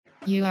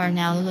You are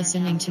now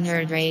listening to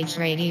Nerd Rage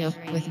Radio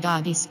with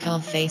Bobby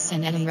Skullface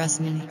and Adam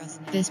Russman.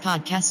 This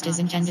podcast is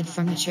intended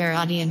for mature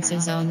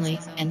audiences only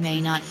and may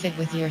not fit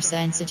with your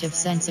sensitive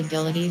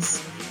sensibilities.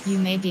 You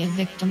may be a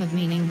victim of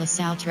meaningless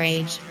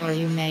outrage, or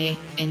you may,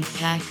 in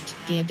fact,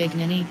 be a big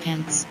ninny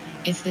pants.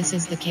 If this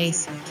is the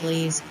case,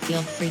 please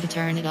feel free to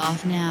turn it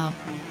off now.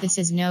 This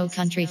is no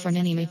country for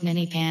Ninny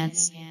McNinny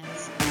pants.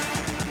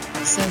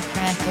 So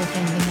crack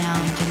open the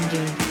Mountain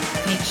Dew.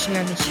 Make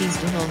sure the cheese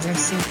doodles are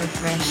super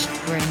fresh.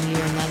 We're in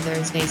your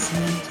mother's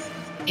basement.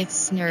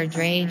 It's Nerd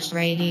Rage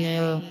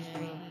Radio.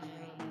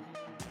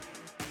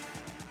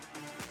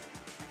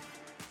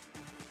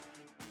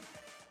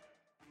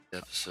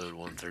 Episode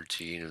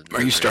 113 of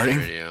Are you Nerd starting?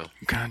 Radio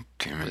God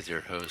damn with it.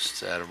 your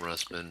hosts Adam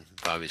Russman,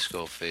 Bobby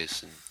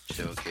Skullface, and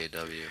Joe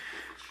KW.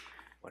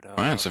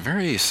 Wow, it's a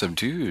very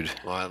subdued.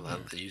 Well, I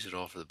use it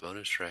all for the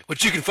bonus track,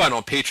 which you can find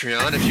on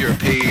Patreon if you're a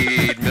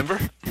paid member.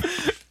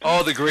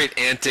 All the great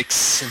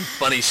antics and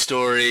funny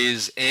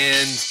stories,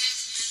 and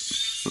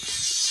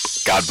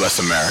God bless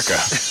America.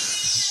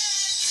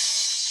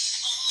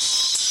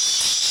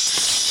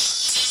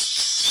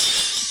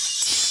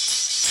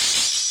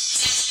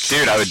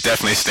 Dude, I would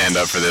definitely stand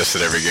up for this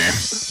at every game.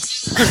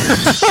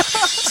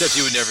 except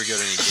you would never go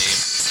to any game.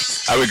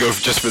 I would go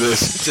just for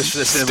this. Just for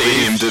this and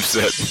Stadium leave.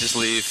 Dipset. Just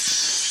leave.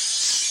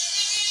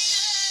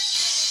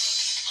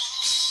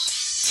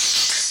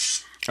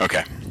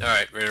 Okay. All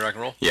right, ready to rock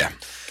and roll? Yeah.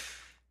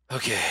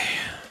 Okay,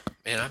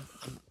 man,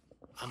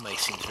 my mic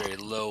seems very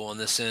low on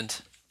this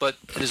end, but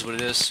it is what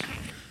it is.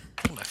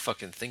 My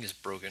fucking thing is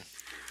broken.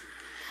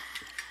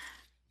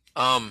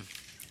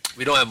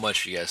 We don't have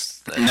much for you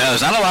guys. No,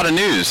 there's not a lot of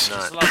news.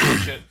 Not A lot of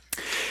bullshit.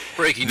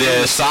 breaking The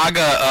news.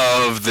 saga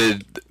of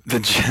the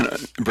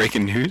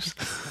breaking news?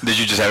 Did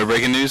you just have a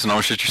breaking news and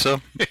all shit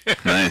yourself?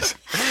 Nice.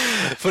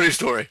 Funny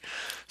story.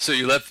 So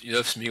you left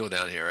Smeagol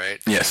down here, right?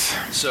 Yes.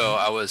 So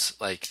I was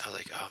like, oh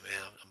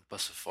man, I'm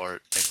busting a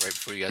fart like right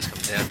before you guys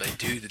come down. Like,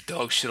 dude, the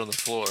dog shit on the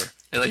floor,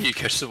 and like you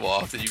catch them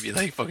off, and you'd be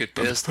like fucking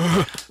pissed.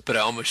 But I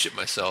almost shit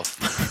myself.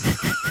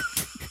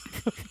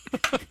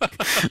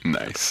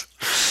 Nice.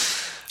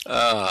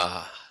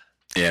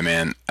 Yeah,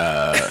 man.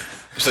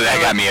 So that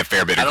got me a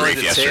fair bit I of don't like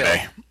grief the tail.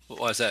 yesterday.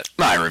 Why is that?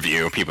 My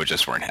review, people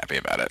just weren't happy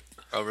about it.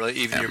 Oh really?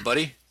 Even your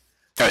buddy?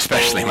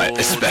 Especially my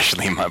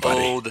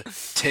buddy. Old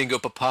Tango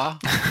Papa.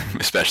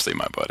 Especially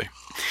my buddy.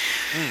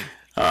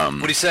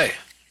 What do you say?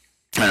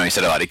 I know he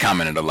said a lot. He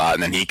commented a lot,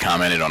 and then he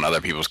commented on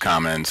other people's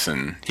comments,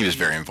 and he was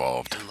very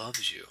involved. He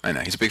loves you. I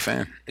know he's a big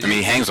fan. I mean,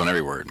 he hangs on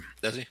every word.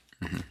 Does he?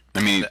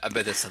 I mean, I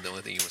bet that's not the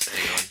only thing he wants to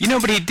hang on. you know,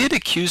 but he did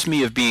accuse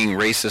me of being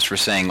racist for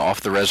saying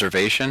off the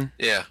reservation.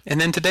 Yeah. And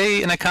then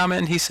today in a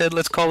comment he said,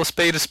 "Let's call a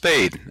spade a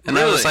spade." And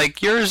I was Really?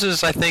 like, "Yours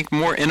is, I think,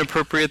 more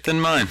inappropriate than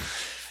mine."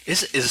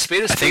 Is a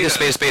spade a spade? I think a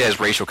spade a spade has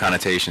racial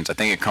connotations. I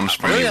think it comes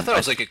from. Really? I thought it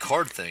was like a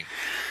card thing.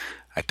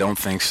 I don't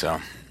think so.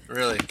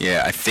 Really?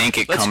 Yeah, I think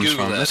it Let's comes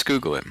Google from. that. Let's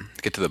Google it.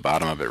 Get to the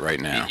bottom of it right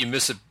now. You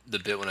missed the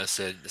bit when I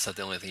said it's not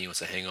the only thing he wants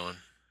to hang on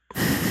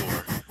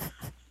for.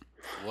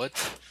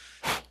 What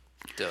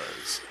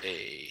does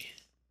a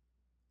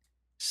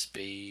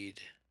spade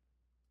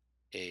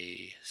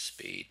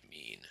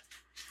mean?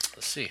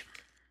 Let's see.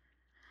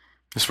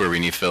 This is where we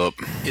need Philip.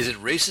 Is it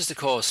racist to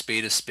call a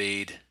spade a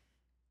spade?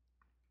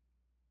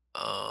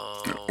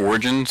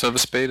 Origins of a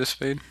spade a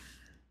spade?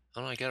 I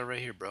don't know, I got it right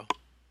here, bro.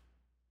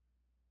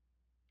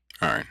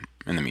 All right.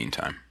 In the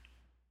meantime.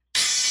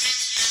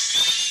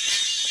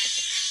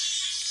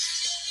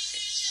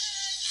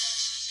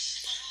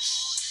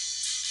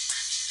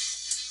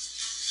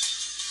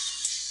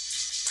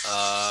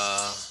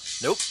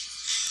 Nope.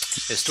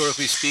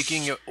 Historically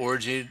speaking, it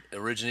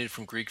originated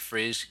from Greek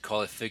phrase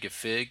call a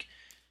fig,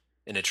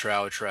 and a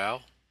trow.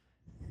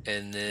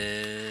 And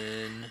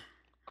then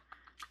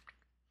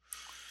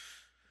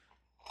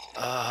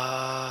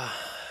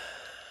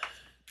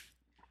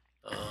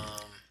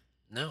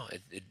no,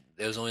 it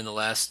was only in the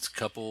last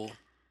couple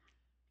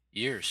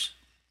years.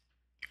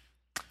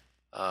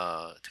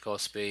 To call a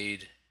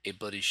spade a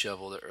bloody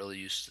shovel, the early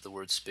use of the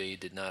word spade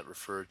did not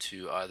refer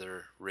to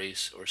either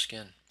race or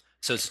skin.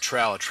 So it's a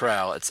trowel.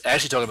 It's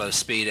actually talking about a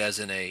spade as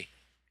in a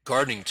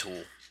gardening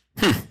tool.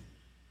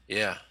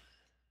 Yeah.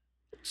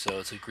 So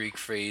it's a Greek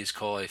phrase,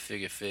 call a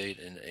fig,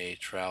 and a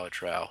trow.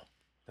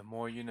 The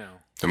more you know.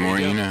 The more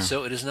you know.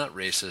 So it is not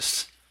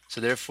racist.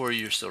 So therefore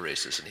you're still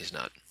racist and he's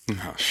not.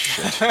 Oh,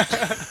 shit.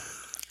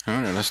 I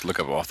don't know. Let's look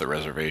up off the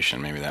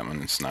reservation. Maybe that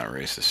one's not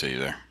racist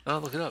either. Oh,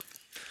 look it up.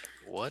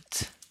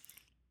 What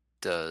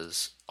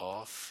does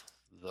off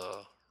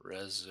the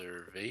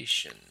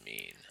reservation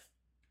mean?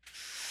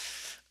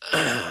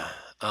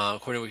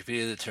 According to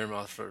Wikipedia, the term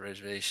off the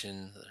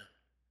reservation,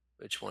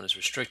 which one is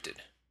restricted?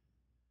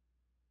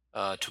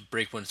 To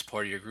break one's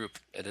party or group.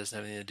 It doesn't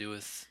have anything to do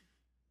with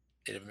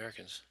Native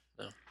Americans.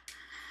 No.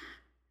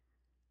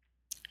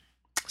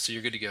 So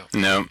you're good to go.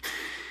 No.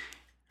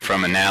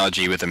 From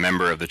analogy with a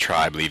member of the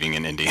tribe leaving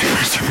an Indian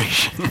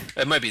reservation.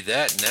 It might be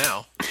that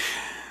now.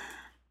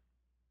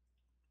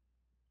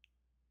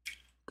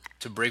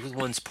 To break with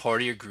one's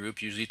party or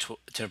group, usually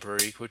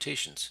temporary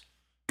quotations.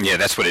 Yeah,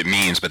 that's what it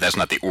means, but that's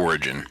not the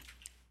origin.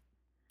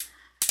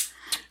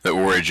 The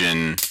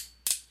origin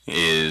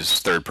is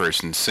third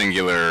person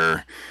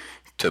singular.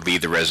 To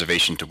leave the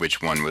reservation to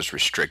which one was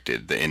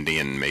restricted, the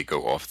Indian may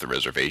go off the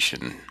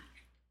reservation.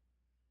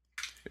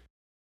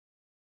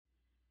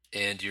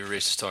 And your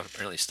racist talk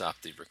apparently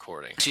stopped the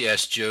recording. She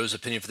asked Joe's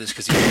opinion for this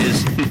because he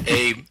is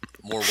A,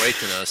 more white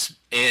than us,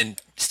 and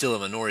still a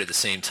minority at the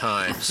same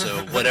time.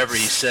 So whatever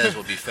he says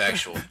will be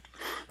factual.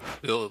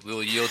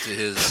 We'll yield to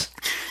his...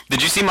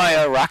 Did you see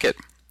my rocket?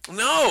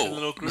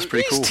 No! It's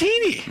pretty cool. He's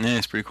teeny. Yeah,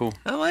 it's pretty cool.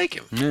 I like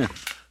him. Yeah.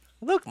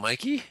 Look,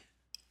 Mikey.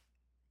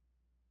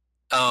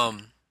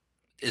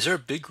 Is there a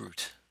big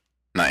Groot?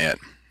 Not yet.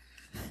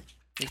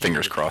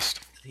 Fingers crossed.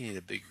 You need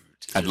a big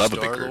Groot. I'd love a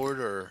big Groot. Star-Lord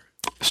or...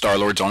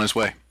 Star-Lord's on his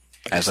way.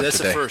 As So of that's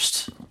today. the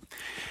first.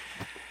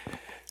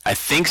 I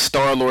think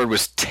Star-Lord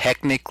was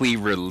technically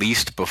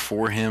released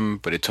before him,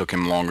 but it took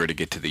him longer to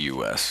get to the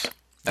U.S.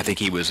 I think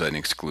he was an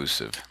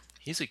exclusive.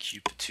 He's a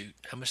cute patoot.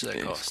 How much does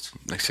that cost?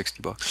 Like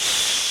 $60.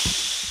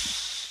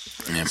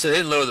 Yeah. So they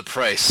didn't lower the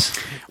price.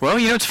 Well,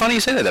 you know, it's funny you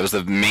say that. That was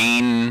the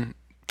main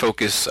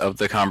focus of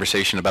the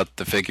conversation about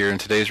the figure in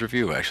today's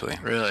review, actually.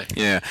 Really?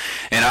 Yeah.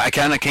 And I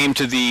kind of came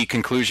to the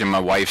conclusion, my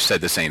wife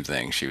said the same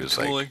thing. She was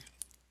like,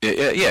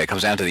 yeah, it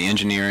comes down to the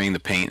engineering, the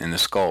paint, and the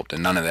sculpt,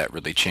 and none of that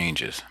really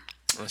changes.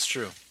 That's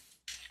true.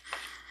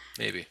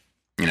 Maybe.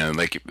 You know,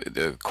 like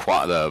the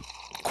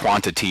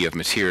quantity of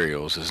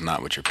materials is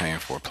not what you're paying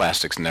for.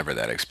 Plastic's never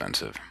that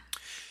expensive.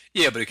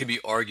 Yeah, but it can be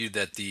argued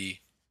that the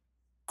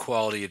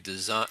quantity of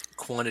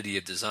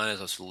design is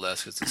also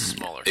less because it's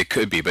smaller. It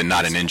could be, but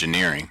not in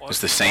engineering. Well,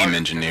 It's the same hard to make it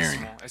engineering.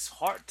 small. It's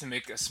hard to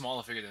make a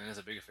smaller figure than it is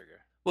a bigger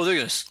figure. Well,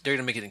 they're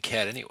gonna make it in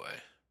CAD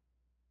anyway.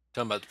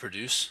 Talking about to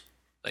produce,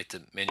 like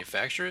to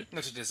manufacture it.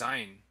 No, to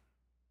design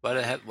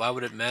Why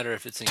would it matter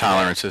if it's in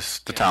Tolerances,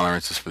 the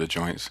tolerances for the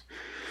joints.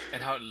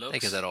 and how it CAD? looks.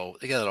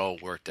 They got that all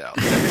worked out.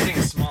 Everything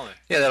is smaller.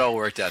 Yeah, that all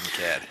worked out in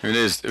CAD. It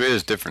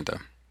is different though.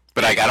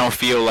 But like, I don't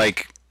feel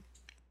like,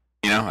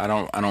 you know,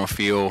 I don't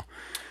feel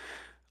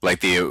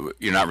like you're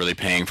not really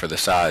paying for the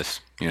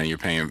size. You know, you're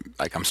paying,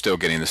 like, I'm still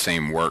getting the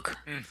same work.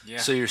 Yeah,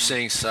 So you're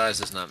saying size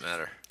does not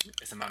matter?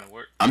 it's the amount of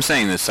work. I'm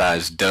saying the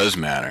size does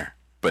matter,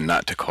 but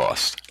not to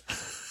cost.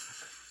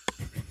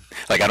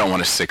 Like, I don't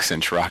want a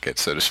 6-inch rocket,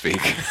 so to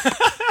speak.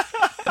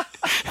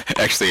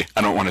 Actually,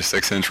 I don't want a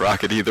 6-inch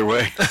rocket either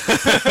way.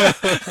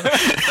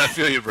 I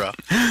feel you, bro.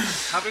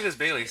 How big is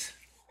Bailey's?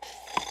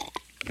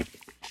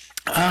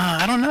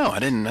 I don't know. I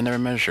never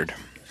measured.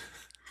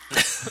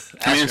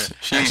 I mean,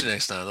 Actually,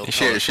 next time. They'll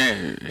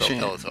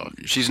tell talk.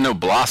 She's no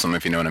Blossom,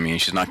 if you know what I mean.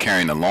 She's not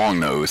carrying a long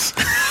nose.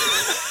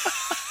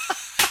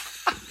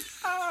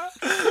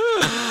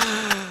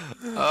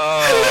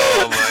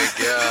 Oh my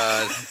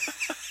god.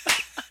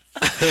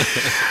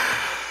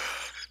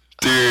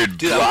 Dude,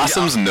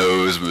 Blossom's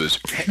nose was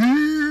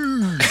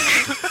huge.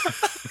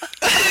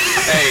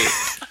 Hey.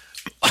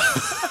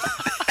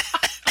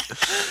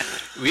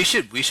 We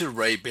should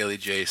write Bailey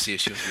J, see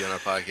if she wants to be on our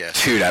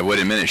podcast. Dude, I would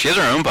admit it. She has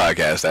her own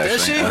podcast,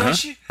 actually. Does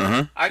she?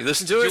 Uh-huh. She? You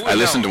listen to it? I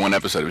listened to one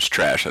episode. It was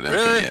trash. I didn't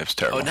Really? think, yeah, it was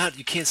terrible. Oh, now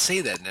you can't say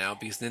that now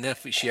because then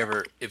if we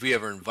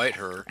ever invite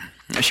her,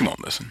 She won't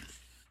listen.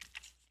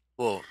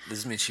 well,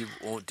 this means she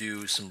won't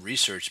do some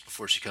research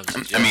before she comes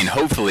to I mean,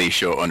 hopefully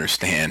she'll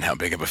understand how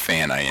big of a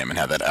fan I am and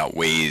how that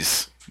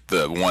outweighs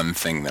the one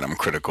thing that I'm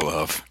critical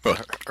of. Well,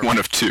 one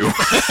of two.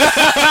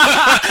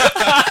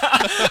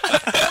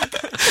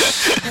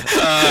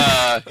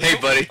 hey,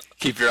 buddy,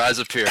 keep your eyes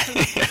up here.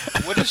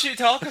 What did she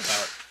talk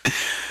about?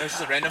 It's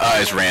just a random.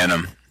 It's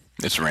random.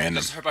 It's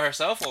random. Just her by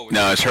herself, or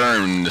No, it's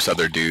her and this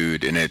other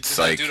dude, and it's Is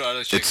that like, dude or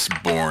other chick? it's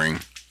boring.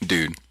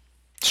 Dude.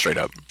 Straight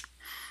up.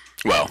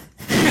 Well,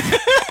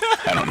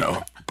 I don't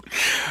know.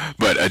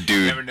 But a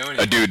Never know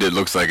anything. dude that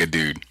looks like a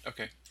dude.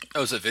 Okay.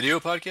 Oh, it's a video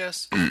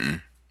podcast?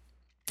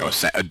 Oh,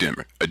 a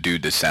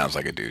dude that sounds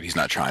like a dude. He's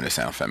not trying to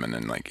sound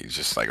feminine. Like, he's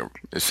just like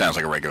it sounds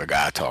like a regular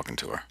guy talking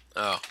to her.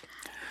 Oh.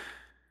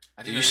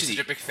 I didn't know you were such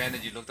a big fan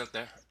that you looked up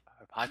her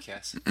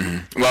podcast.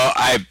 Well,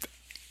 I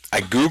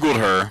Googled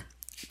her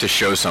to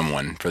show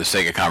someone for the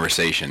sake of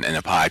conversation, and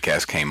the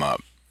podcast came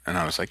up, and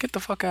I was like, "Get the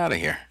fuck out of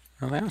here!"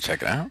 I was like, "I'll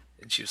check it out."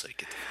 And she was like,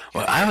 get the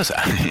Well, I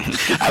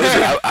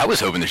was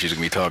hoping that she was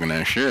gonna be talking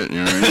that shit. You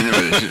know what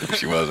I mean? But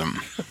she wasn't.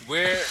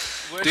 Where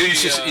Dude, you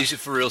she, should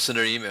for real send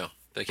her an email.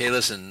 Like, hey,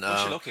 listen,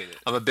 where's she located?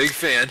 I'm a big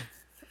fan.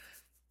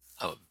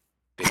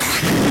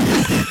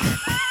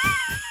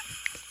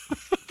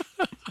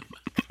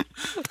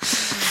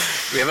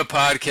 We have a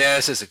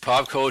podcast. It's like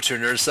pop culture,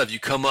 nerd stuff. You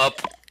come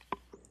up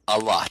a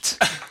lot.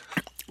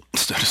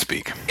 So to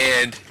speak.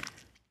 And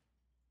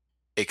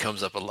it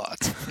comes up a lot.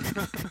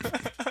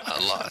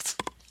 A lot.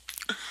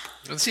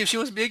 Let's see if she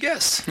wants to be a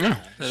guest. Yeah.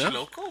 Is she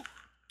local?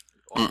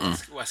 Or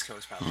West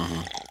Coast,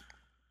 probably.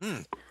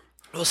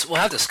 We'll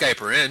have to Skype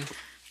her in. You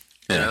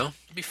Yeah. know?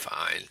 It'll be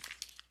fine.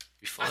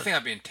 Be fun. I think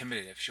I'd be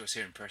intimidated if she was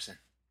here in person.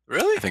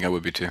 Really? I think I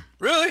would be too.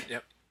 Really?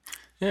 Yep.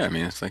 Yeah, I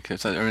mean, it's like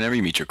whenever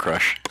you meet your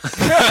crush. All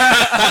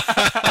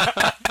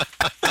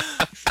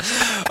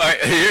right,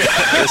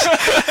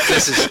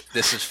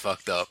 this is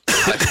fucked up.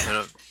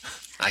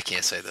 I I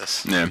can't say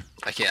this. Yeah.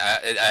 I can't.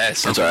 I I'm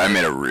sorry, I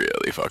made a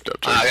really fucked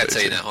up choice. I gotta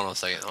tell you now. Hold on a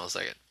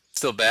second.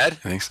 Still bad?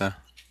 I think so.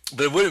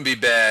 But it wouldn't be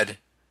bad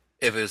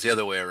if it was the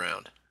other way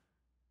around,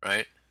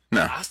 right?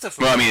 No.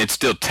 Well, I mean, it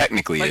still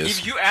technically like, is.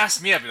 if you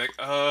asked me, I'd be like,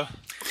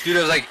 Dude, I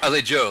was like,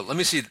 Joe, let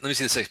me see the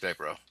six pack,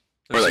 bro.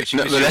 Or like,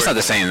 no, that's not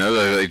the same.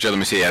 Though. Like, Joe, let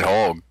me see that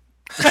hog.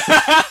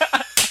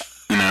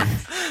 You know.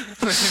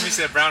 Let me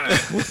see that brown eye.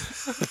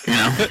 You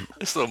know.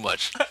 It's a little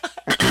much.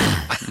 Let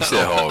me see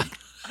that hog.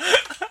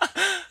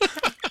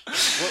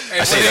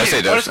 I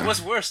say that.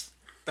 What's worse,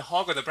 the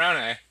hog or the brown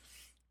eye?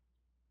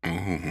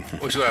 Ooh.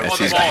 Which one?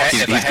 He's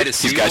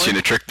got you in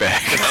a trick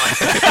bag.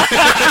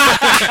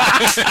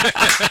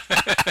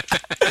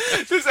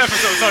 This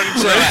episode's already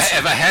So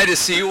if I had to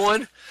see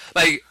one,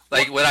 like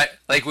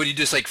would you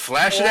just like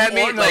flash it at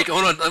me? Or no. Like,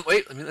 hold on,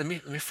 wait, let me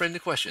frame the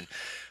question.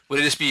 Would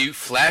it just be you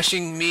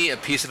flashing me a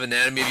piece of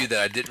anatomy of you that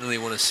I didn't really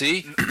want to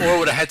see, or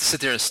would I have to sit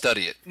there and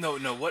study it? No.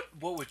 What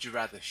would you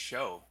rather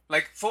show?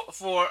 Like for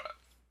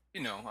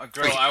a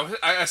girl,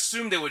 I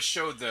assume they would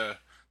show the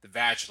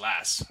vag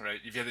last, right?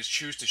 If you had to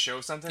choose to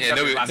show something. Yeah,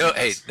 that'd be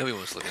nobody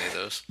wants to look at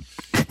those.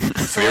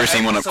 Have you ever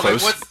seen one up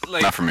close?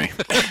 Not for me.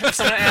 If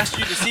someone asked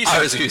you to see I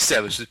was something,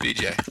 established with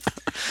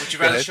PJ. would you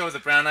rather show the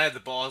brown eye, the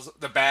balls,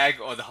 the bag,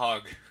 or the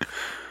hog?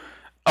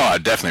 Oh,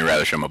 I'd definitely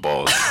rather show my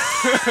balls.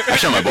 I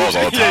show my balls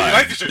all the time. Yeah, you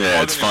like to show your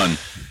balls, it's don't you?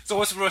 fun. So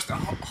what's worse, the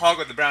hog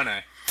or the brown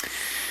eye?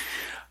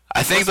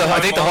 I think the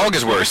hog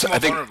is worse. I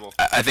think vulnerable?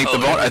 I think Oh,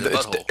 the the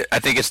butthole. I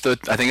think it's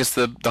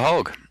the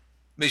hog.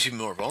 Makes you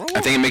more vulnerable?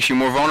 I think it makes you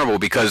more vulnerable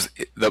because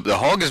the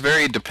hog is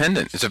very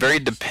dependent. It's a very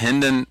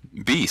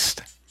dependent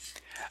beast.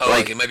 Oh,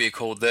 like it might be a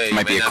cold day. It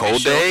might be a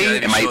cold day.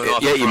 It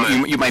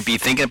might you might be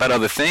thinking about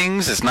other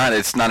things. It's not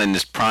in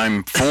this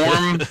prime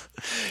form.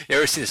 You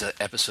ever see this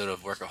episode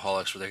of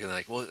Workaholics where they're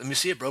like, "Well, let me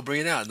see it, bro.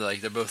 Bring it out."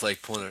 And they're both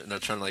like pulling it, and they're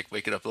trying to like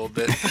wake it up a little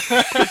bit.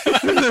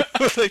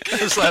 Like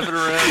kind of slapping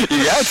around.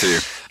 You got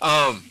to.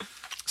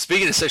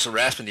 Speaking of sexual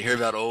harassment, you hear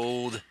about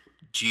old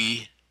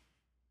G.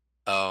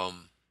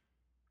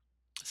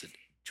 Is it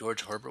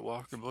George Herbert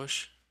Walker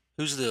Bush?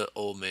 Who's the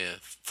old man?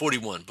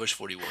 41, Bush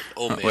 41.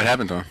 Old man. What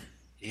happened to him?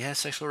 He had a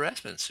sexual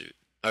harassment suit.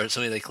 Or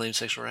somebody they claimed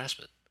sexual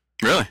harassment.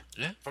 Really?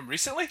 Yeah. From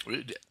recently?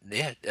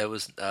 Yeah, that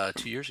was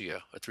 2 years ago.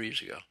 Or 3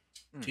 years ago.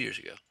 2 years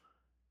ago.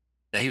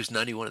 Now, he was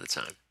 91 at the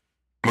time.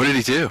 What did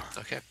he do?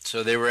 Okay.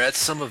 So they were at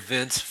some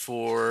event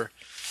for,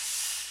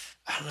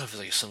 I don't know if it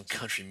was like some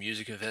country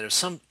music event or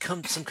some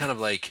kind of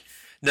like,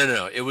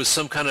 no. It was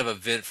some kind of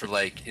event for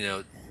like,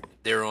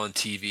 they were on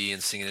TV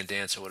and singing and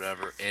dance or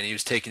whatever. And he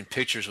was taking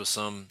pictures with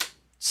some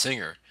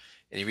singer.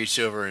 And he reached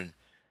over and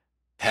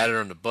patted her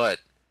on the butt.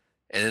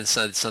 And then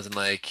said something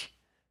like,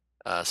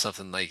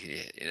 something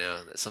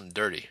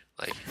dirty.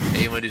 Like,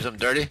 hey, you want to do something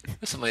dirty?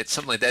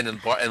 Something like that.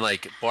 And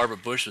like Barbara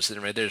Bush was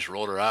sitting right there, just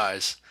rolled her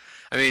eyes.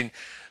 I mean,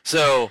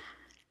 so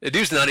the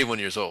dude's 91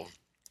 years old.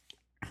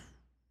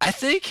 I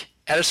think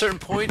at a certain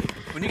point,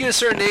 when you get a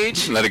certain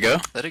age, Let it go.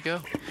 let it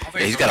go.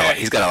 Yeah,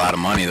 he's got a lot of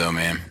money though,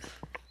 man.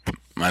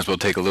 Might as well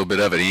take a little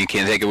bit of it. He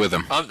can't take it with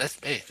him.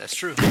 That's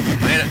true.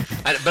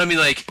 But I mean,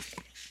 like,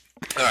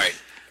 all right.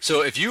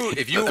 So if you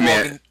Let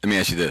me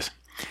ask you this: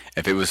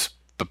 if it was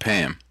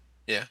Pam,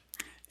 yeah,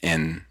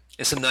 and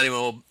it's some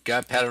 91-year-old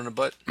guy patted on the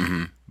butt,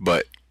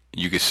 but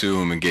you could sue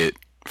him and get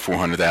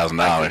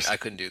 $400,000. I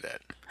couldn't do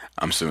that.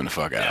 I'm suing the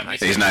fuck out of him. me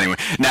He's too. 91.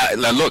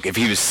 Now look, if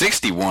he was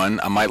 61,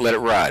 I might let it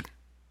ride.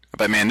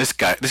 But man, this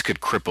could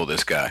cripple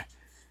this guy.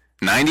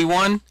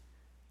 91?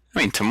 I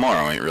mean,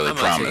 tomorrow ain't really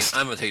promised.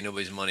 I'm gonna take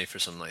nobody's money for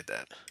something like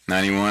that.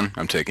 91?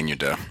 I'm taking your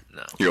dough.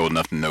 No, You're old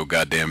enough to know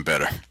goddamn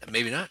better.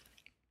 maybe not.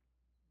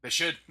 They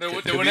should. They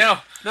Could will be-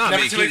 now. No, I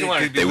Never mean, too late to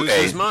learn. could be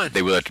losing his mind.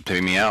 They will have to pay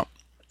me out.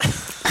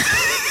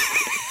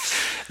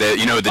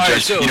 You know what the All right,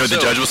 judge? so- you know what the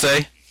so- judge will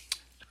say?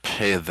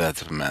 Pay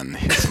that man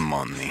his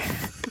money.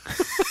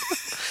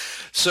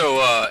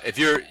 So if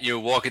you're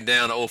walking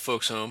down to old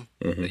folks' home,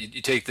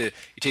 you take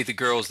the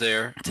girls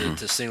there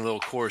to sing a little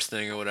chorus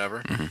thing or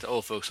whatever to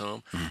old folks'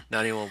 home.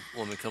 91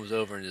 woman comes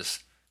over and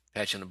just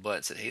pats you on the butt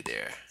and said, "Hey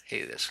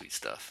there, sweet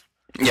stuff."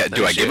 Yeah.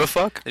 Do I give a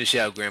fuck? Let me see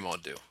how grandma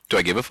would do. Do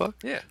I give a fuck?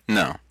 Yeah.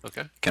 No.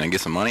 Okay. Can I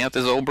get some money out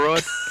this old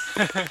broad?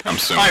 I'm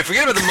suing. All right,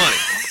 forget about the money.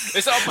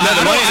 It's all,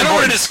 I don't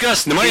want to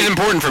discuss The money is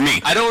important for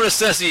me. I don't want to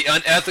discuss the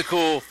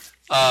unethical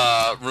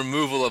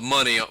removal of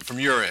money from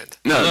your end.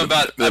 I don't know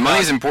No, the money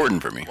is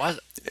important for me. Why is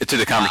it? To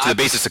the basis of Well,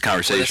 that's not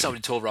conversation. what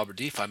you told Robert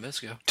D. 5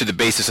 minutes ago. To the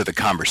basis of the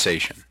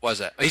conversation. Why is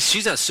that?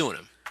 She's not suing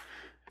him.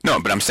 No,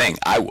 but I'm saying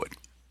I would.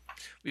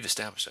 We've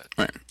established that.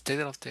 Right. Take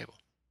that off the table.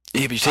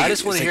 Yeah, but I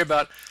just want to hear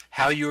about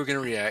how you were going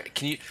to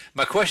react.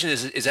 My question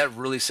is that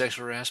really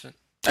sexual harassment?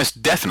 That's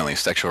definitely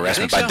sexual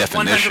harassment think by so?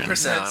 definition.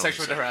 100% No, I don't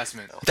sexual think so.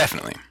 harassment.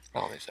 Definitely. I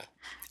don't think so.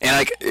 And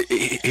like,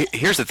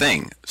 here's the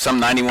thing: some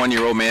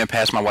 91-year-old man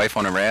passed my wife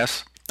on her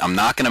ass. I'm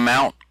knocking him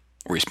out,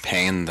 or he's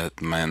paying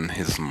that man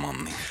his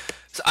money.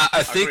 So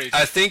I Agreed.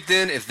 think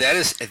then if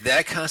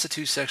that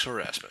constitutes sexual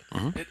harassment,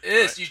 It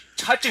is. You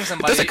touching It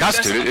somebody. doesn't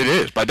constitute it. It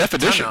is by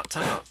definition.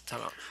 time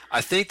out.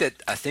 I think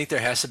there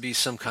has to be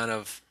some kind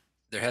of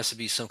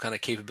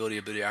capability,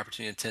 ability,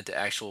 opportunity, intent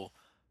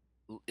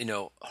to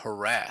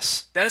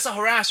harass. That is a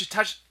harass.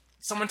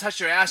 Someone touched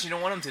your ass. You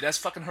don't want them to. That's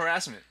fucking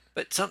harassment.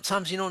 But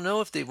sometimes you don't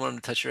know if they want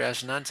them to touch your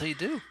ass or not until you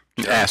do.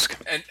 Ask.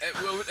 And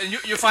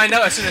you find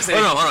out as soon as they.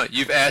 Hold on.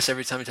 You've asked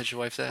every time you touch your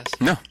wife's ass?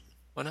 No.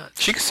 Why not?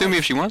 She can sue me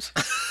if she wants.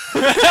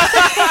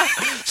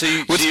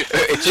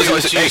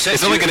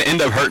 It's only going to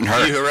end up hurting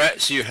her.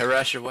 So you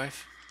harass your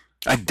wife?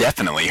 I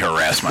definitely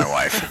harass my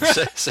wife.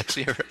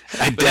 Sexually harass.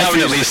 I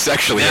definitely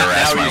sexually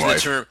harass my wife.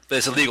 The term, but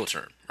it's a legal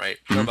term, right?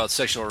 We're talking about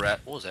sexual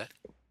harassment. What was that?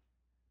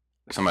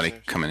 Somebody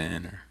coming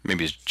in, or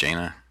maybe it's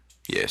Jaina.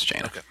 Yeah, it's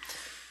Jaina. Okay.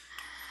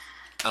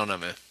 I don't know,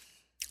 man.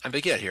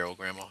 But get out of here, old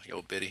grandma. You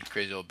old biddy.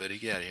 Crazy old biddy.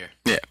 Get out of here.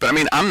 Yeah, but I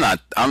mean, I'm not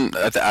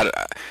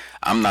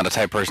a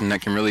type of person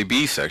that can really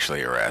be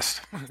sexually harassed.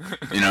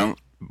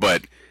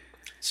 But.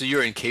 So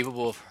you're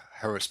incapable of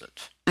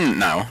harassment?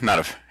 No, not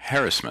of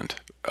harassment.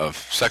 Of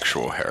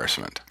sexual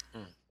harassment.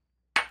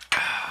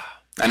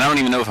 And I don't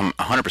even know if I'm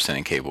 100%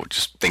 incapable.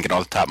 Just thinking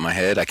off the top of my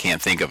head, I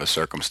can't think of a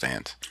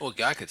circumstance. Well, a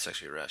guy could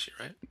sexually harass you,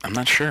 right? I'm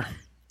not sure.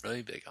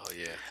 Really big? Oh,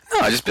 yeah.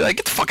 No, I just be like,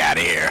 get the fuck out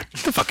of here.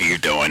 What the fuck are you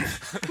doing?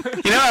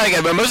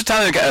 But most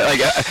of the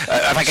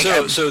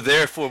time, So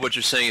therefore, what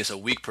you're saying is a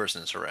weak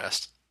person is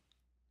harassed.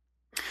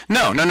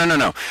 No.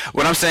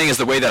 What I'm saying is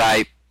the way that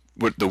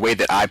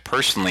I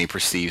personally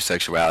perceive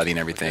sexuality and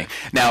everything. Okay.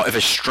 Now, if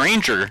a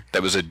stranger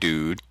that was a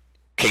dude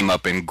came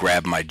up and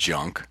grabbed my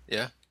junk,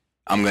 yeah,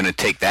 I'm going to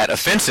take that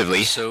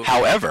offensively.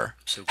 However,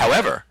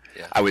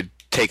 yeah. I would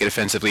take it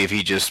offensively if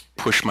he just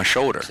pushed my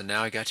shoulder. So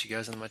now I got you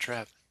guys in my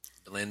trap.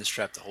 I laying this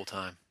trap the whole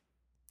time.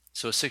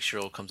 So a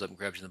 6-year-old comes up and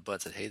grabs you in the butt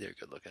and said, "Hey there,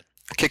 good looking."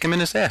 I kick him in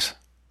his ass.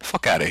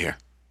 Fuck out of here,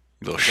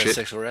 you little shit. That's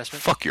sexual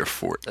harassment? Fuck your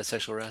fort. That's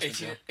sexual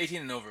harassment?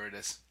 18 and over it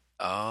is.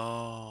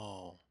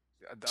 Oh.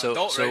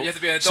 Adult, right? You have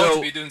to be an adult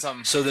to be doing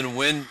something. So then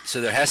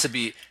there has to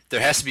be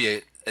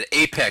an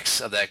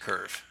apex of that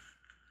curve,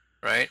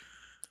 right?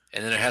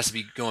 And then there has to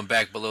be going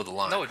back below the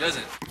line. No, it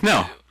doesn't.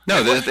 No,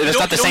 it's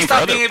not the same for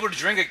other. You don't stop being able to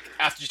drink it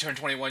after you turn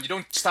 21. You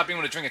don't stop being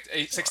able to drink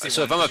at 61.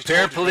 So if I'm a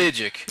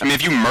paraplegic... I mean,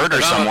 if you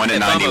murder someone at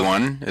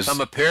 91... If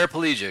I'm a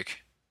paraplegic,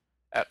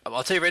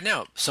 I'll tell you right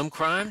now, some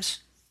crimes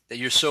that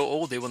you're so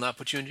old, they will not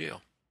put you in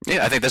jail.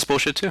 Yeah, I think that's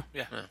bullshit too.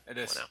 Yeah, it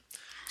is. Well,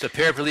 so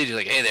paraplegic,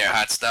 like, hey there,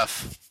 hot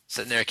stuff.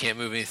 Sitting there, can't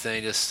move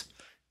anything, just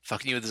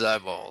fucking you with his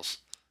eyeballs.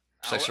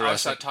 Sexual I'll harassment.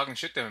 start talking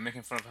shit to him,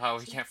 making fun of how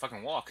he can't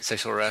fucking walk.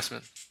 Sexual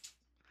harassment.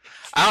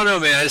 I don't know,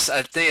 man. I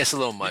think it's a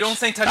little much. You don't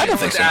think touching I don't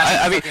think so.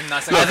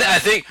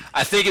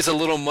 I think it's a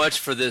little much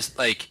for this.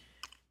 Like,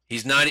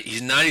 he's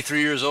 93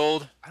 years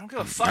old. I don't give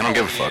a fuck. I don't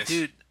give a fuck,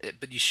 dude.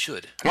 But you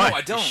should. Why? No,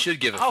 I don't. You should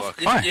give a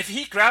fuck. Why? If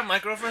he grabbed my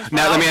girlfriend's butt,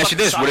 now let me ask you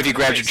this: what if he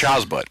grabbed your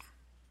child's butt?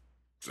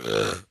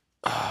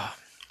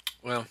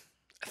 Well,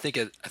 I think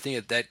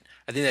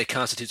that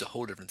constitutes a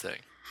whole different thing.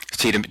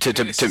 See,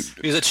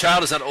 because a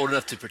child is not old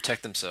enough to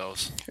protect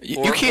themselves,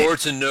 you can't, or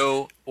to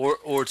know,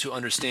 or to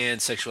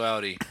understand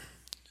sexuality.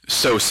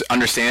 So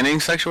understanding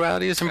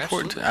sexuality is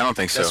important. Absolutely. I don't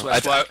think so.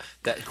 That's why.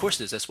 Of course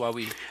it is. That's why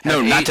we.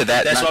 Not to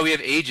that. That's why we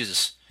have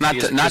ages.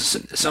 Not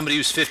somebody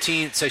who's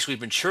 15, sexually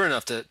mature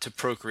enough to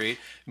procreate,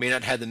 may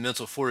not have the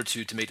mental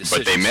fortitude to make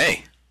decisions. But they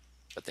may.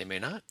 But they may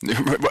not.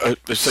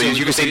 So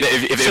you can say that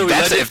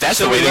if that's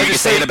the way that you can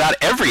say it about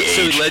every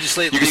age.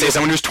 You can say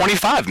someone who's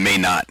 25 may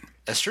not.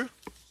 That's true.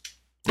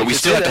 But we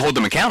still have to hold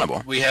them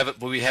accountable. We have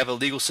a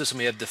legal system.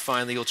 We have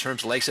defined legal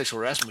terms like sexual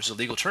harassment, which is a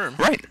legal term.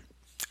 Right.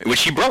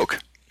 Which he broke.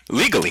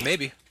 Legally.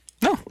 Maybe.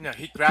 No. No,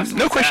 he grabs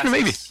no question of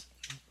maybe.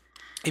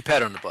 He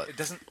pat her on the butt. It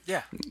doesn't.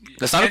 Yeah.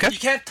 That's not okay. You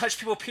can't touch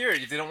people.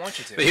 Period. If they don't want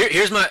you to. But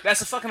here's my.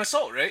 That's a fucking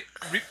assault, right?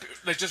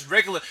 Like just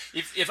regular.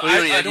 If well,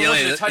 I don't want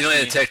you to touch me. You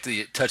don't have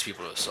to touch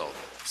people to assault.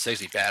 It's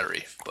actually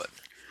battery, but.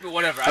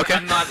 Whatever. Okay.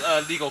 I'm not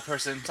a legal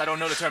person, so I don't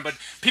know the term. But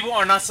people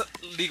are not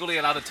legally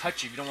allowed to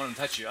touch you if you don't want them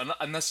to touch you,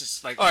 unless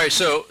it's like. All right.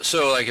 So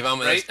like if I'm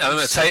right? I'm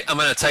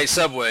in a tight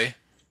subway,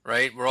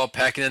 right? We're all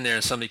packing in there,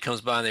 and somebody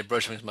comes by and they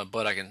brush against my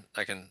butt. I can.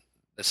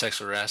 The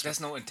sexual harassment. There's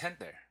no intent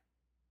there.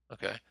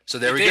 Okay. So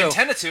there if we they go.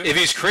 Intended to. If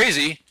he's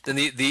crazy, then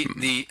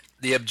the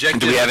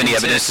objective. Do we have any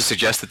evidence to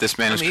suggest that this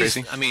man is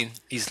crazy?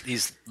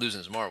 He's losing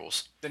his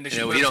marbles. Then they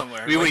should we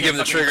wouldn't give him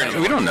the trigger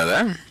anymore. We don't know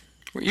that.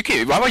 You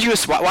can't. Why would you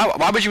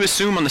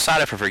assume on the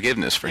side of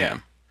forgiveness for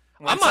him?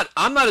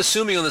 I'm not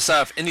assuming on the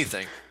side of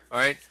anything. All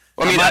right.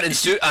 Well,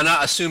 I'm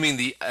not assuming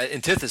the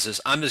antithesis.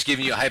 I'm just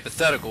giving you a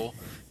hypothetical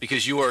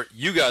because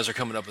you guys are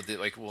coming up with it.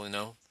 Like,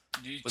 well,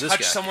 you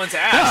touch someone's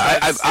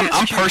ass. No,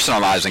 I'm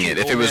personalizing it.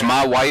 If it was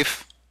my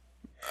wife,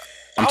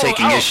 I'm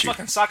taking issue.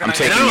 I'm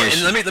taking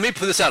issue. And let me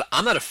put this out.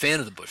 I'm not a fan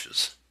of the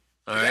Bushes.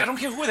 All right. I don't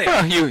care who they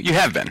are. You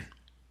have been.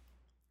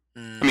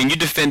 I mean, you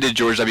defended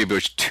George W.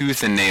 Bush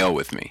tooth and nail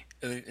with me.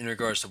 In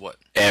regards to what?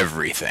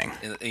 Everything.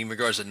 In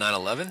regards to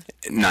 9/11?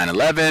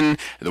 9/11,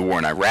 the war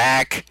in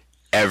Iraq,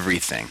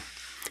 everything.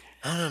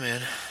 I don't know,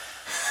 man.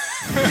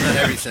 Not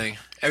everything.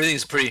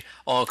 Everything's a pretty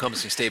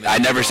all-encompassing statement. I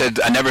never said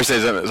something.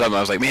 I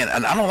was like, man,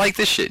 I don't like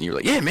this shit. And you were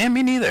like, yeah, man,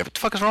 me neither. What the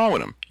fuck is wrong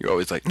with him? You're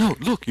always like, no,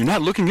 look, you're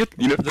not looking at,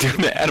 doing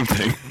the Adam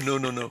thing. No.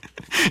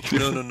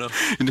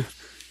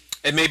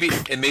 And maybe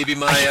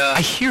my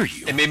I hear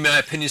you. and maybe my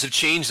opinions have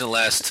changed in the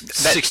last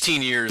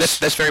 16 years.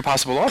 That's very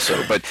possible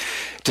also, but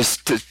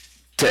just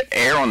to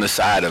err on the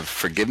side of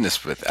forgiveness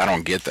I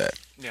don't get that.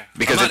 Yeah.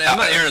 Because I'm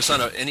not erring on the side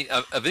of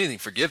anything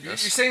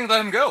forgiveness. You're saying let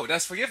him go.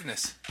 That's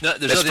forgiveness. No,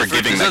 there's That's nothing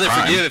forgiving there's the nothing to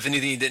crime. forgive if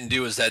anything he didn't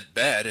do is that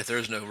bad. If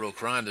there's no real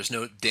crime, there's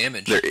no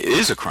damage. There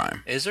is a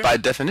crime. Is there? By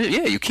definition,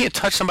 yeah. You can't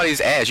touch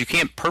somebody's ass. You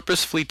can't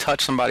purposefully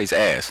touch somebody's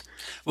ass.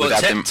 Well,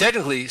 without them.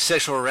 technically,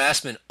 sexual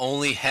harassment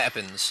only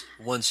happens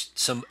once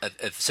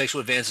if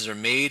sexual advances are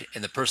made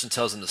and the person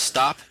tells them to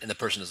stop and the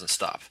person doesn't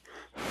stop.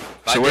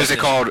 By So what is it definition-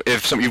 called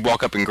if you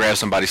walk up and grab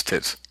somebody's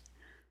tits?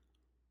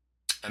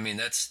 I mean,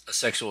 that's a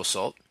sexual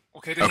assault.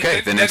 Okay,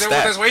 then it's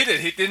that. That's what he did.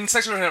 He didn't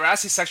sexually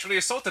harass. He sexually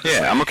assaulted. this Yeah,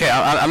 lady. I'm okay.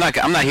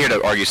 I'm not here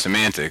to argue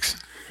semantics.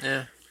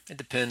 Yeah, it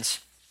depends.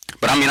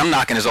 But I mean, I'm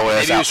knocking his old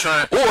ass Maybe he out. was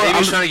trying. Or Maybe he was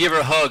I'm- trying to give her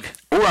a hug.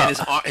 Or and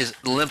his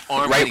limp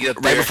arm right, to get up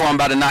right there. before I'm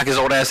about to knock his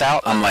old ass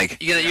out, I'm like,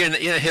 You're gonna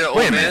hit an old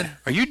wait a man. minute.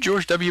 Are you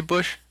George W.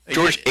 Bush? you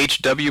George gonna-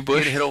 H.W. You're Bush?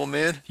 gonna hit an old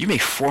man. You make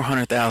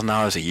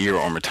 $400,000 a year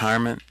on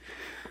retirement.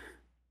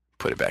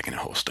 Put it back in the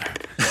holster.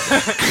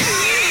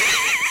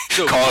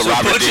 So, Call it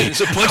Robert D.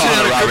 So punching Call it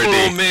out a Robert crippled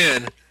D. old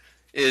man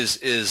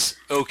is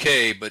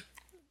okay, but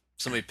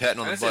somebody patting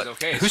on the That's butt.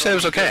 okay. Who said it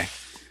was okay?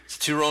 Is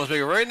two wrongs make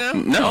it right now?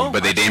 No,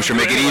 but they damn sure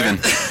make it anyway. even.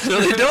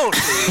 No, they don't.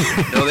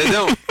 No, they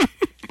don't.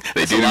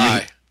 They a do to me.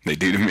 lie. They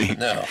do to me.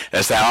 No.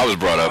 That's how I was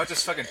brought I'll up.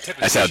 just fucking tip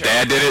That's how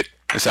Dad did it.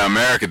 That's how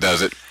America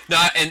does it.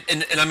 No, and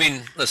I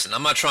mean, listen,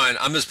 I'm not trying.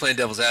 I'm just playing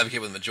devil's advocate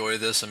with the majority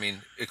of this. I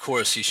mean, of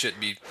course, he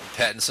shouldn't be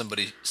patting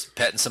somebody's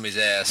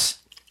ass,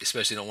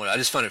 especially don't want. I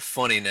just find it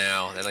funny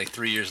now that like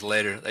 3 years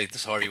later, like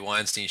this Harvey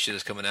Weinstein shit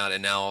is coming out,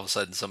 and now all of a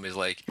sudden somebody's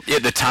like, Yeah,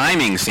 the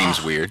timing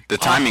seems weird. The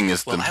timing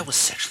is well, the. I was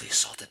sexually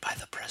assaulted by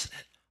the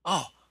president.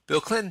 Oh,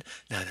 Bill Clinton?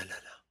 No.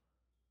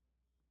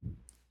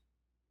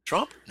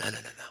 Trump? No.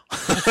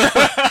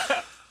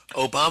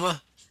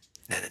 Obama?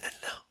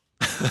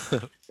 No.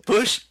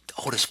 Bush? The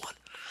oldest one.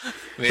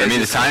 I mean,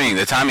 the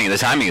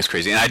timing is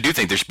crazy, and I do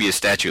think there should be a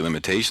statute of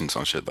limitations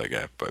on shit like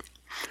that. But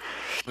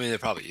I mean, there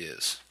probably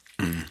is.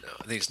 No,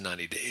 I think it's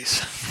 90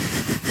 days.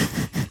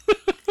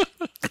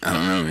 I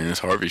don't know, man. This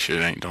Harvey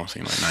shit don't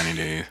seem like 90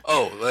 days.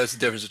 Oh, well, that's the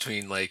difference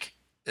between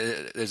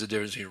there's a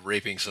difference between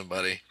raping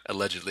somebody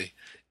allegedly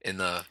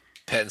and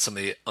patting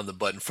somebody on the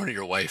butt in front of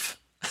your wife.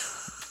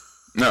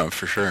 No,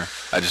 for sure.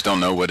 I just don't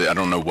know I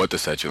don't know what the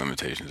statute of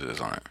limitations is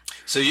on it.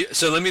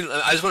 So let me.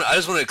 I just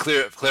want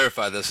to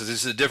clarify this because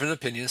this is a different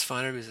opinion. It's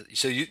fine.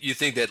 So you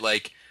think that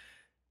like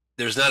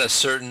there's not a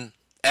certain,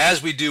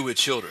 as we do with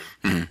children,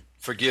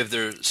 forgive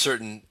their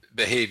certain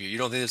behavior. You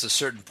don't think there's a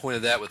certain point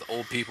of that with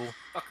old people?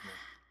 Fuck me.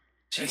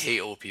 You hate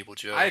old people,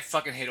 Joe. I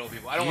fucking hate old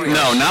people. I don't want to.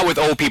 No, not with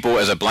old people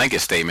as a blanket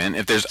statement.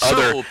 If there's Some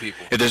other old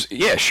people. if there's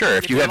sure.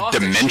 If you they have lost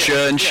their dementia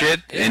shit. and Yeah, shit,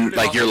 yeah, and they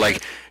like lost you're their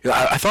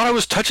like, I thought I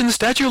was touching the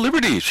Statue of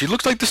Liberty. She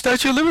looks like the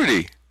Statue of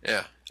Liberty.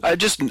 Yeah.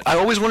 I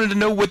always wanted to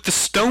know what the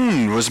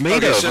stone was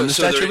made of on the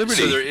Statue of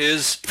Liberty. So there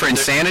is For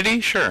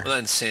insanity, sure. Well, not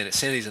insanity.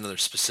 Insanity is another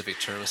specific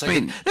term. It's like, I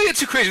mean- they get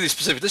too crazy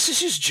specific. This is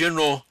just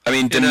general. I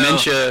mean, you know,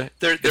 dementia.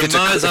 their if it's a-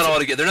 mind's if not it's- all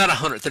together. They're not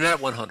 100. They're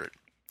not 100.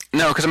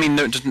 No, because I mean,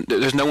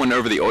 there's no one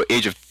over the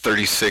age of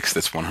 36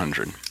 that's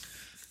 100.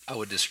 I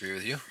would disagree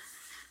with you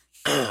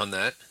on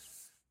that.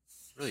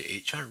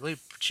 Really, trying to really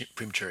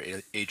premature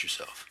age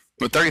yourself.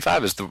 But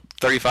 35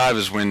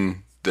 is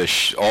when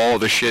all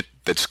the shit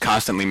that's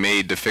constantly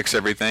made to fix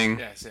everything.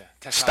 Yes, yeah.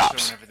 Testosterone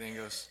Stops. and everything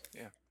goes.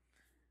 Yeah.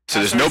 So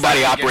there's Testosterone nobody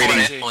gets operating.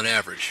 crazy. On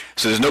average,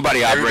 So there's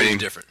nobody everybody's operating.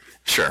 different.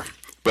 Sure,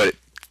 but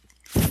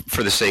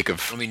for the sake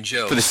of I mean,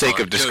 Joe. for the sake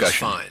fine. of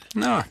discussion. Joe's fine.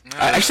 No,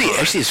 that's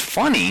actually, it's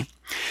funny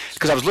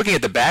because I was looking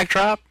at the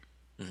backdrop.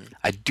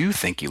 I do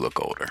think you look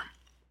older.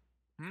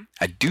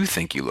 I do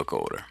think you look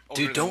older. Older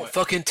Dude, than don't what?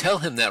 fucking tell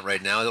him that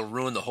right now. It'll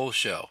ruin the whole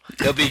show.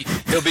 He'll be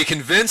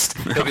convinced.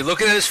 He'll be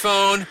looking at his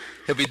phone.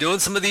 He'll be doing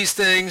some of these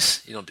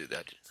things. You don't do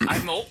that.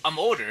 I'm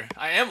older.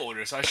 I am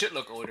older, so I should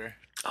look older.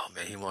 Oh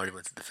man, he already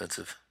went to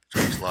defensive.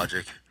 His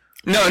logic.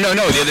 No.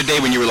 The other day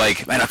when you were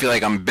like, man, I feel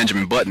like I'm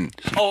Benjamin Button.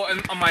 Oh,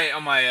 and on my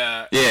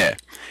Yeah.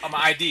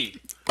 ID.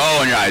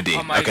 Oh, on your ID.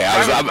 On my Okay,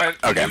 my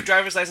okay. new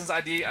driver's license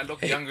ID, I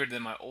look younger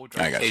than my old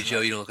driver's I got Hey you.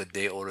 Joe, you don't look a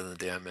day older than the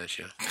day I met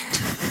you.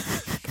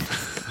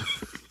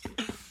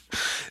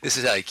 This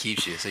is how he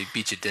keeps you. So he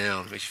beats you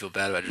down, makes you feel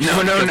bad about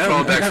yourself. No, He'll no, throw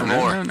him no, back no, for no,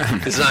 more. no,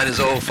 no. Design his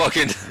whole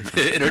fucking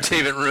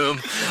entertainment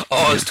room,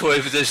 all his toy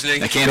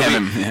positioning. I can't have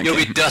him. You'll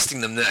be dusting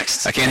them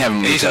next. I can't have him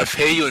And he's leave gonna that-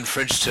 pay you in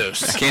French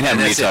toast. I can't have him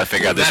And leave that's till I it.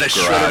 figure out Not this a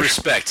shred of garage.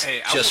 respect.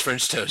 Hey, I Just will-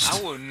 French toast.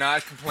 I will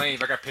not complain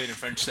if I got paid in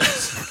French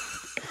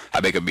toast.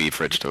 I make a beef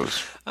French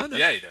toast.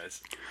 Yeah, he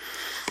does.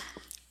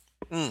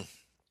 I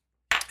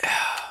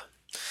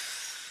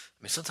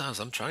mean, sometimes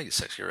I'm trying to get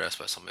sexually harassed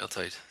by somebody. I'll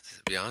tell you, to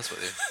be honest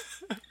with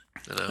you.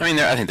 You know? I mean,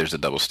 I think there's a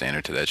double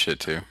standard to that shit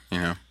too. You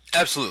know,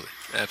 Absolutely.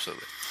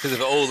 Because if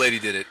an old lady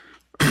did it,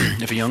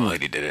 if a young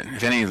lady did it,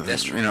 if any,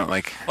 That's true. you know,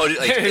 like oh, like,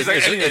 It's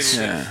like any it's,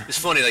 lady. Yeah. it's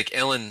funny. Like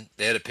Ellen,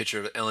 they had a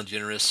picture of Ellen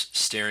DeGeneres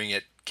staring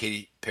at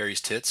Katy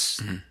Perry's tits,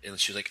 and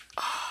she was like,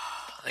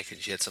 ah, like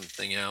she had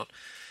something out,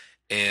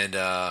 and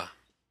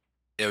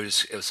it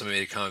was somebody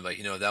made a comment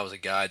like, that was a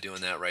guy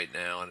doing that right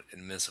now, and in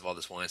the midst of all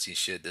this Weinstein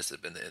shit, this would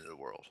have been the end of the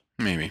world.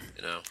 Maybe.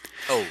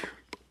 Oh,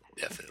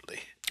 definitely.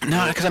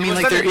 No, because I mean,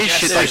 like, there is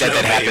shit like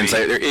that happens.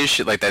 Like, there is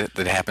shit like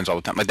that happens all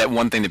the time. Like that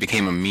one thing that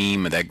became a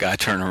meme of that guy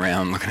turning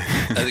around looking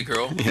at the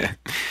girl. Yeah.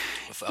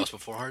 That was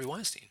before Harvey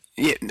Weinstein.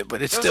 Yeah,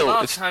 but it's still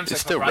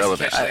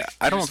relevant.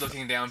 I don't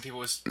looking down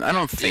people's. I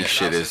don't think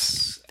shit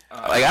is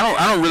like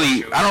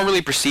I don't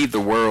really perceive the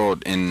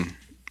world in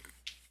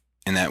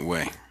that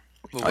way.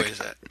 What way is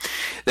that?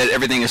 That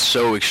everything is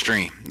so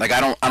extreme. Like I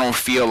don't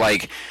feel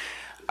like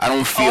I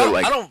don't feel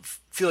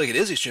like it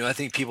is extreme. I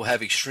think people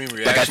have extreme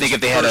reactions. Like I think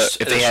if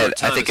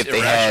they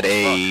had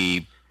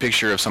a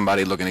picture of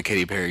somebody looking at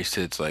Katy Perry's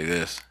tits like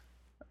this,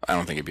 I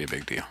don't think it'd be a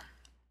big deal.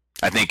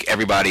 I think it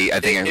would be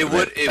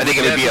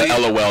a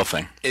LOL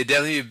thing. It'd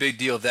definitely be a big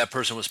deal if that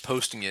person was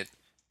posting it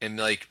and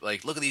like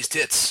look at these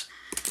tits.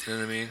 You know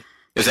what I mean?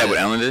 Is that what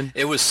Ellen did?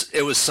 It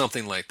was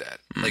something like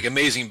that, like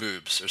amazing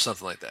boobs or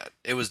something like that.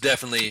 It was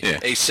definitely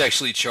a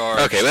sexually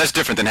charged. Okay, well, that's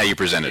different than how you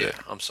presented it.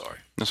 I'm sorry.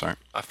 That's all right.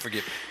 I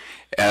forgive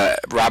you.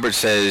 Robert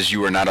says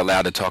you are not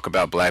allowed to talk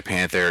about Black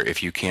Panther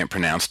if you can't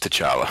pronounce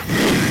T'Challa.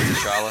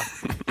 T'Challa?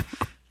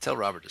 Tell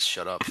Robert to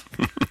shut up.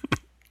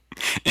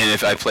 And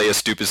if I play a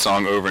stupid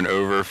song over and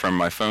over from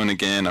my phone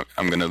again,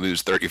 I'm going to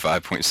lose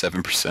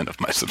 35.7% of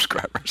my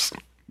subscribers.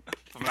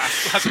 From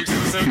last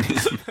week's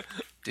episode?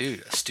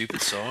 Dude, a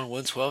stupid song?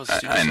 112 is a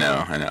stupid I know.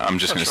 song. I know. I'm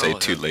just going to say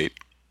too late.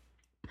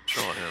 What's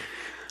wrong with him?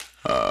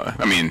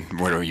 I mean,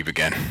 where do you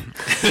begin?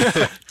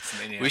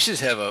 We should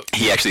have a...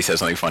 He actually said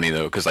something funny,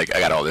 though, because like I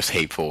got all this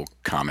hateful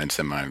comments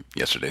in my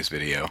yesterday's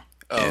video.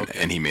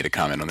 And he made a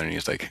comment on there, and he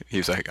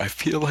was like, I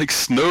feel like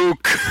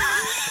Snoke.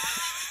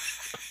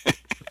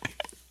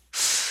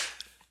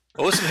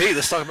 Well, what's some hate?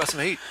 Let's talk about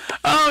some hate.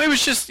 It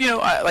was just,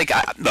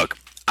 look,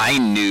 I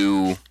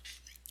knew...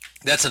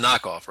 That's a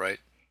knockoff, right?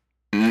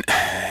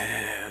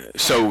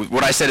 So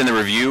what I said in the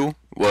review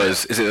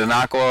was, is it a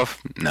knockoff?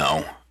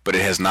 No, but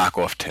it has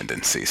knockoff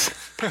tendencies.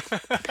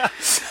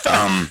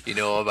 You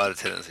know all about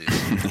its tendencies.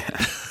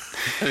 Yeah.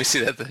 Let me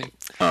see that thing.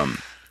 I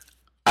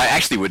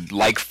actually would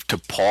like to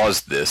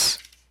pause this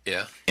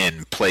Yeah.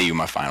 and play you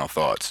my final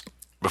thoughts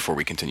before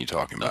we continue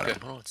talking about it.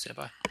 Okay, hold on, stand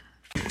by.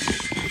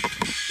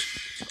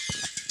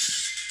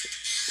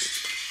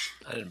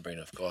 I didn't bring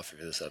enough coffee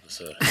for this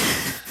episode.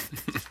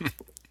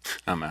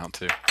 I'm out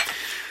too.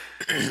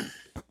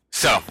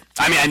 So,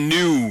 I mean, I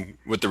knew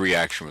what the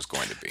reaction was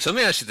going to be. So let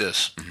me ask you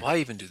this. Why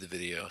even do the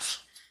videos?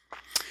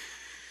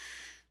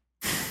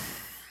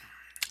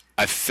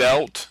 I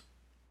feel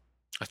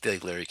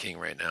like Larry King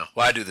right now.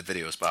 Why do the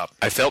videos, Bob?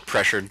 I felt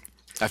pressured.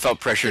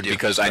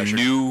 Because I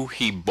knew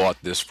he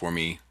bought this for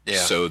me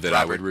so that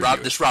I would review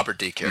it. This Robert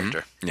D.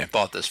 character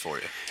bought this for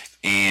you.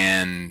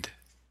 And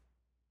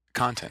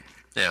content.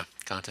 Yeah,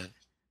 content.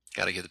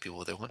 Got to give the people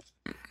what they want.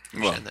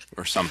 Well,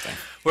 or something.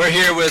 We're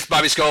here with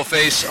Bobby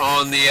Skullface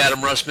on the Adam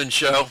Russman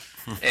Show,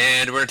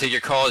 and we're going to take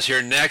your calls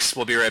here next.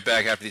 We'll be right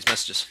back after these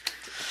messages.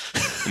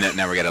 And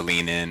now we got to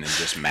lean in and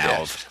just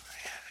mouth.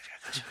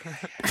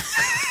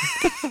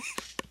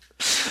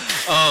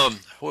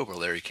 What about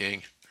Larry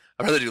King?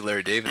 I'd rather do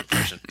Larry David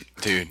impression.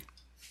 Dude,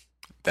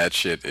 that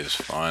shit is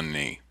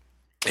funny.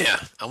 Yeah,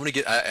 I want to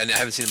get. I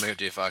haven't seen the Michael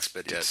J. Fox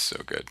bit yet. It's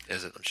so good.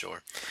 Is it? I'm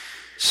sure.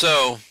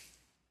 So,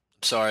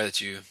 I'm sorry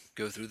that you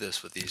go through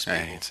this with these people.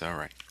 Hey, it's all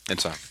right.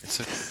 It's all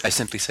right. I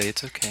simply say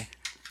it's okay.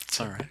 It's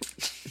all right.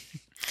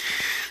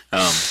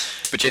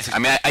 But yeah, I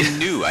mean, I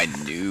knew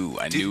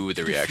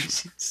the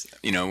reaction.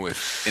 You know,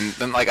 and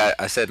then like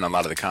I said in a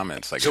lot of the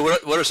comments, like. So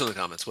what are some of the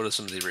comments? What are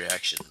some of the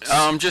reactions?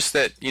 Just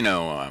that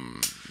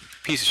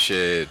piece of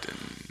shit.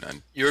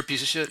 And you're a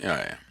piece of shit. Oh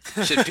yeah.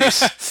 Shit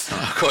piece.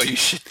 I'll call you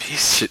shit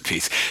piece. Shit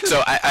piece.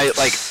 So I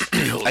like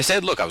I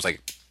said, look, I was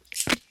like,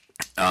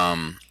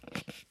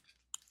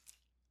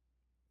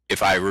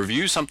 if I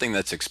review something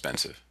that's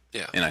expensive,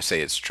 and I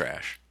say it's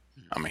trash,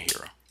 I'm a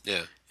hero.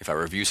 Yeah. If I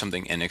review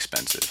something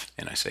inexpensive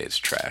and I say it's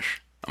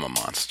trash, I'm a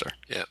monster.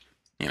 Yeah.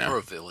 You know? Or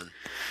a villain.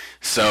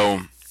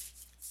 So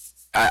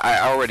I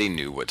already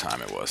knew what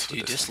time it was. Do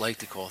you dislike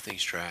to call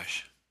things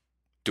trash?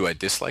 Do I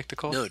dislike to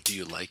call? No, do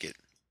you like it?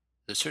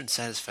 There's certain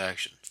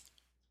satisfaction.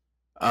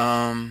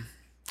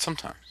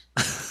 Sometimes.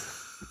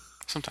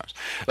 Sometimes.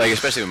 Like,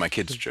 especially with my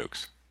kids'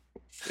 jokes.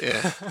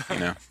 Yeah. You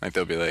know, like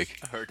they'll be like,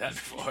 I've heard that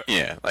before.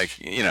 Yeah, like,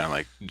 you know,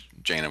 like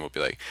Jana will be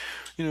like,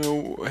 you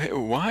know, hey,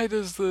 why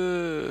does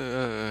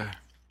this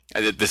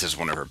is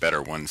one of her better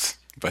ones,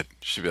 but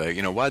she'd be like,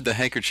 you know, why'd the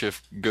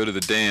handkerchief go to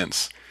the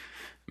dance?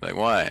 I'm like,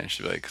 why? And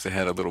she'd be like, because it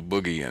had a little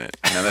boogie in it.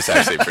 You know, that's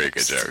actually a pretty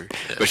good joke.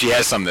 Yeah. But she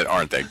has some that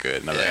aren't that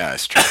good. And I'm like,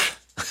 it's trash.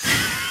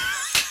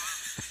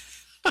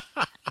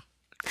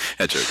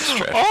 That joke is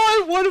trash. All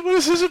I wanted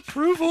was his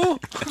approval.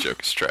 That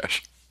joke is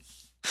trash.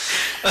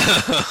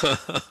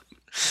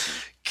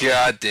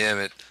 God damn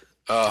it.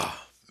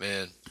 Oh,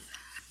 man.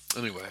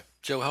 Anyway,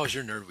 Joe, how was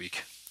your nerd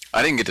week?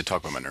 I didn't get to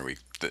talk about my nerd week,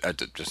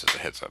 just as a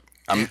heads up.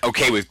 I'm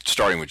okay with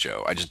starting with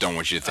Joe. I just don't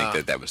want you to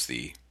think that was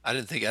the... I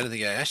didn't think I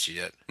asked you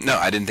yet. No,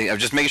 I didn't think... I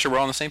was just making sure we're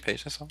all on the same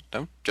page, that's all.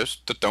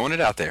 Just throwing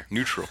it out there.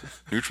 Neutral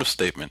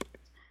statement.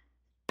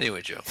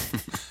 Anyway, Joe,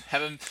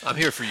 Haven't I'm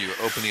here for you,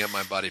 opening up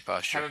my body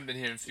posture. haven't been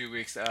here in a few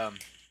weeks.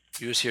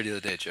 You was here the other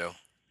day, Joe.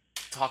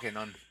 Talking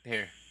on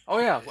here. Oh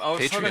yeah, I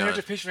was talking here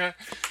to Patreon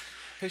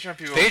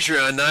people.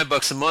 Patreon,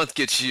 $9 a month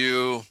gets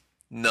you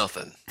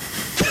nothing.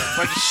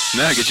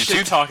 No, get you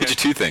Shit talking.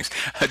 two things.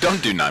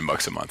 Don't do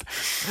 $9 a month.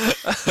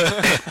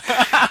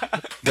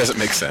 Doesn't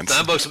make sense.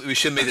 $9. We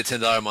should make the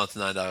 $10 a month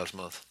 $9 a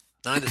month.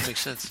 $9 doesn't make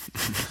sense.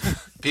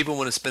 People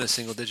want to spend a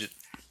single digit.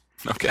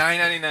 Okay.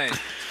 $9.99.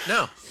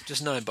 No,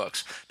 just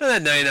 $9. No,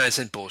 that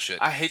 99-cent bullshit.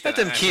 I hate Let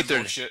that. them keep their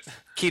bullshit.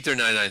 keep their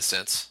 99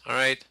 cents. All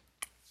right.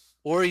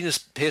 Or you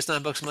just pay us $9 a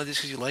month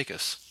just because you like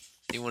us.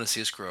 You want to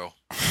see us grow.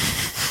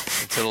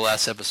 Until the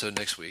last episode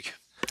next week.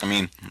 I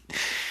mean,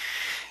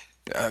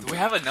 Do we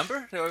have a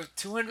number?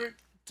 200?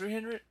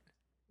 300?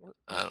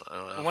 I don't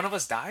know. When one of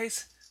us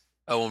dies?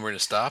 Oh, when we're gonna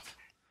stop?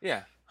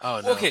 Yeah.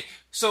 Oh no. Okay,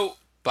 so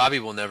Bobby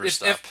will never if,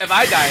 stop. if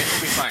I die, it'll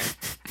be fine.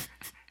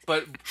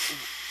 But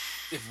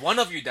if one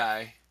of you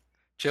die,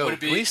 Joe, would it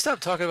be- can we stop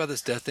talking about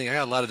this death thing? I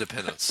got a lot of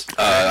dependents.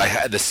 I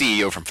had the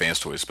CEO from Fans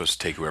Toys is supposed to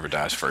take whoever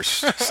dies first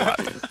slot.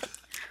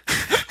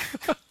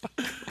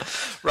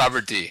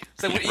 Robert D.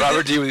 So would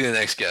Robert D. will be the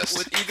next guest.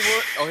 with either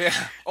one, oh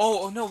yeah.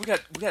 Oh no, we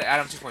got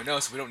Adam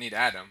 2.0, so we don't need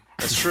Adam.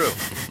 That's true.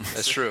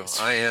 That's true.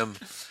 I am.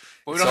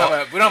 But we don't have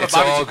a It's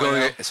Bobby all 2.0.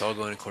 going. It's all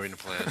going according to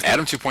plan.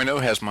 Adam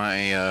 2.0 has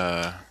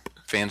my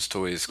Fans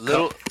Toys cup.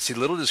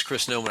 Little does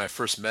Chris know, when I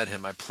first met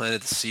him, I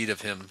planted the seed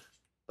of him.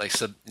 Like,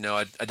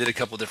 I did a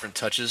couple different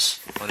touches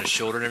on his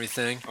shoulder and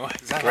everything. Oh,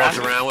 is that Walked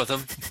harassment? around with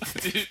him,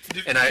 Did-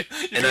 and I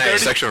did and you I dirty?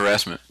 Sexual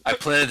harassment. I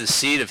planted the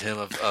seed of him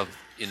of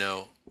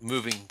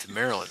moving to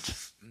Maryland,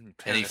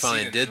 and he planted a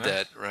finally seed, did huh?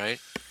 that, right?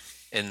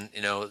 And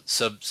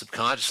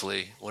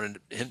subconsciously wanted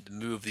him to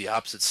move the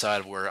opposite side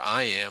of where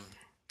I am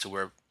to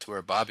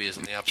where Bobby is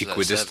on the opposite side of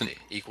Equidistant. 70,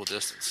 equal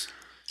distance.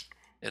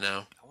 You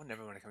know, I would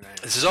never want to come down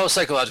here. this is all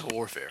psychological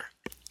warfare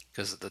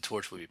because the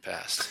torch will be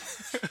passed.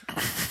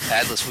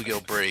 Atlas will go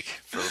break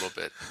for a little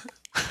bit.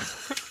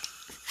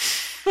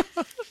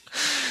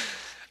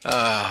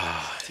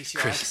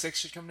 TCR 6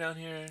 should come down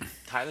here.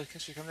 Tyler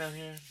should come down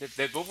here.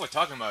 They both were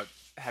talking about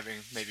having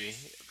maybe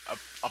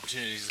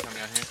opportunities to come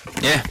down here.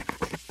 Yeah.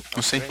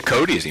 We'll see.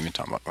 Cody is even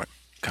talking about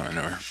coming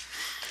over.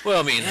 Well,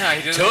 I mean, Yeah,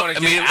 he doesn't wanna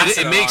get it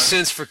acid makes on.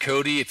 sense for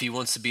Cody if he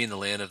wants to be in the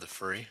land of the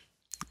free.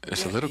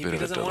 There's a little he bit of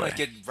a doesn't want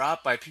delay. to get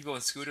robbed by people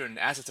on scooter and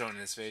acid thrown in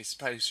his face.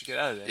 Probably should get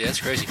out of there. Yeah,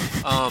 that's crazy.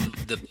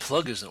 The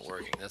plug isn't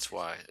working. That's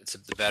why.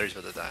 The battery's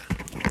about to die.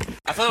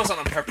 I thought it was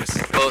on purpose.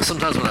 Well,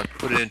 sometimes when I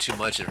put it in too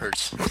much, it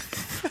hurts.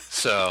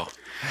 So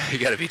you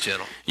got to be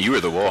gentle. You were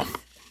the wall.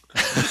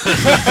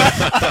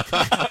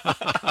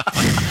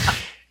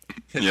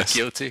 Yes.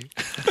 Guilty.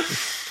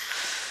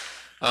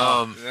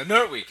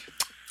 Nerd Week.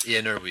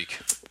 Yeah, Nerd Week.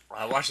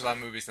 I watched a lot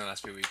of movies in the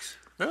last few weeks.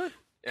 Really?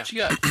 Yeah. What you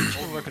got?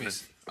 Old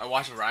movies. I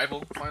watched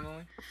Arrival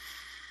finally.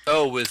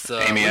 Oh, with Amy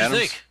what do you Adams?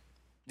 think?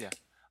 Yeah,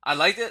 I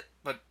liked it,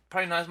 but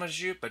probably not as much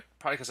as you. But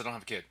probably because I don't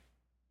have a kid.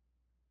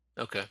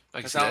 Okay, I can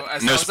Because see that. I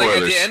No was like, at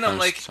spoilers. the end, I'm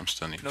like, I'm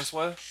still need. no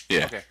spoiler.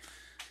 Yeah. Okay.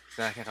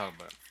 Then I can't talk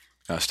about it.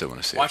 I still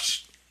want to see it.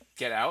 Watch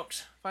Get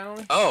Out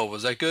finally. Oh,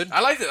 was that good? I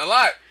liked it a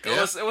lot. It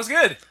Yeah. was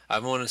good.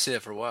 I've wanted to see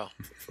it for a while.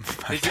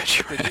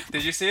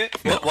 Did you see it?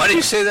 Why do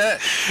you say that?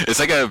 It's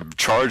like a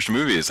charged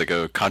movie. It's like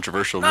a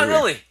controversial Not movie.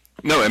 really.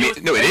 No, I mean,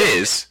 no, it It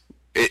is.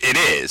 It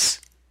is.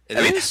 It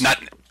I mean, is? not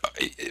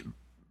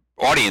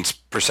audience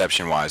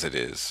perception wise. It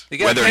is. You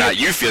gotta Whether or take not it-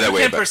 you feel that You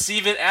way, can but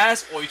perceive it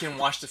as, or you can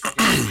watch the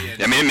fucking movie.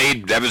 And, I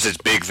mean, that was its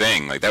big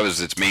thing. Like that was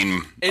its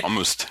main, It-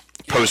 almost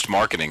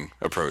post-marketing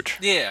approach.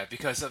 yeah,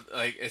 because of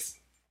like it's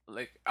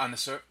like on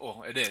the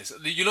well, it is.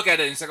 You look at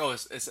it and it's like, oh,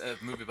 it's a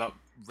movie about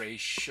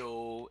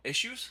racial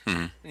issues.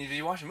 Mm-hmm. And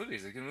you watch the movie.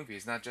 It's a good movie.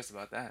 It's not just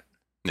about that.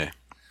 Yeah.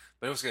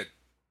 But it was good.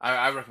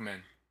 I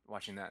recommend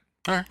watching that.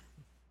 All right,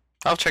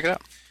 I'll check it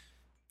out.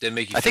 Did it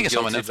make you I think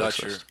feel it's on my guilty Netflix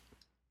about your? list.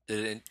 Did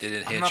it I'm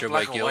enhance not your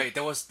black white or guilt? white.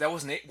 There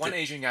was one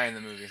Asian guy in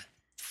the movie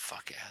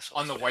Fuck asshole.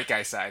 on the white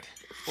guy side.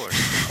 Of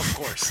course. Of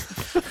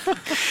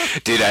course.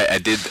 Dude, I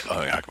did.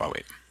 Oh, yeah, come on,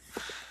 wait.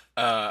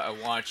 I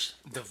watched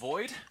The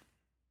Void.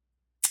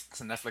 It's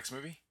a Netflix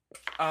movie.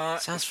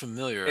 Sounds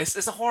familiar.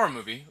 It's a horror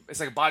movie. It's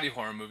like a body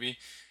horror movie.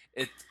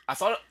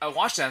 I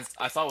watched that.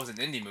 I thought it was an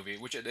indie movie,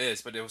 which it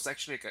is, but it was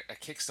actually like a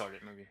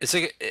Kickstarter movie. It's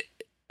like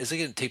it's like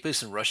it take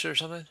place in Russia or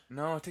something.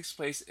 No, it takes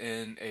place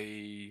in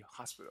a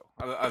hospital,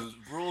 a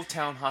rural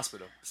town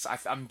hospital. So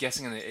I'm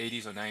guessing in the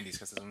 80s or 90s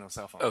because there's no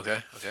cell phone. Okay.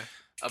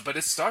 But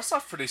it starts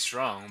off pretty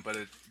strong, but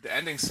the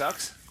ending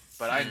sucks.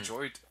 But I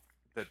enjoyed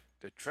the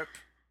trip.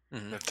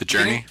 The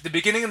journey. The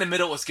beginning and the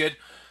middle was good.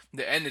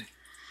 The end it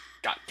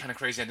got kind of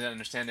crazy. I didn't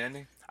understand the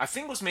ending. I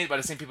think it was made by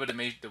the same people that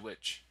made The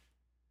Witch,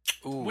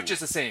 Ooh. which is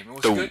the same. It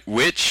was The good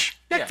Witch.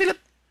 Yeah.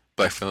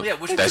 Black Phillip. Yeah,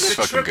 which That's was a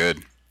fucking trip.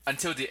 good.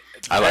 until the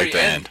I like very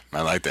the end.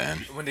 I like the end.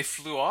 when they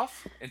flew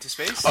off into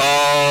space.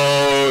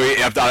 Oh,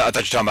 yeah, I thought you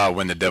were talking about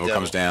when the devil devil,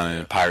 comes down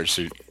in a pirate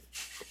suit.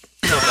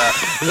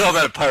 It's all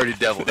about a piratey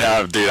devil.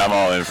 Yeah, dude, I'm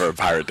all in for a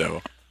pirate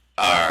devil.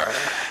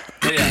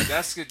 But yeah,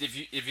 that's good. If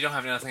you don't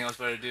have anything else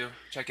better to do,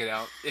 check it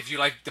out. If you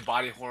like the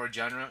body horror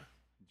genre,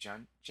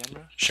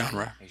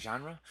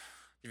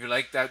 If you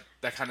like that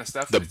kind of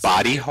stuff. The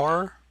body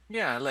horror?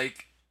 Yeah,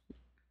 like.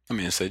 I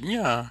mean, it said,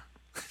 yeah.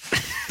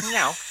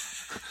 Meow.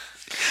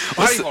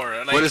 Body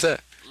horror. Like, what is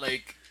that?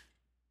 Like.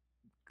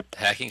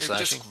 Hacking, It's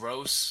slashing? just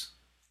gross.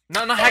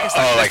 No, not hack and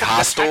slash. Oh, like that's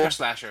Hostel? hacker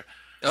slasher.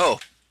 Oh.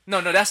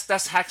 No,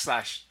 that's hack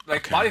slash.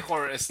 Like Okay. body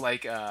horror is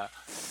like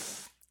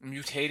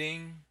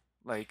mutating,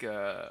 like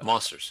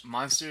Monsters.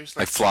 monsters.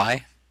 Like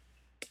Fly?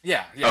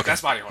 Yeah, Okay.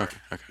 that's body horror.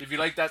 Okay. If you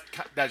like that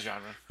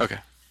genre, Okay.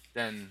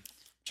 then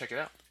check it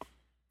out.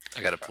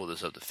 I gotta pull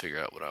this up to figure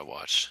out what I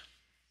watched.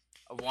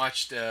 I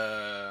watched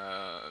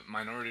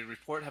Minority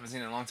Report. Haven't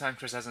seen it in a long time.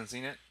 Chris hasn't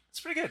seen it. It's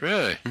pretty good.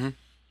 Really?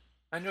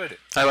 I enjoyed it.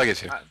 I like it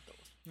too.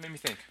 Made me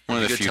think. One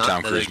of the Good few Tom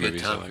another Cruise good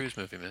movies I Tom like. Cruise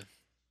movie, man.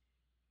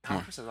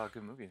 Tom Cruise has a lot of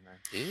good movies, man.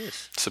 He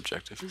is.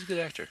 Subjective. He's a good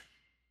actor.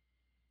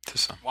 To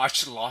some.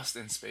 Watched Lost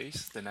in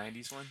Space, the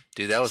 '90s one.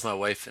 Dude, that was my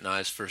wife and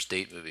I's first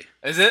date movie.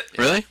 Is it?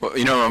 Really? Well,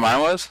 you know what mine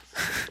was?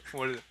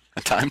 What is it?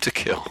 A Time to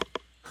Kill.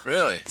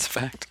 Really? It's a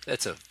fact.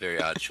 That's a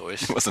very odd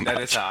choice. It wasn't That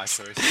odd is a odd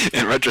choice.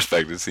 In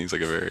retrospect, it seems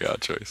like a very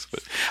odd choice.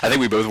 But I think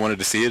we both wanted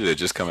to see it. It had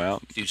just come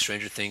out. Dude,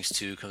 Stranger Things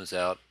 2 comes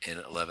out in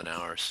 11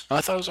 hours. Oh,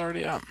 I thought it was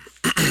already out.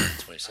 I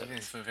 27.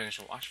 didn't finish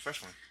and watch the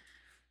first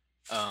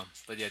one.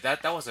 But yeah,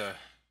 that was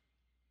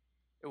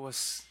it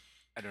was,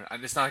 I don't know,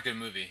 it's not a good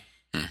movie.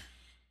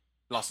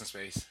 Lost in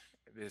Space.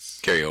 It is.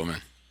 Gary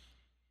Oldman.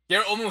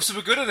 Gary Oldman was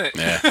super good in it.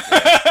 Yeah.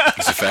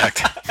 It's a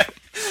fact.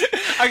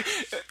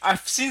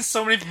 I've seen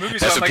so many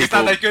movies That's where I'm what like, it's not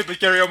people- that good, but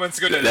Gary Oldman's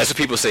good in That's it. what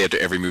people say after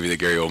every movie that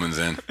Gary Oldman's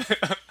in.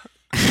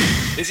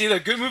 It's either a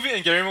good movie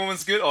and Gary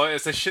Oldman's good, or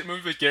it's a shit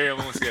movie but Gary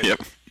Oldman's good. Yep.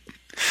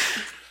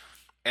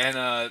 And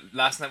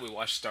last night we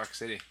watched Dark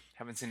City.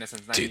 Haven't seen that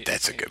since 19. Dude,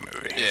 that's a good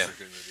movie. Yeah. It's a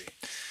good movie.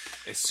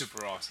 It's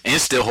super awesome. And it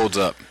still holds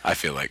up, I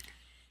feel like.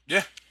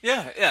 Yeah.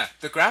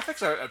 The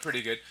graphics are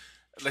pretty good.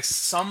 Like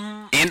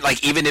some. And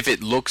like even if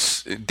it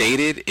looks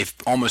dated, it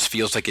almost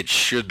feels like it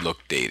should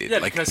look dated. Yeah,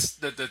 like, because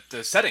the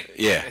setting.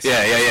 yeah, It's-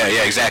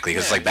 yeah, exactly.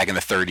 Because it's Yeah. like back in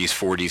the 30s,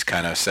 40s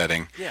kind of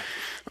setting. Yeah.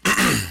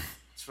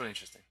 It's really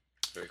interesting.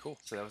 Very cool.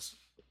 So that was.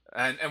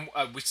 And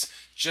we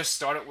just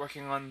started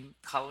working on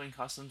Halloween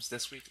costumes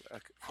this week.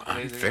 Like, a couple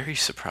I'm days ago. very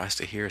surprised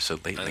to hear so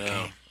late in I the know.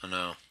 game. I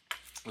know.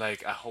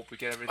 Like, I hope we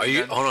get everything Are you?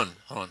 done. Hold on.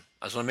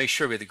 I just want to make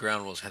sure we had the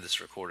ground rules had this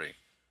recorded.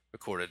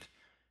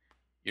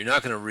 You're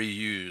not going to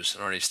reuse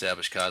an already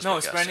established cosplay No,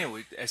 it's brand costume.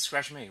 new. It's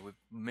scratch made.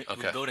 We're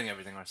Okay. building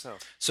everything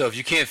ourselves. So if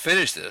you can't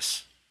finish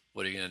this,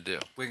 what are you going to do?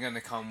 We're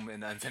gonna come in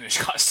the unfinished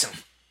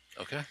costume.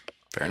 Okay.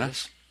 Fair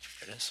enough.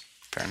 There it is.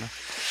 Fair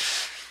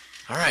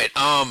enough. All right.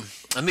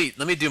 Let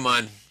me do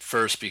mine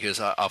first because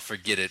I'll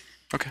forget it.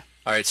 Okay.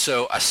 All right.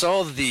 So I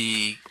saw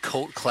the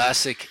cult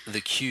classic The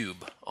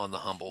Cube on the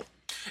Humble.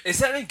 Is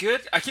that any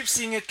good? I keep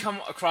seeing it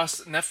come across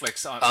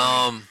Netflix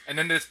and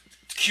then there's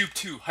Cube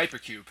 2,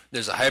 Hypercube.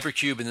 There's a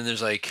Hypercube, and then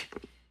there's like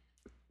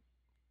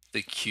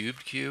the Cube.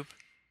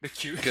 The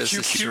Cube. Because Cube,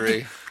 it's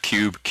Cube.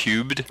 three.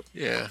 Cubed.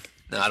 Yeah.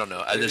 No, I don't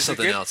know. There's Is it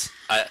something good? else.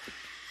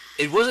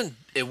 It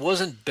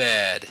wasn't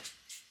bad.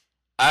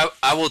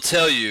 I will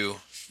tell you,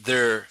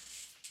 they're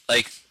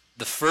like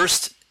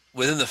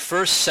within the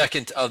first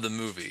second of the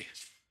movie.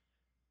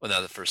 Well,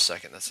 not the first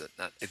second. That's it.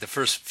 Not like the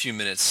first few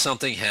minutes.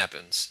 Something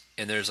happens,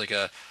 and there's like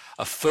a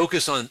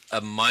focus on a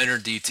minor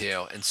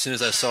detail. And as soon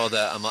as I saw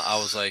that, I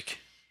was like,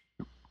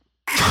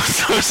 I'm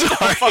so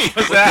sorry. What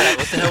was that?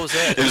 "What the hell was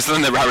that?" It was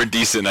something that Robert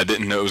Deason. I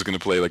didn't know it was going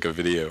to play like a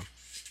video. Do you have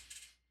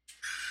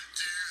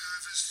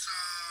a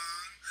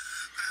song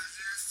as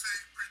you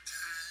think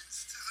pertains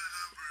to the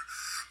number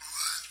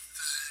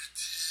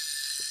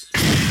 113? Please,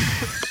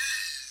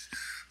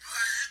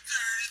 my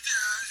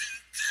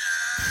 30,000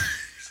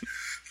 days.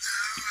 Now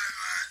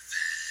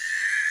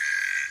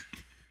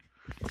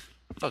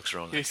I What's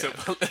wrong with He's that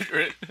so guy?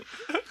 illiterate.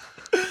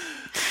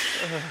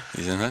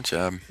 He's in that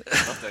job.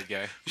 I love that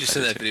guy. You just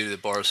send that video to the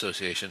Bar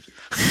Association.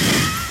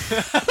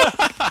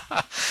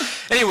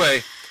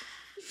 Anyway,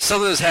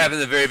 something was happening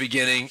at the very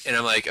beginning, and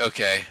I'm like,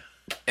 okay,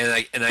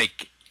 and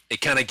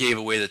it kind of gave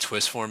away the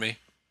twist for me.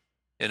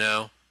 You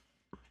know,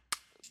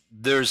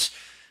 there's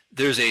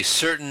a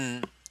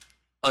certain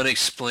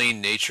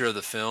unexplained nature of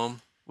the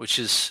film, which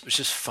is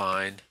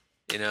fine.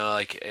 You know,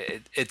 like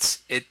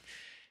it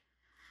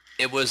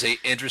was a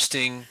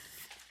interesting.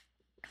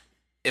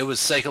 It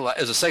was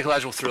a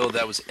psychological thriller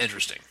that was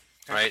interesting,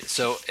 right?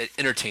 So it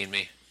entertained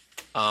me.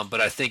 But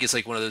I think it's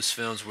like one of those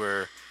films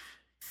where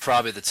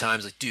probably at the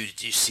times like, dude,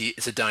 did you see it?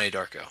 It's a Donnie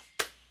Darko.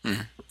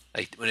 Mhm.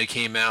 Like when it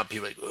came out,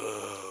 people were like,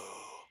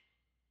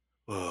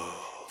 whoa,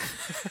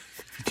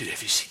 dude,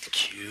 have you seen The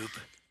Cube?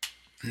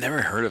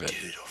 Never heard of it.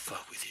 Dude, it'll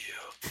fuck with you.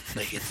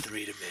 Like in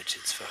 3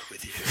 dimensions, fuck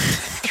with you.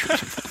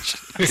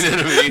 You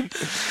know what I mean?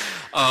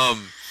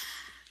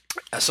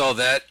 I saw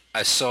that.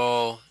 I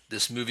saw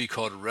this movie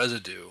called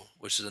Residue,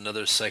 which is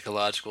another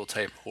psychological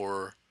type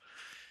horror.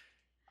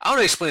 I don't know how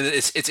to explain it.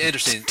 It's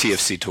interesting.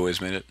 TFC Toys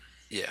made it.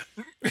 Yeah,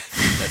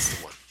 that's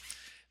the one.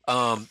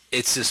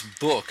 It's this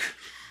book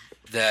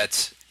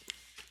that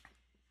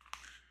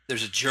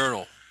there's a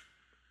journal.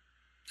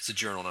 It's a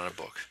journal, not a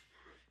book.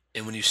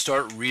 And when you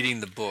start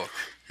reading the book,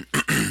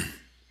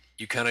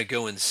 you kind of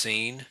go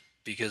insane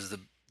because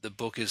the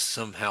book is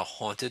somehow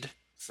haunted.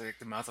 It's like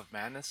The Mouth of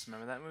Madness.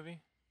 Remember that movie?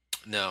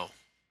 No,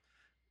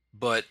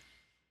 but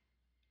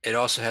it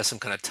also has some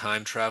kind of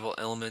time travel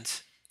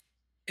element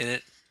in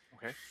it,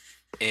 Okay.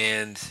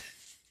 and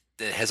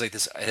it has like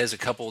this. It has a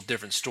couple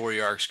different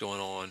story arcs going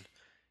on.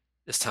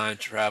 This time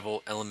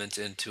travel element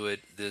into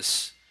it,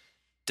 this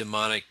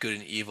demonic good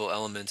and evil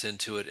element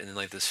into it, and then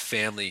like this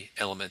family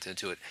element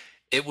into it.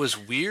 It was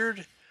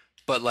weird,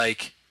 but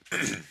like,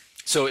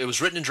 so it was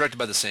written and directed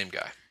by the same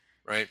guy,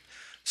 right?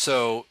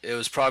 So it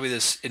was probably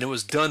this, and it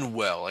was done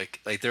well.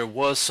 Like there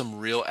was some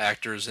real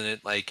actors in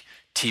it, like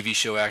TV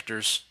show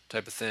actors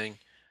type of thing.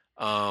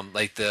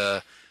 Like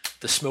the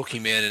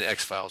Smoking Man in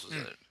X-Files was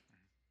in it.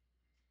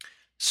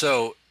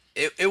 So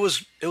it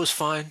was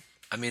fine.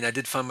 I mean, I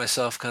did find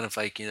myself kind of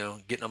like,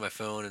 getting on my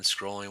phone and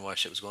scrolling while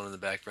shit was going on in the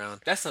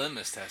background. That's the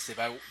litmus test. If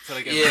I feel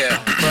like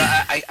Yeah,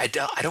 but I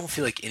don't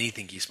feel like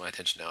anything keeps my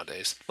attention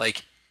nowadays.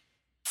 Like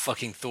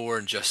fucking Thor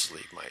and Justice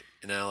League might,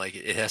 like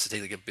it has to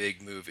take like a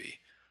big movie.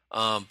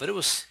 But it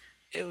was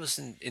it was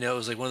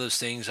like one of those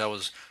things. I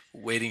was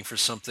waiting for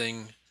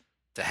something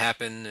to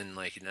happen, and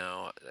like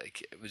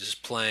like it was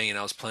just playing, and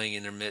I was playing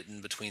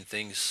intermittent between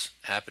things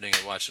happening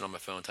and watching on my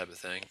phone type of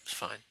thing. It was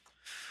fine.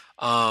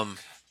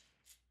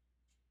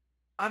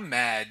 I'm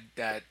mad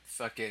that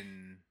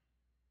fucking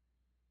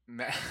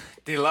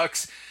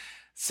Deluxe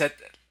said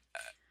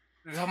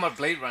they're talking about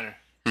Blade Runner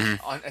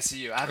on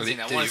SCU. I haven't seen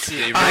that. I want to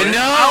see it. I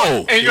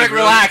know. And you're like,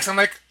 relax. I'm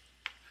like,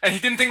 and he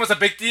didn't think it was a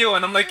big deal,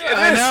 and I'm like,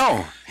 I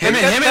know.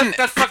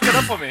 That fucked it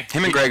up for me.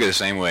 Him and Greg are the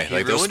same way.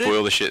 Like they'll ruined it?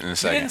 spoil the shit in a He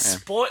second. didn't Yeah.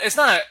 spoil. It's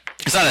not a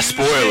It's not a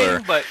spoiler.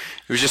 thing, but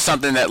It was just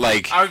something that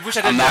like I wish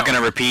I I'm didn't not know.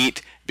 gonna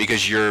repeat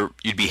because you'd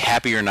be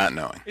happier not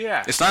knowing.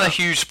 Yeah. It's not a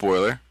huge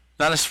spoiler.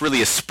 Not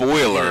really a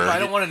spoiler. I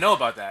don't want to know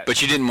about that.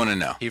 But you didn't want to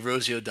know. He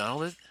Rosie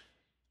O'Donnell it?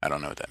 I don't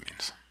know what that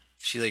means.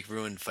 She like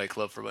ruined Fight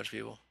Club for a bunch of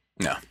people.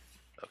 No.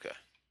 Okay.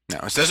 No.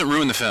 It doesn't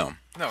ruin the film.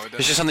 no, it It's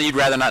doesn't. just something you'd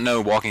rather not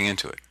know walking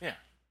into it. Yeah.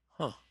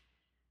 Huh.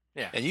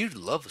 Yeah. And you'd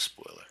love a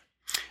spoiler.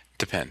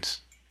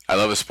 Depends. I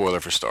love a spoiler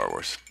for Star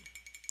Wars.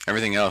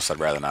 Everything else I'd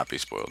rather not be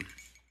spoiled.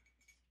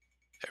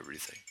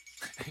 Everything.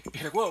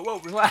 You're like, whoa,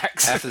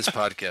 relax. Half of this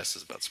podcast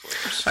is about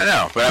spoilers. I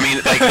know, but I mean,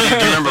 like, do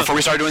you remember before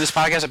we started doing this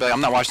podcast? I'd be like,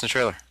 I'm not watching the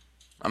trailer.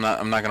 I'm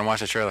not gonna watch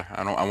the trailer.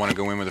 I want to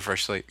go in with a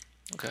fresh slate.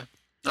 Okay.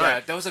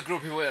 Yeah, there was a group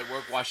of people at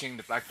work watching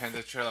the Black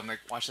Panther trailer. I'm like,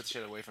 watch that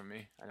shit away from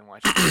me. I didn't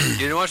watch it. You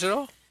didn't watch it at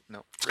all?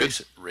 No.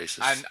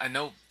 Racist. I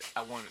know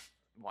I want to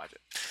watch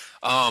it.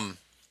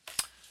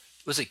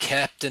 Was it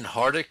Captain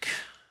Hardick?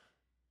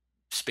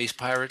 Space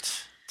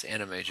Pirates? It's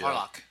anime,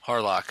 Joe.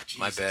 Harlock.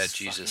 My bad.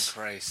 Jesus.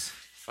 Fucking Christ.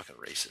 Fucking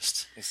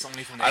racist. It's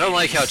only from the I don't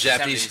like how 80s,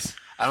 Japanese. 70s.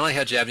 I don't like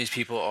how Japanese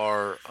people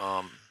are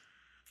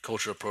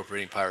culture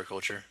appropriating pirate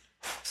culture.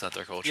 It's not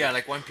their culture. Yeah,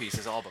 like One Piece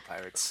is all about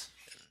pirates.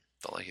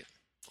 Don't like it.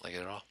 Don't like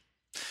it at all.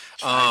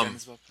 Dragon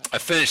is about pirates. I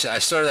finished it. I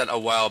started that a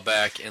while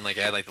back, and like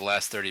I had like the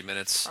last 30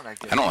 minutes. Not that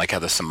good. I don't like how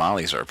the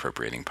Somalis are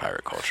appropriating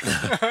pirate culture. They've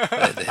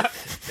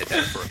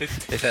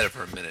had it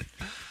for a minute.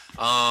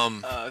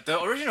 The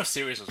original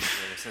series was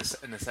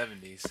good in the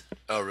 70s.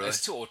 Oh really?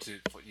 It's too old for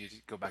you to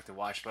go back to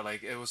watch, but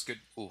like it was good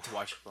to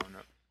watch growing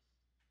up.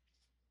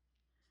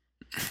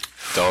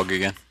 Dog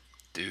again?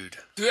 Dude.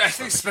 Dude, I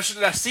think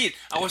especially that seat.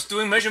 I was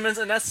doing measurements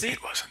in that seat.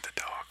 It wasn't the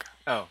dog.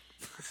 Oh.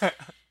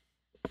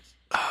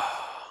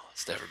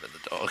 It's never been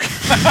the dog.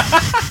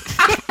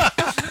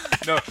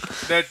 No,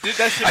 that shit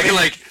I can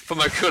made- like put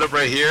my coat up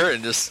right here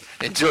and just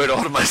enjoy it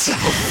all to myself.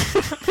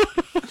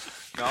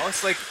 No, I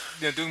was like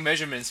doing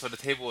measurements for the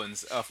table and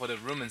for the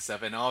room and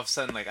stuff, and all of a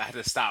sudden like I had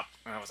to stop,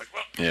 and I was like,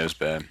 well, Yeah, it was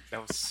bad.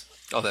 that was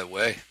Oh, that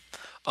way.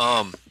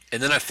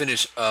 And then I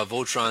finished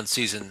Voltron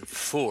season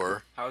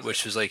 4, How was which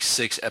it? was like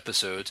 6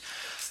 episodes.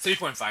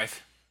 3.5.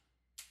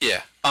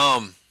 Yeah.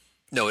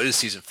 No, it is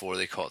season 4.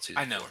 They call it season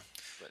 4. I know,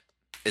 but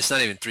It's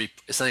not even 3.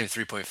 It's not even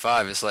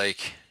 3.5. It's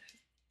like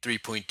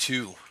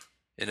 3.2.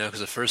 Because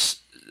the first,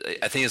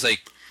 I think it's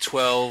like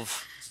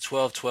 12,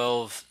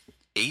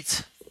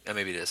 8. Yeah,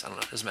 maybe it is. I don't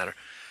know. It doesn't matter.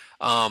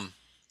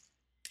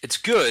 It's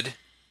good,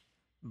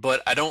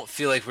 but I don't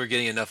feel like we're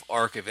getting enough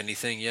arc of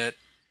anything yet.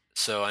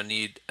 So I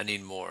need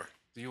more.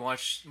 do you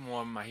watch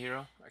more My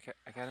Hero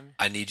Academy?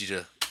 I need you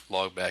to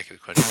log back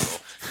with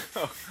Crunchyroll.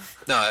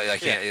 No, I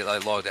can't. I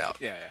logged out.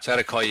 Yeah. So I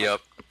gotta call you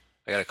up.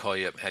 And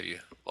have you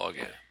log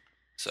in.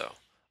 So,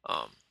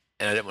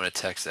 and I didn't want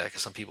to text that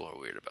because some people are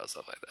weird about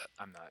stuff like that.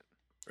 I'm not.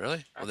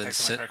 Really? I'll Well, then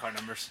text my credit card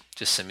numbers.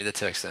 just send me the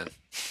text then.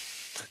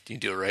 You can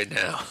do it right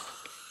now,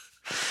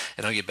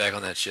 and I'll get back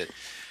on that shit.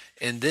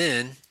 And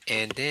then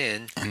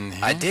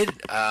I did.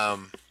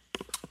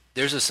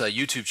 There's this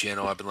YouTube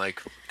channel I've been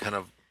like kind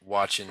of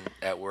watching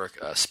at work.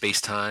 Space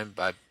Time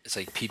it's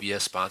like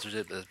PBS sponsors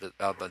it, but it's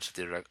about a bunch of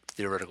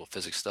theoretical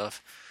physics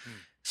stuff.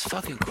 It's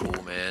fucking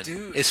cool, man.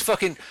 Dude. It's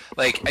fucking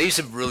like I used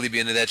to really be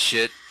into that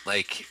shit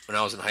like when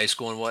I was in high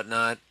school and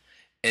whatnot,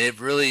 and it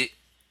really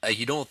like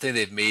you don't think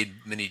they've made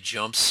many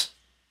jumps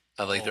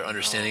of like their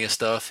understanding of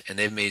stuff, and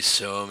they've made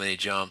so many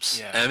jumps.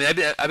 Yeah. And I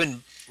mean, I've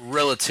been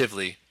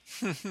relatively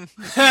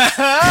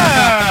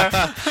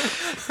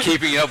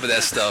Keeping up with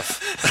that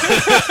stuff.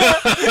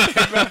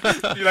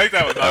 You like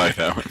that one? I like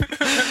that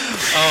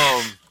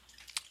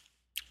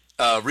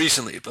one.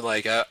 Recently, but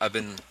like I've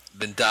been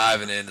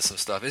diving into some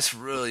stuff. It's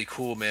really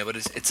cool, man. But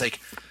it's like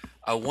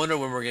I wonder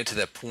when we're getting to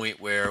that point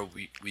where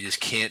we just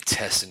can't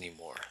test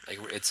anymore. Like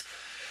it's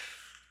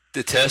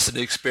the tests and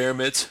the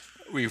experiments.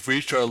 We've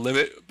reached our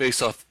limit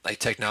based off like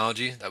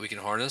technology that we can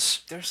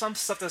harness. There's some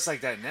stuff that's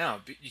like that now.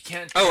 You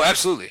can't. Oh,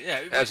 absolutely. Yeah,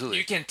 absolutely.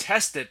 You can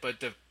test it,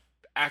 but the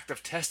act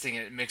of testing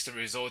it makes the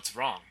results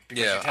wrong.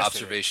 because you Yeah, tested it.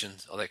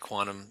 observations, all that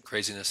quantum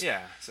craziness.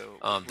 Yeah, so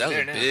That was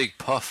there a now. big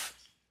puff.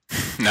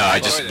 No, I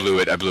just Enjoy blew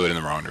it. I blew it in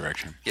the wrong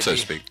direction, Get so to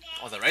me- speak.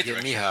 Oh, the right Get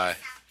direction. me high.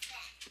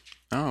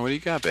 Oh, what do you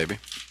got, baby?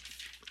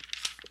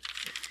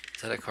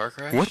 Is that a car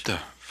crash? What the?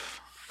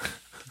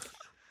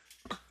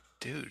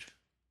 Dude.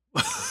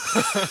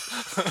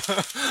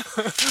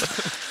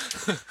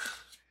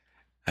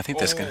 I think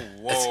that's gonna.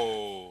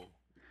 Whoa.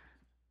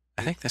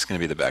 I think that's gonna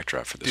be the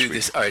backdrop for this Dude,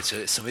 week. all right,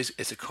 so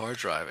it's a car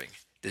driving.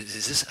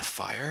 Is this a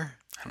fire?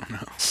 I don't know.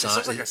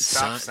 looks like a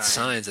stop sign.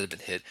 Signs that have been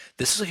hit.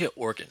 This is like an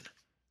organ.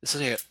 This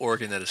is like an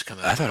organ that has come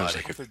out I of the thought it was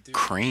body. like a Dude.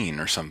 crane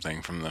or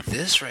something from the.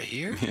 This right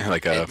here? Yeah,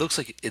 like a. It looks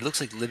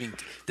like living.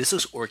 This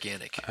looks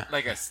organic.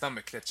 Like a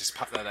stomach that just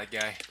popped out of that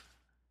guy.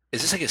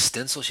 Is this like a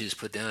stencil she just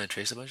put down and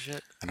traced a bunch of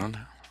shit? I don't know.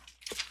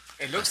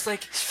 It looks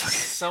like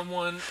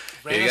someone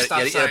Yeah, ran a stop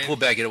you gotta sign. pull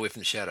back, get away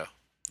from the shadow.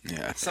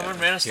 Yeah. Someone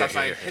ran a stop Here,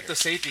 sign, here, hit the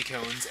safety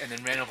cones, and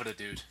then ran over the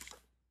dude.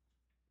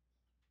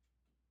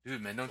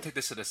 Dude, man, don't take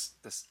this to the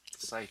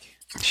psych.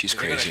 She's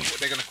They're crazy.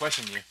 They're gonna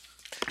question you.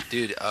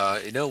 Dude,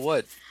 you know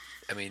what?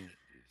 I mean,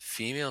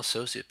 female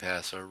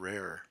sociopaths are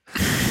rarer.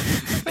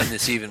 And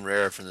it's even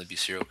rarer for them to be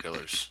serial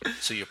killers.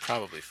 So you're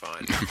probably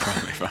fine. I'm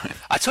probably fine.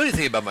 I told you the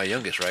thing about my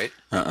youngest, right?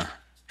 Uh-uh.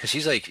 Because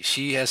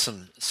she has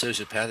some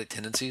sociopathic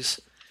tendencies.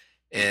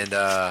 And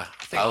I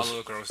think I all was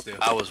little girls do.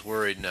 I was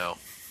worried. No.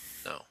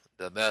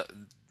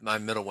 My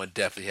middle one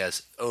definitely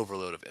has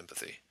overload of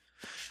empathy.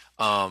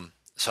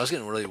 So I was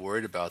getting really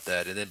worried about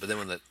that. But then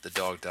when the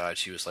dog died,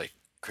 she was like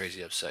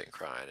crazy upset and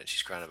crying, and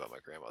she's crying about my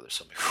grandmother.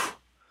 So I'm like, whew.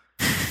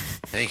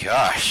 Thank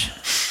gosh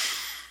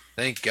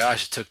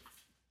it took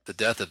the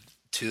death of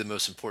two of the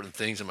most important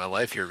things in my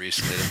life here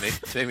recently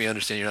to make me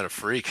understand you're not a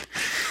freak.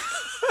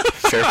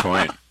 Fair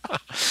point.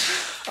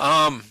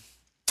 I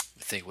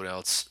think what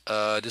else?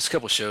 Just a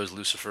couple shows.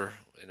 Lucifer.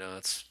 You know,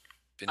 it's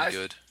been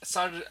good.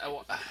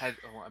 I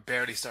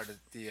barely started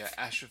the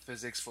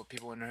Astrophysics for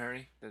People in a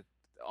Hurry, the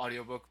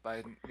audiobook by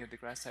Neil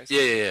deGrasse Tyson.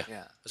 Yeah.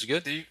 Yeah. Was it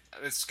good?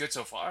 It's good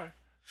so far.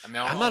 I mean,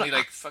 I'm I'm not only a-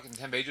 like fucking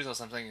 10 pages or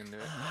something into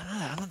it.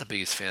 I'm not the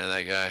biggest fan of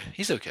that guy.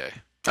 He's okay.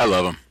 I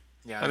love him.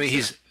 Yeah. I mean,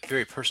 he's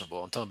very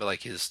personable. I'm talking about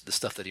like the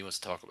stuff that he wants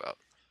to talk about.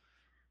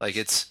 Like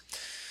it's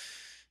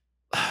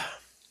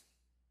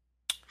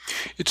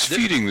It's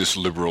feeding this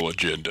liberal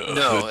agenda.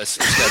 no, it's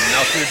got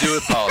nothing to do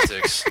with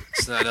politics.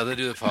 It's not nothing to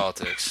do with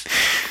politics.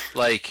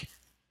 Like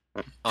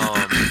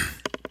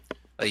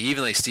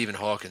even like Stephen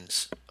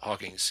Hawking's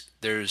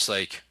there's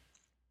like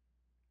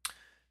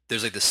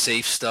the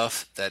safe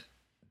stuff that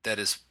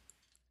is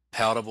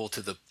palatable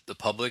to the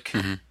public,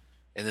 Mhm.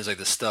 and there's like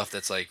the stuff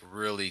that's like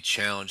really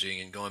challenging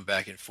and going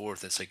back and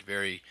forth. It's like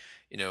very,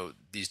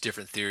 these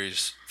different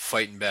theories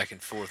fighting back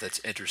and forth. That's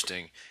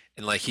interesting,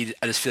 and like I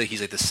just feel like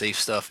he's like the safe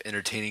stuff,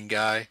 entertaining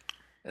guy.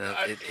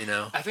 I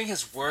think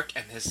his work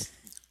and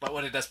but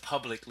what he does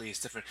publicly is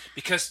different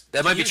because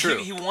That might be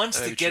true. He wants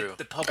That to might be get true.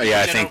 the public,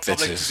 Yeah, I general think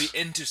that's public, his- to be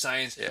into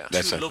science, Yeah.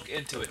 That's to a- look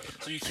into it.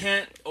 So you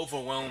can't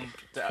overwhelm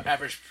the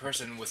average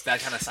person with that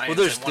kind of science.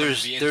 Well, and want them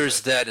to be into there's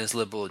it. that in his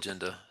liberal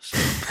agenda. So.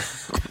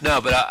 No,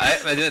 but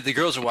I the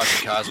girls are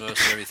watching Cosmos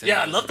and everything.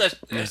 Yeah, I love that.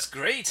 It's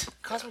great.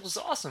 Cosmos is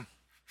awesome.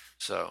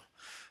 So,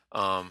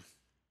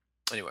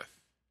 anyway,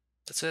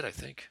 that's it. I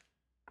think.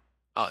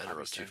 I'll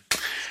interrupt you.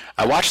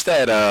 I watched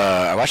that.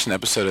 I watched an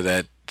episode of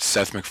that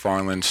Seth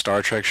MacFarlane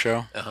Star Trek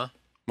show. Uh-huh.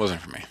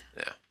 Wasn't for me.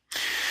 Yeah.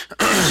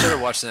 I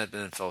started watching that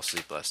and then fell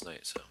asleep last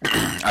night. So.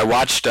 I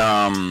watched.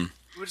 I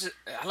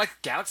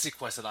like Galaxy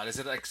Quest a lot. Is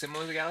it like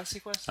similar to Galaxy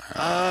Quest?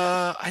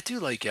 I do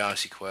like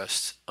Galaxy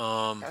Quest.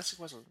 Galaxy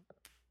Quest.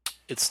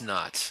 It's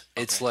not.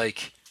 It's Okay.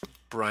 like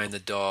Brian the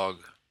dog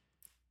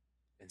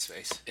In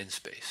space. in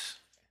space.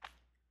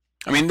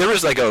 I mean, there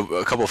was like a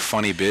couple of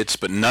funny bits,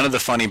 but none of the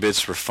funny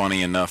bits were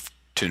funny enough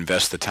to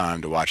invest the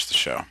time to watch the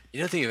show.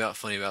 You know the thing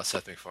funny about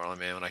Seth MacFarlane,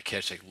 man, when I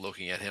catch like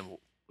looking at him,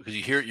 because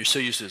you're so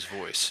used to his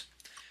voice.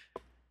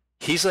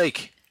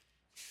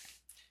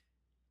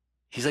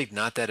 He's like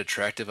not that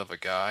attractive of a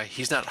guy.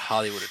 He's not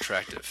Hollywood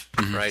attractive,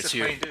 right? He's a So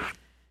plain dude.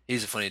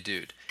 he's a funny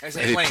dude. I He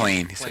say said plain.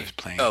 plain. He said it was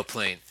plain. Oh,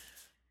 plain.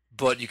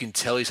 But you can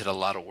tell he's had a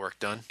lot of work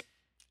done.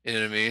 You know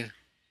what I mean?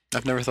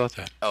 I've never thought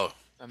that. Oh,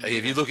 I mean,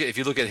 if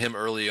you look at him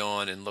early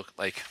on and look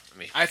like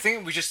I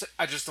think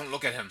I just don't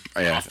look at him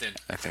Oh, yeah, often.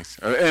 I think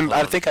so. And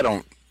I think I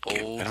don't.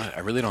 Old I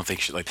really don't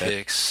think shit like that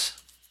pics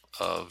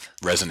of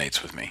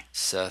resonates with me.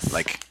 Seth.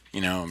 Like,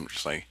 I'm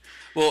just like,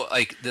 well,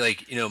 like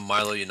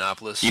Milo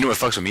Yiannopoulos. you know what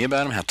fucks with me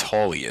about him? How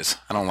tall he is.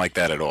 I don't like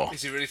that at all.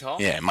 Is he really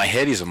tall? Yeah, in my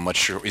head he's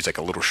like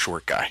a little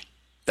short guy.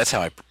 That's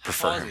how I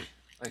prefer How tall him. is he?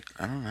 Like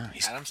I don't know.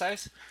 Adam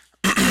size?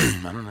 I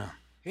don't know.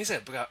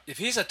 If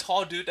he's a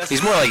tall dude, that's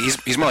He's more like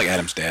he's more like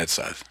Adam's dad's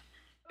size.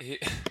 He,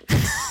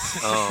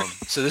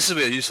 So this is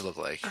what it used to look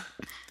like,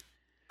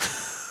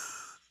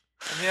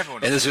 I mean,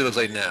 everyone. and this is what it looks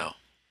like now.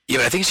 Yeah,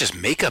 but I think it's just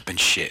makeup and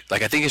shit.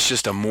 Like I think it's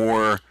just a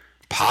more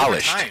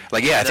polished. time.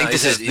 Like yeah, I No, think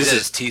he's this had his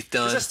is. teeth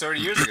done. This is 30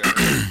 years ago.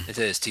 He's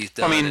had his teeth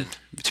I done. mean, and-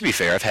 to be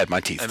fair, I've had my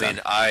teeth I done.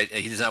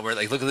 mean, he does not wear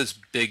like. Look at this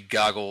big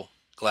goggle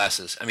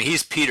glasses. I mean,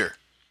 he's Peter.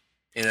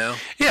 You know.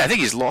 Yeah, I think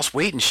he's lost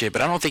weight and shit,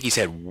 but I don't think he's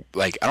had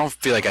like I don't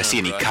feel like I see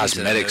any Bro, I think he's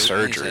had a cosmetic nose- I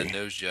think he's surgery. had a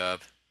nose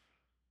job.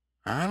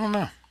 I don't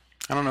know.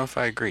 I don't know if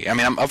I agree. I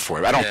mean, I'm up for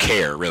it. I don't Yeah.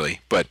 care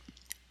really, but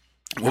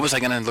what was I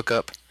gonna look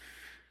up?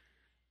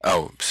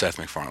 Oh, Seth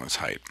MacFarlane's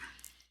height.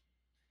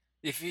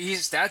 If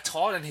he's that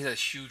tall, then he's a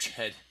huge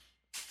head.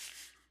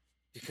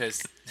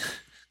 Because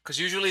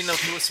usually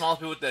small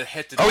people with the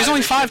head. Oh, he's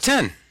only dive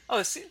ratio- 5'10". Oh,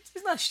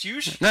 he's not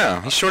huge.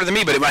 No, he's shorter than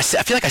me, but I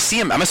feel like I see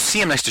him. I must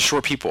see him next to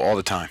short people all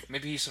the time.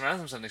 Maybe he surrounds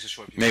himself next to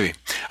short people. Maybe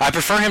I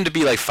prefer him to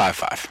be like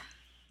 5'5".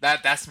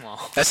 That's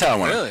small. That's how I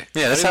want Really? it.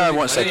 Yeah, that's how I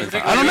want I Seth didn't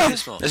think MacFarlane. I don't he know.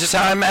 was small. That's just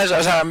how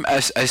that's how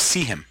I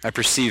see him. I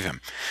perceive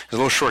him. He's a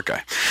little short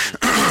guy.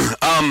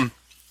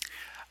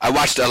 I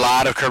watched a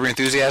lot of Curb Your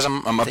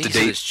Enthusiasm. I'm I up think to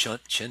he's had date.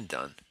 his chin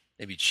done.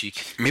 Maybe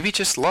cheek. Maybe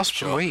just lost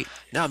some weight.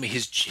 No, I mean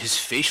his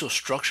facial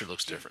structure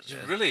looks different.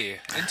 Man. Really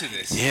into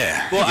this.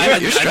 Yeah.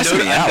 Well, you're stressing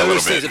me out I a noticed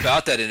little things bit.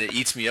 about that, and it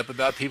eats me up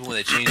about people when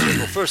they change it.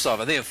 Well, first off,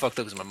 I think I'm fucked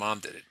up because my mom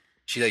did it.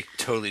 She like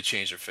totally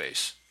changed her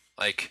face.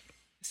 Like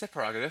It's that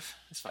prerogative.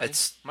 It's fine.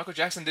 It's- Michael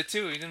Jackson did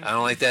too. He didn't. I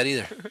don't like that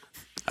either.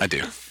 I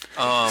do.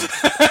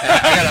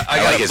 I got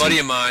like a his- buddy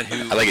of mine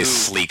who I like his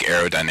who, sleek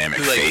aerodynamic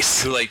who like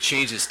face. who like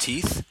changed his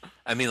teeth.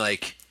 I mean,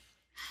 like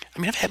I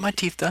mean, I've had my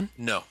teeth done.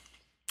 no,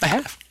 I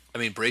have. I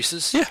mean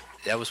braces. Yeah.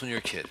 that was when you were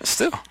a kid.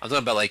 Still. I'm talking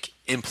about like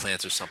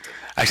implants or something.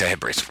 Actually, I had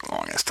braces for the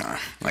longest time.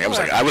 Like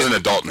I was an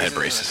adult and had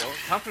braces.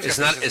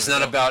 It's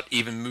not about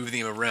even moving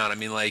him around. I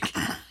mean, like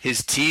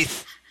his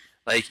teeth.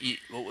 Like,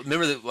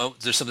 remember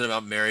there's something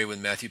about Mary when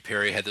Matthew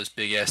Perry had those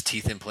big ass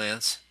teeth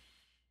implants.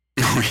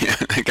 Oh yeah,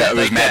 that guy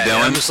was Like Matt that. And I'm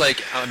Dillon. just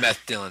like,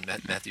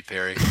 Matthew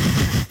Perry.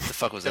 What the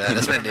fuck was that?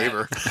 That's my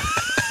neighbor.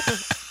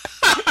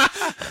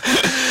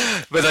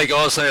 But like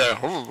all of a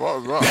sudden,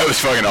 like, That was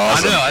fucking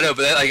awesome. I know,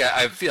 but that, like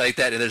I feel like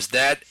that, and there's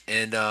that,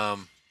 and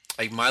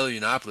like Milo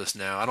Yiannopoulos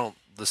now. I don't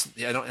listen.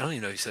 Yeah, I don't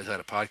even know if he's had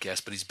a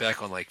podcast, but he's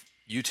back on like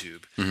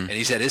YouTube, and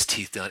he's had his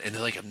teeth done, and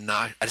they're like,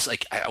 I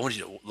want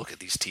you to look at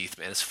these teeth,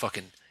 man.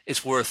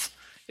 It's worth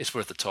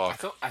the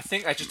talk. I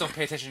think I just don't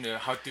pay attention to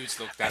how dudes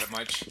look that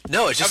much.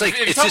 No, it's just I like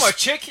mean, if it's you're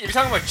just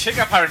talking about chick,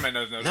 I probably might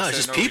know. no, it's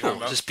just people.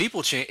 Just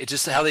people change. It's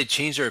just how they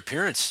change their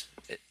appearance.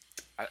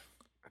 I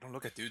don't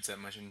look at dudes that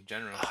much in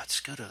general. It's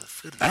good.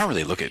 I don't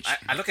really look at.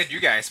 I look at you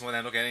guys more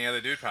than I look at any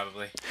other dude,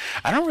 probably.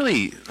 I don't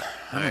really.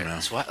 I don't know.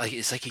 That's why, like,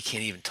 it's like he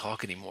can't even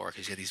talk anymore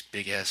because he's got these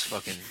big ass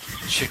fucking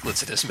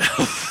chiclets in his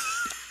mouth.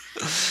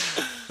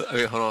 I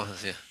mean, hold on,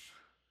 let's see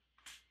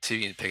if you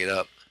can pick it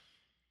up.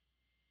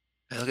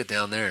 Hey, look at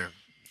down there.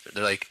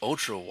 They're like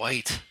ultra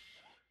white.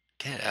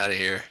 Get out of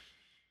here.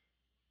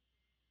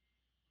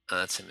 Oh,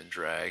 that's him in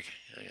drag.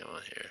 Hang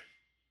on here.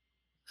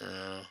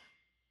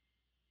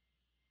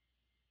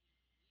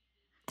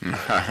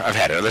 I've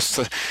had it. Let's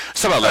talk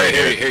about Larry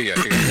Here, David. here you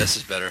go. Here you go. This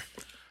is better.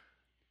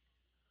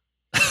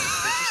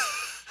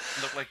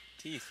 Look like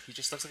teeth. He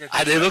just looks like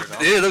a.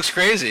 It looks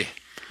crazy.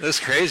 It looks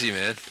crazy,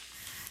 man.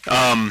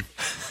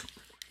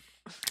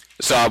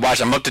 So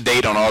I'm up to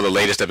date on all the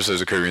latest episodes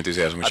of Curb Your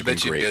Enthusiasm, which I have been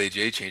bet you great. Billy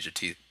J changed her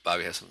teeth.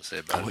 Bobby has something to say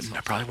about it.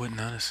 I probably wouldn't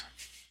notice.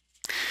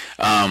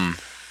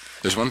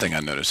 There's one thing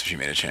I'd notice if she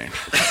made a change.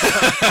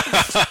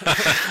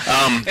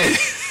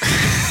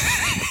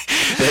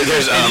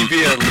 And you'd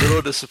be a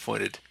little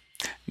disappointed.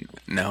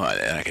 No,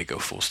 I could go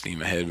full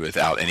steam ahead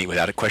without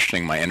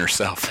questioning my inner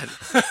self.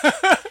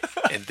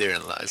 And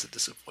therein lies the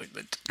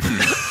disappointment.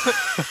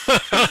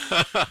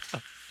 I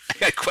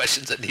got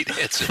questions that need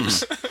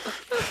answers.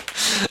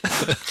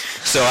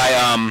 So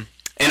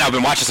and I've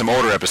been watching some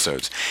older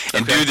episodes.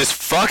 And dude, this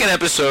fucking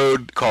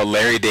episode called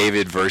Larry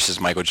David versus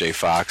Michael J.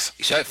 Fox.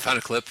 Should I find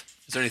a clip?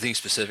 Is there anything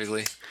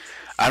specifically?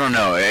 I don't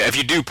know. If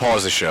you do,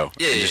 pause the show.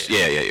 Yeah.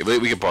 Yeah.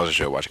 We can pause the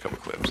show, watch a couple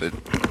clips.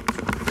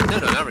 No,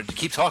 not really.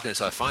 Keep talking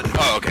until I find it.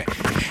 Oh, okay.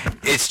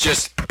 It's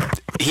just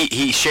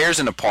he shares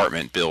an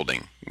apartment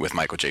building with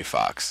Michael J.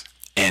 Fox,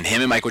 and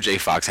him and Michael J.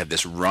 Fox have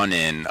this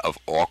run-in of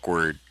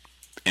awkward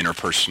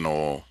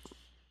interpersonal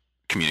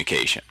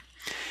communication.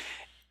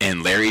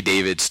 And Larry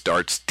David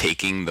starts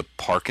taking the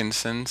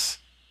Parkinson's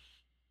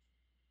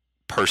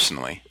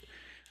personally.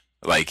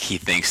 Like he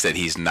thinks that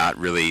he's not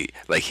really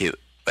like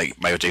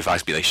Michael J.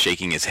 Fox be like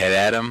shaking his head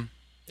at him,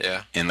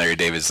 Yeah. and Larry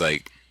David's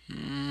like,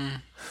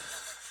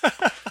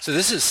 So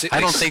this is.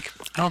 I don't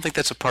think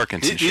that's a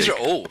Parkinson's. These shake. are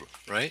old,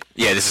 right?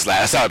 Yeah, this is last.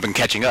 That's how I've been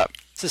catching up.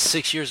 This is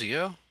 6 years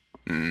ago.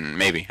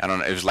 Maybe I don't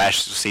know. It was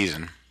last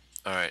season.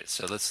 All right,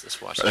 so let's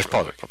watch. Let's this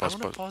pause real it. quick. Pause I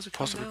wanna pause it. the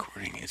calm down.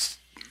 recording.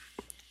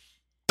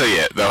 So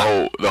yeah,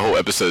 the whole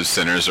episode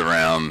centers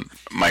around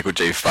Michael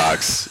J.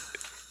 Fox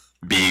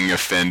being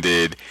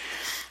offended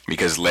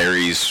because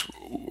Larry's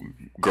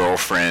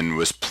girlfriend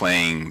was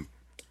playing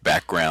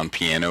background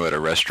piano at a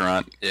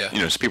restaurant. Yeah. You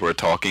know, so people are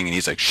talking, and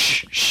he's like,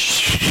 shh,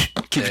 shh,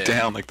 keep it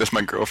down. Like, that's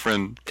my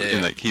girlfriend.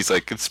 And like, he's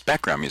like, it's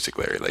background music,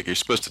 Larry. Like, you're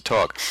supposed to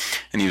talk.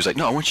 And he was like,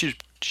 no, I want you to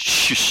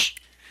shh.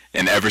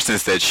 And ever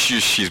since that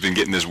shh, he's been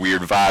getting this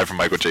weird vibe from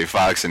Michael J.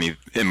 Fox, and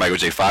Michael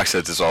J. Fox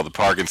says it's all the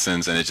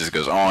Parkinson's, and it just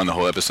goes on the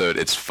whole episode.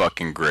 It's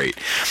fucking great.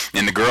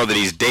 And the girl that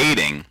he's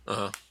dating,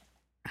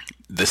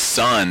 the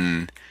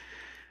son,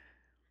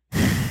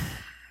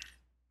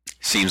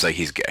 seems like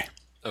he's gay.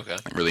 Okay.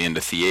 Like really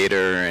into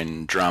theater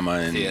and drama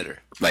and Theater.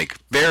 like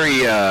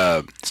very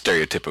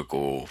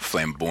stereotypical,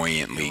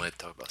 flamboyantly You might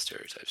talk about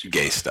stereotypes.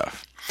 gay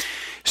stuff.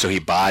 So he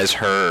buys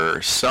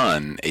her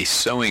son a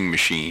sewing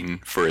machine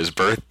for his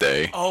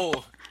birthday,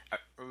 Oh,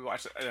 we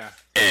watched it. Yeah.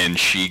 and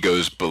she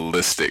goes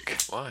ballistic.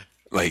 Why?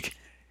 Like,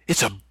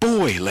 it's a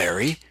boy,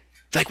 Larry.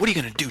 Like, what are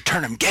you gonna do?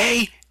 Turn him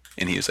gay?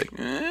 And he was like,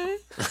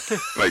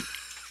 like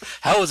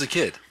How was a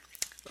kid?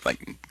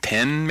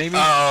 10 maybe.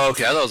 Oh,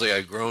 okay. I thought it was like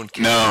a grown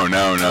kid. No.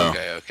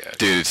 Okay.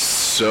 Dude, it's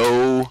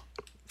so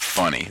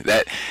funny.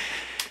 That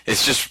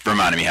it's just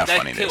reminded me how That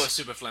funny it kid is. was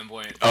super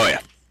flamboyant. Oh yeah.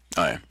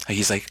 Like,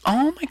 he's like,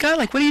 oh my god,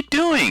 like what are you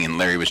doing? And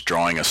Larry was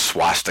drawing a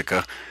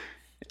swastika,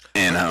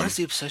 and What's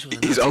the obsession with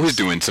he's Nazis? always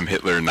doing some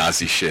Hitler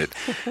Nazi shit.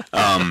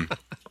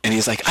 And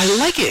he's like, I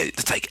like it.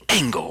 It's like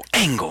angle,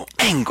 angle,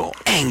 angle,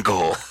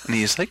 angle. And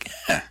he's like,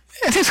 yeah,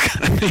 it's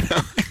kind of, you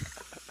know.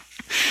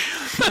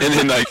 And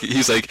then like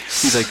he's like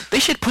they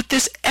should put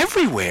this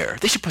everywhere.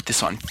 They should put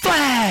this on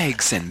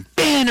flags and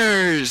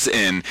banners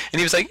and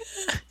he was like,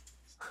 I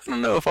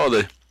don't know if all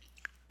the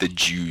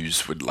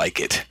Jews would like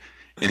it.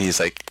 And he's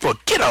like, well,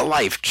 get a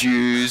life,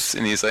 Jews.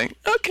 And he's like,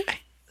 okay.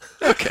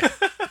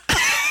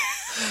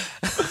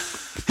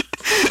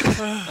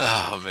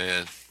 Oh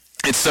man.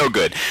 It's so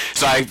good.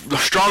 So I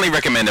strongly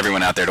recommend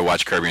everyone out there to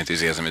watch Curb Your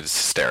Enthusiasm. It's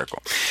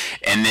hysterical.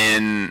 And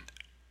then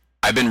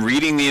I've been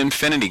reading the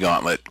Infinity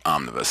Gauntlet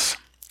omnibus.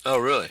 Oh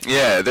really?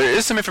 Yeah, there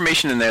is some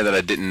information in there that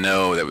I didn't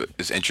know that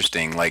was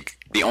interesting. Like,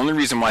 the only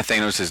reason why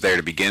Thanos is there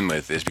to begin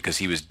with is because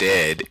he was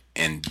dead,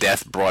 and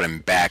Death brought him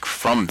back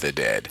from the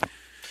dead.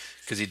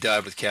 Because he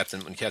died with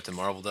when Captain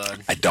Marvel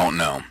died. I don't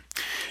know.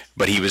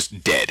 But he was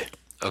dead.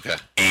 Okay.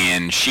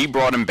 And she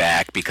brought him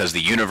back because the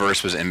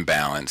universe was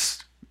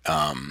imbalanced.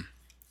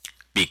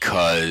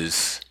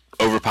 Because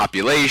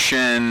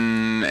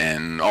overpopulation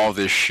and all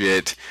this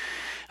shit.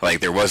 Like,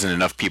 there wasn't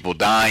enough people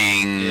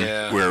dying.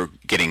 Yeah. We're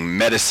getting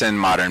medicine,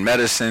 modern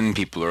medicine.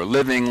 People are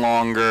living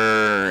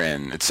longer,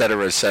 and et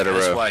cetera, et cetera.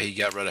 That's why he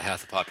got rid of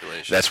half the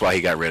population. That's why he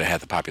got rid of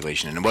half the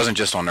population. And it wasn't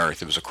just on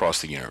Earth. It was across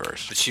the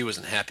universe. But she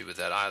wasn't happy with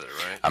that either,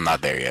 right? I'm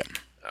not there yet.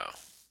 Oh.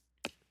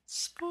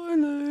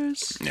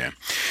 Spoilers. Yeah.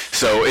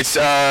 So it's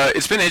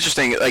been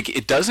interesting. Like,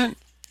 it doesn't,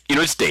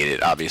 it's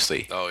dated,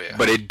 obviously. Oh, yeah.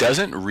 But it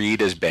doesn't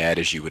read as bad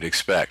as you would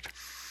expect.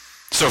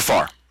 So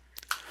far.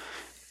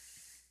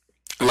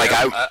 Like,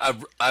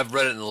 I've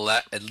read it in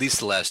at least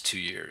the last 2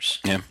 years.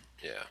 Yeah.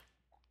 Yeah.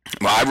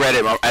 Well, I read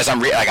it as I'm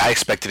reading. Like, I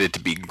expected it to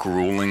be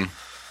grueling.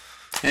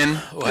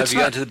 And Well, have you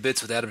gotten to the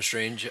bits with Adam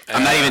Strange?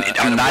 I'm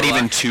Adam not Warlock?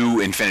 even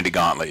to Infinity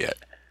Gauntlet yet.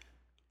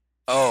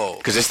 Oh.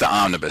 Because it's the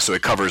omnibus, so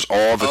it covers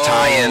all the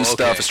tie-in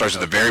stuff. okay, It starts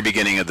at the very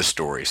beginning of the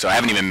story. So I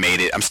haven't even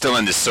made it. I'm still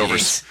in this Silver.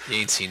 You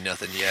ain't seen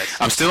nothing yet.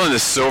 I'm still in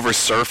this Silver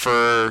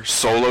Surfer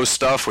solo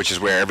stuff, which is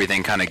where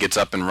everything kind of gets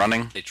up and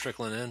running. They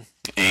trickling in.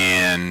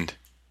 And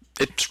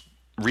it's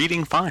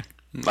reading fine.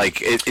 Like,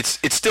 it's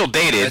still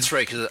dated. That's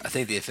right, because I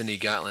think the Infinity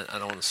Gauntlet, I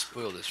don't want to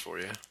spoil this for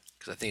you,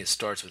 because I think it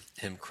starts with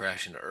him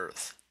crashing to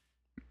Earth,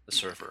 the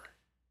Surfer.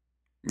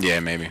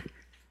 Yeah, maybe.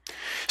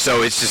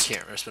 So it's I just,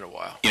 can't remember. It's been a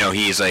while.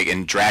 he's like,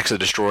 and Drax the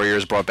Destroyer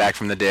is brought back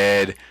from the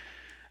dead.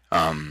 Yeah,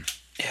 I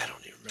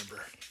don't even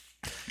remember.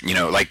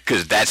 Like,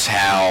 because that's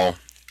how,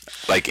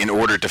 like, in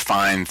order to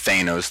find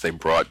Thanos, they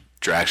brought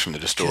Drax from the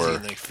Because Destroyer.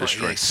 he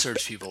like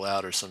search people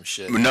out or some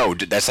shit. No,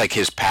 that's like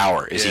his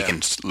power, is he Yeah.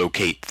 can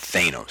locate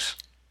Thanos.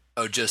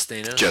 Oh, just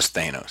Thanos? Just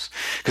Thanos.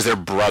 Because they're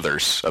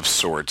brothers of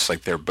sorts.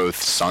 Like, they're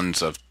both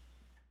sons of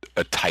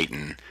a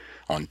Titan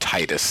on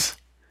Titus.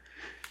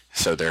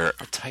 So they're,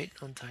 A Titan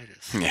on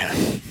Titus. yeah,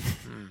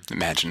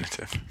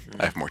 imaginative.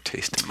 I have more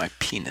taste in my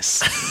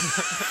penis.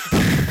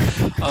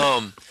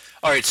 All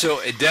right, so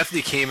it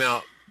definitely came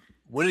out.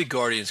 When did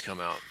Guardians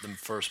come out? The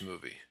first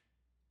movie,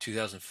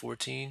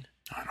 2014.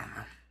 I don't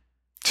know.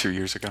 2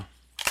 years ago.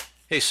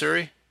 Hey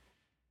Suri,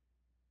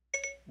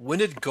 when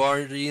did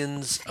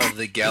Guardians of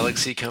the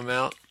Galaxy come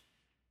out?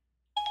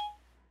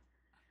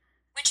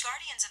 Which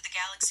Guardians of the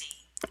Galaxy?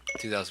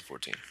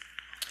 2014.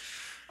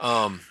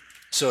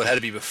 So it had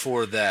to be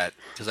before that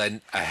because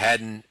I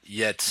hadn't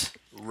yet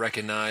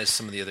recognized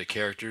some of the other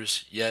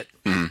characters yet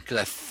because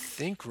I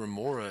think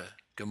Gamora's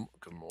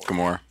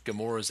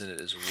in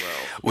it as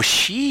well.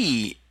 Was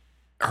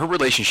her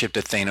relationship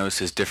to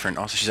Thanos is different.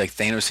 Also, she's like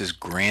Thanos'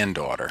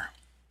 granddaughter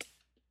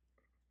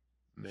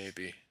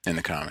Maybe in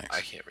the comics. I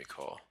can't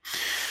recall.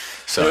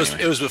 So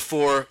It was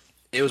before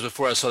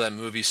I saw that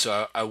movie,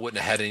 so I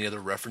wouldn't have had any other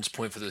reference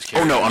point for those Oh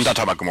characters. no, I'm not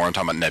talking about Gamora. I'm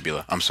talking about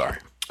Nebula. I'm sorry.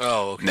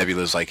 Oh, okay.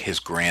 Nebula's like his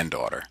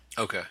granddaughter,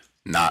 Okay.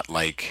 not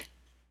like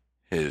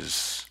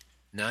his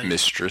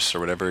mistress or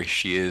whatever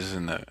she is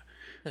in the.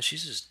 No,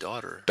 she's his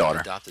daughter. Daughter.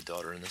 Adopted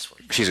daughter in this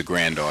one. She's a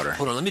granddaughter.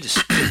 Hold on, let me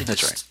just.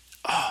 That's right.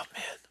 Oh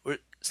man,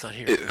 it's not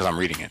here. Because I'm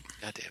reading it.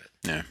 God damn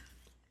it.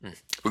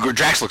 Yeah.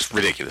 Drax looks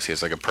ridiculous. He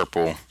has like a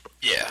purple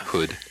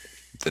hood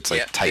that's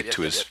like tight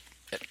to his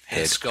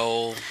head. A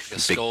skull. A big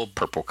skull.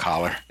 purple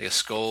collar. Like a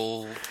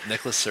skull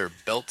necklace or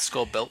belt.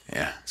 Skull belt.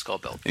 Yeah. Skull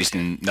belt. He's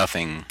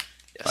nothing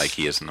like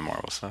he is in the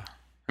Marvel stuff.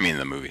 I mean, in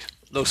the movies.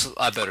 Looks a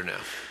lot better now.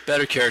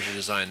 Better character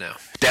design now.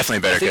 Definitely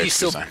better I think character he's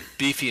still design.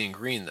 beefy and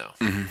green though.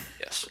 Mm-hmm.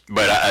 Yes.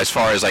 But as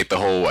far as like the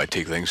whole, I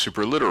take things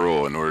super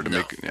literal in order to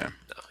make it. Yeah.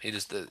 No, he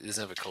doesn't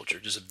have a culture.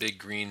 Just a big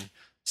green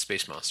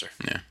space monster.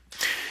 Yeah.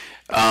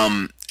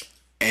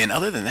 And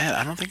other than that,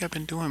 I don't think I've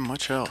been doing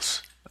much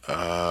else.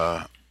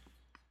 I'm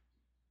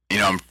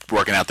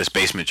working out this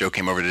basement. Joe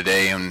came over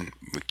today, and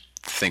we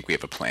think we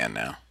have a plan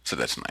now. So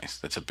that's nice.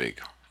 That's a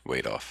big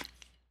weight off.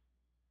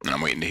 And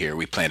I'm waiting to hear.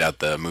 We planned out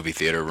the movie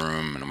theater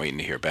room, and I'm waiting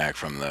to hear back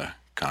from the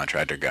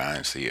contractor guy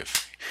and see if,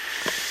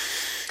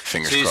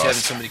 fingers So you're crossed.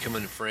 just having somebody come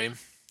in and frame?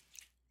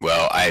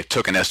 Well, I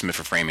took an estimate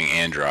for framing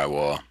and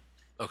drywall.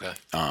 Okay.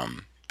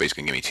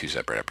 Basically, give me two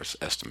separate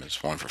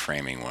estimates. One for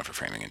framing and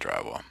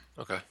drywall.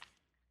 Okay.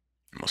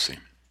 And we'll see.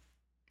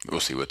 We'll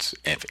see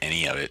if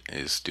any of it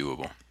is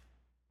doable.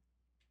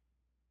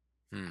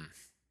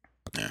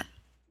 Yeah.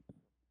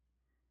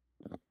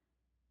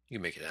 You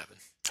can make it happen.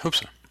 Hope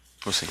so.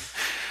 We'll see.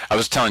 I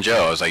was telling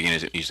Joe, I was like,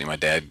 usually my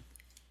dad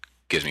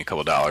gives me a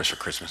couple dollars for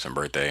Christmas and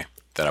birthday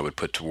that I would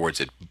put towards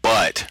it.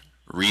 But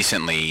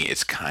recently,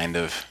 it's kind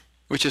of,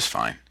 which is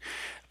fine,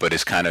 but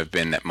it's kind of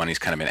been, that money's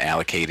kind of been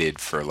allocated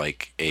for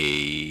like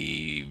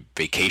a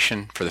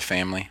vacation for the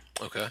family.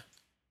 Okay.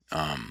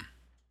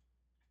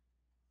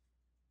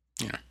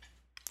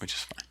 Which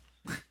is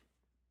fine.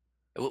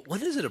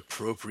 When is it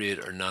appropriate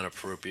or not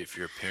appropriate for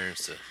your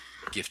parents to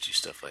gift you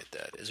stuff like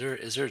that? Is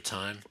there a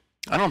time?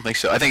 I don't think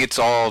so. I think it's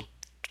all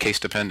case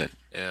dependent.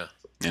 Yeah.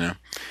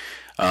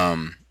 I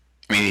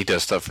mean, he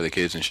does stuff for the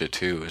kids and shit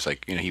too. It's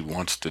like, he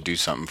wants to do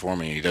something for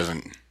me. He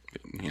doesn't,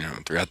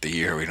 throughout the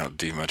year, we don't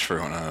do much for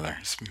one another.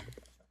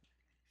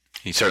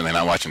 He's certainly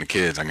not watching the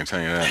kids, I can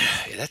tell you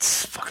that. Yeah,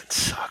 that's fucking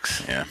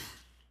sucks. Yeah.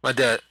 My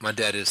dad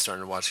is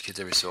starting to watch the kids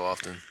every so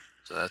often,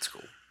 so that's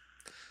cool.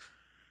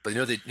 But you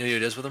know what he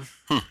does with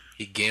them?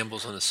 He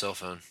gambles on his cell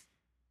phone.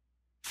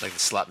 Like the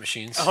slot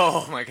machines.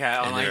 Oh my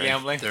god, And online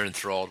gambling. They're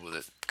enthralled with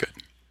it. Good.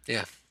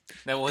 Yeah.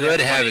 That will Good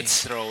have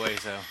habits. Throw away,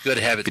 so. Good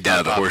habit. Be down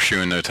at the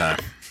horseshoe in no time.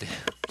 Yeah.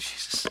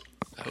 Jesus.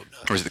 I hope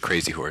not. Or is it the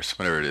Crazy Horse?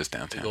 Whatever it is The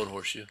downtown. Golden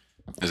Horseshoe.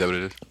 Is that what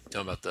it is?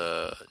 Talking about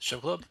the show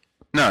club?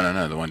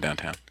 No, the one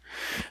downtown.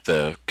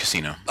 The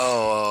casino.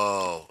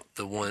 Oh,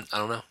 the one. I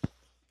don't know.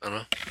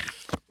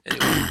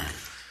 Anyway.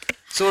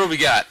 So what do we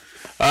got?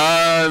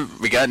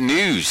 We got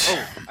news.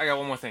 Oh, I got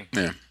one more thing.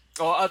 Yeah.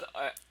 Oh,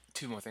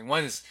 two more things.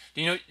 One is,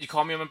 you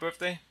called me on my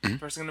birthday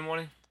first thing in the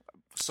morning.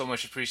 So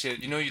much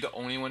appreciated. You're the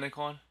only one that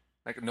called.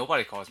 Like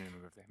nobody calls me on my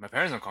birthday. My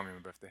parents don't call me on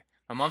my birthday.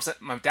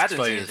 My dad didn't say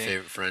Probably your anything.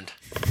 favorite friend.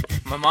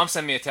 My mom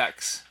sent me a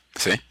text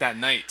See? that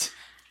night.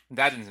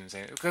 Dad didn't say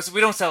anything because we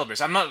don't celebrate.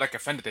 So I'm not like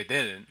offended they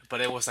didn't,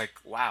 but it was like,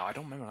 wow, I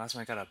don't remember last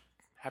time I got a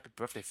happy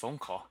birthday phone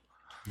call.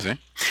 See?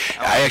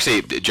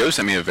 Joe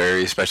sent me a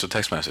very special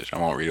text message. I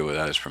won't read it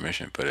without his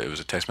permission, but it was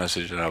a text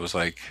message that I was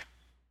like,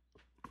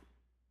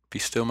 "Be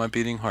still my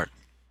beating heart."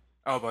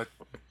 Oh, but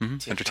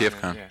Enter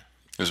TFCon. Yeah.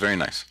 It was very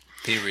nice.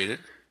 Can you read it?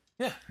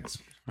 Yeah.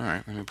 All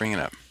right, let me bring it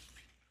up.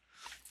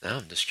 No,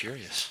 I'm just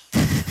curious.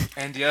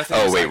 And the other thing.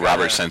 Oh is wait, I got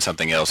Robert a- sent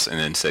something else and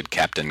then said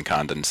Captain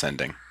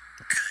Condescending.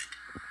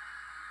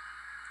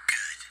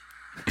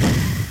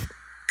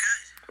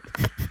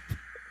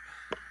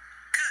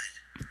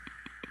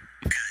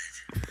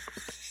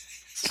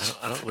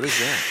 I don't. What is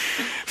that?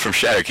 From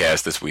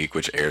Shattercast this week,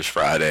 which airs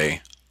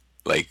Friday.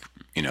 Like,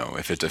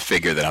 if it's a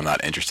figure that I'm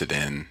not interested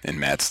in, and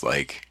Matt's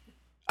like,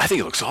 "I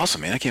think it looks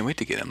awesome, man. I can't wait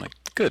to get it." I'm like,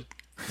 "Good."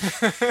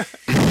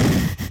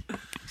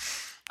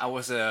 I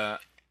was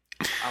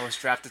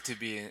drafted to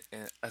be in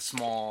a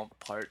small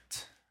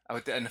part.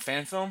 In a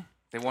fan film.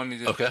 They wanted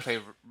me to Okay. play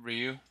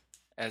Ryu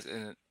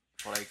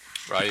for like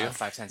Ryu?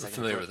 5-10 I'm seconds.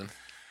 familiar with him.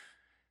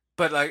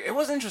 But like it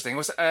was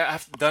interesting.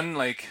 I've done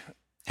like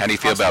How do you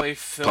feel about cosplay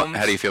films.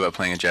 How do you feel about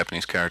playing a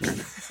Japanese character?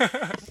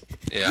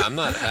 Yeah, I'm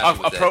not happy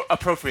with that.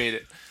 appropriate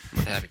it.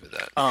 Not happy with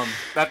that.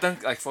 I've done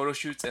like photo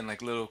shoots and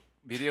like little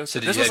videos. So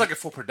did this you was have- like a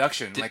full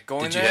production. Like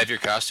going Did you there. have your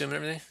costume and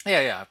everything?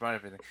 Yeah, I brought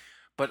everything.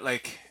 But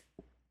like,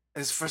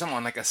 this is the first time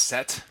on like a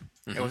set.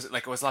 Mm-hmm. It was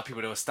a lot of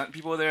people. There was stunt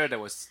people there. There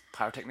was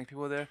pyrotechnic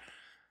people there.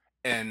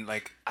 And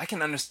like, I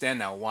can understand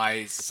now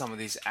why some of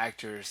these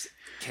actors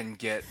can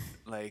get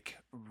like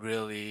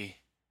really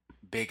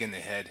big in the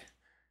head.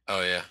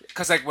 Oh yeah.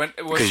 Because like when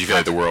it was Because you feel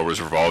like the world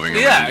was revolving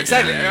around yeah, you.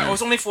 exactly. Yeah. I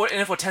was only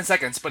in it for 10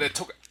 seconds, but it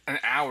took an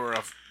hour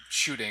of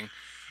shooting.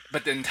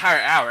 But the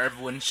entire hour,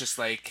 everyone's just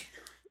like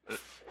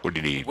What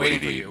did he eat? What waiting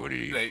did for he eat? you. It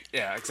eat? Like,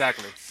 yeah,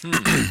 exactly.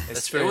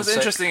 That's It was an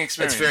interesting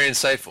experience. That's very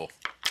insightful.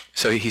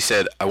 So he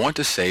said, "I want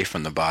to say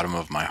from the bottom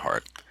of my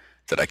heart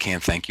that I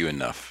can't thank you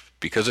enough.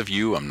 Because of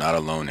you, I'm not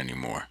alone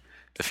anymore.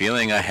 The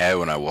feeling I had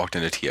when I walked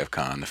into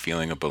TFCon, the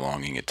feeling of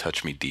belonging, it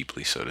touched me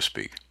deeply, so to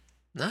speak.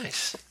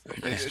 Nice.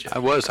 Very nice, Joe. I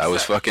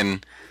was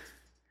fucking...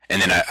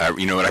 And then I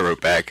you know what I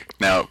wrote back?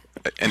 Now,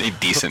 any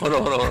decent... Hold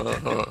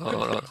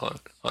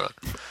on.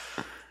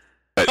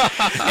 But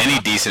any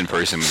decent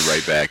person would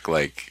write back,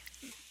 like...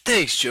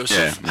 Thanks,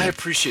 Joseph. Yeah. I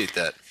appreciate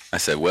that. I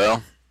said,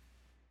 well,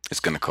 it's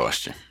going to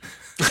cost you.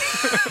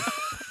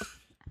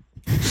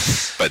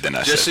 But then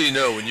I Just so said... you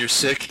know, when you're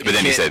sick... But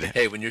then he said...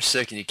 Hey, when you're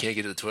sick and you can't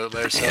get to the toilet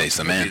by yourself, Yeah, he's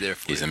the I'll man. be there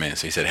for He's you. the man.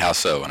 So he said, how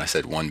so? And I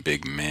said, one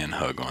big man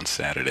hug on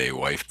Saturday,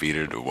 wife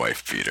beater to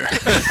wife beater.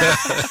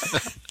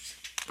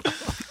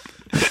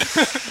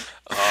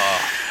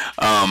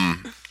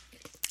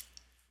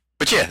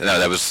 But yeah, no,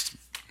 that was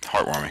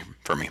heartwarming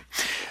for me.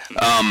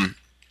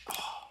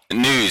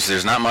 News,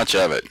 there's not much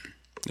of it.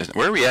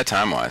 Where are we at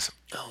time-wise?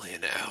 Only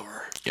an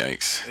hour.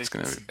 Yikes. It's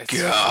gonna be...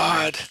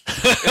 God.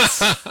 It's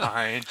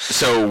fine.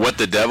 So, What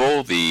the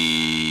Devil,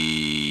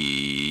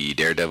 the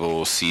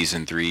Daredevil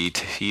Season 3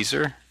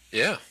 teaser?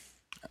 Yeah.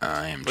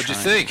 I am What'd you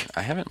trying- think?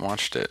 I haven't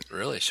watched it.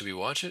 Really? Should we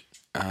watch it?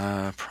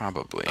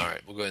 Probably. All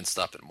right, we'll go ahead and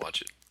stop it and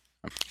watch it.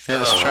 Yeah,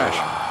 that's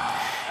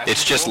trash.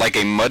 It's just like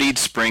a muddied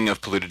spring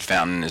of polluted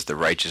fountain is the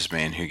righteous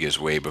man who gives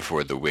way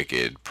before the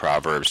wicked.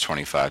 Proverbs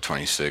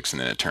 25:26, and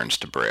then it turns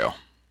to Braille.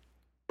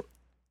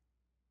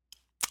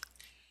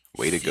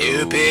 Way to go,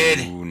 Stupid.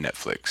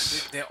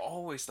 Netflix. They're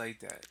always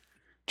like that.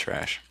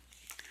 Trash.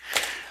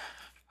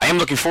 I am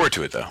looking forward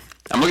to it, though.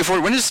 I'm looking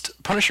forward. When does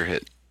Punisher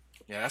hit?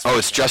 Yeah, that's. Oh,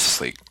 it's Justice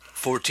League.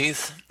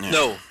 14th?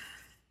 No.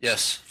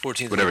 Yes,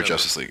 14th. of Whatever November.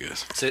 Justice League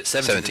is.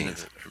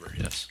 17th. of November,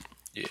 yes.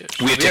 Yeah.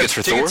 We have tickets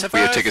for Thor. We have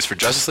tickets. tickets for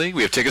Justice League.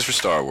 We have tickets for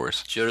Star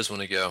Wars. Joe doesn't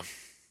want to go.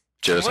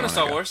 Joe I'm doesn't going to wanna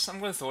Star go. Wars. I'm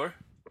going to Thor.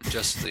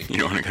 Justice League. You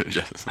don't want to go to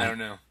Justice League? I don't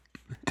know.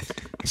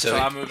 So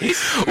I'm moving.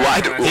 Well, I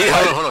do-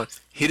 well, hold on.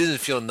 He doesn't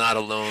feel not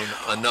alone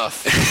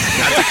enough.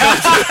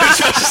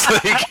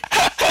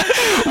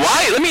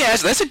 Why? Let me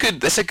ask. That's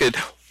a good.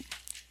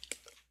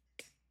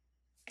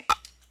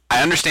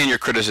 I understand your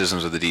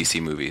criticisms of the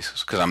DC movies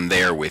because I'm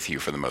there with you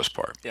for the most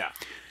part. Yeah.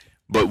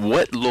 But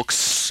what looks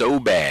so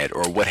bad,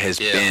 or what has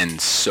Yeah. been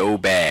so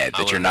bad I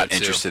that you're wanna know not too.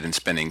 interested in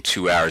spending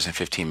 2 hours and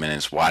 15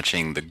 minutes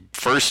watching the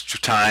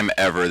first time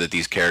ever that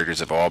these characters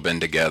have all been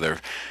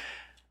together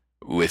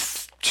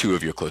with two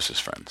of your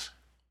closest friends?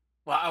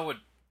 Well, I would.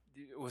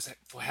 It was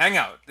for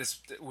Hangout. This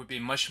would be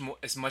much more.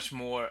 It's much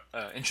more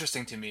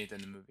interesting to me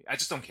than the movie. I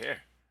just don't care.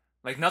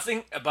 Like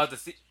nothing about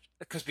the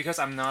because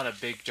I'm not a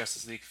big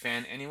Justice League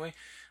fan anyway.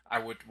 I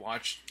would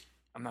watch.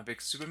 I'm not a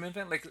big Superman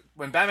fan. Like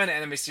when Batman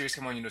anime series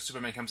come on, you know,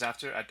 Superman comes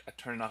after. I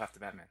turn it off after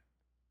Batman.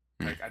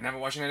 Like I never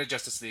watch any of the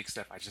Justice League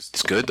stuff.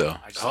 It's good though.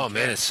 I just Oh don't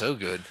man, care. it's so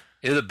good.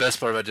 You know the best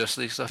part about Justice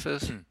League stuff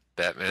is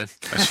Batman.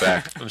 That's a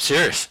fact. I'm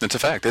serious. That's a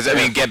fact. I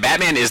mean,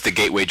 Batman is the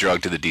gateway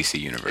drug to the DC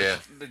universe. Yeah.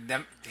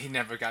 But he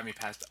never got me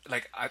past.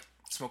 Like I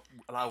smoke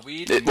a lot of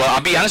weed. Well,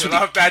 I'll be honest do with a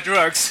lot you. of bad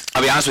drugs.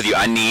 I'll be honest with you.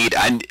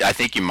 I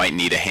think you might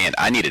need a hand.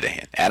 I needed a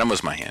hand. Adam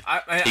was my hand.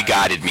 He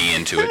guided me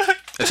into it.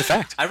 That's a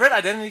fact. I read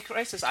Identity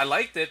Crisis. I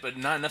liked it, but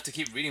not enough to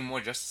keep reading more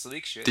Justice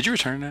League shit. Did you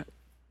return that?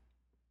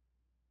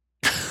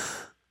 I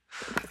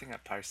think I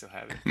probably still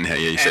have it. No,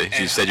 yeah, you said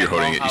you said you're and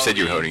holding it. You said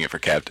you were Halloween. holding it for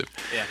captive.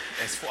 Yeah,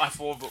 it's four. I have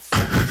four books. I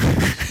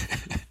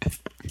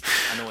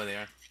know where they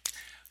are.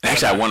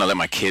 Actually, I want to let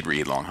my kid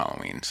read Long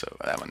Halloween, so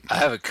that one. I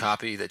have a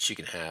copy that she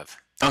can have.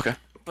 Okay.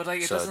 But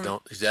like, it So doesn't.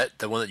 don't. Is that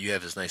the one that you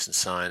have is nice and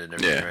signed and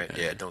everything, Yeah, right?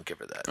 yeah. Yeah. Don't give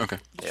her that. Okay.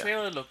 The yeah.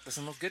 trailer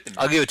doesn't look good to me.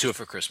 I'll give it to her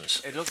for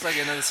Christmas. It looks like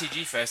another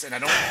CG fest, and I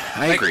don't.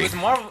 I like, agree. With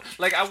Marvel,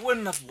 like I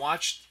wouldn't have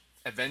watched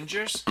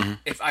Avengers Mm-hmm.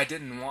 if I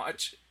didn't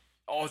watch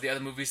all the other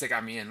movies that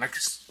got me in. Like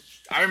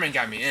Iron Man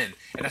got me in,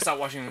 and I started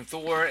watching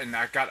Thor, and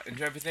I got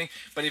into everything.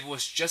 But if it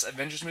was just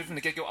Avengers movie from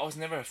the get go, I was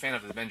never a fan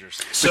of the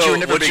Avengers. But you were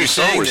never a what big you're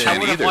Star saying Wars is, fan I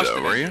would've either, watched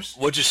though, were you? Avengers.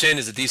 what you're saying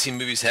is the DC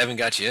movies haven't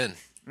got you in.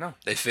 No,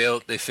 They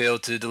failed. They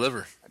failed to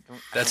deliver. I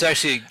That's don't-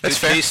 actually a good That's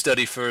fair. case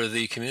study for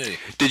the community.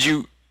 Did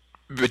you?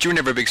 But you were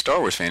never a big Star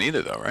Wars fan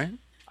either, though, right?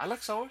 I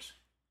like Star Wars.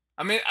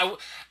 I mean,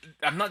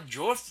 I'm not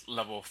your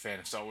level fan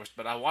of Star Wars,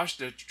 but I watched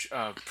the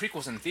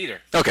prequels in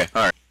theater. Okay.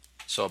 All right.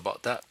 So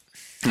about that.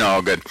 No,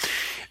 all good.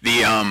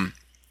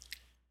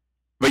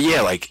 But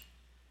yeah, like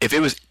if it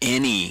was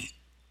any,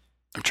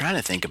 I'm trying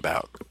to think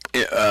about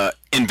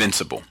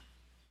Invincible,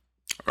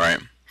 right?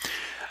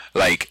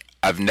 Like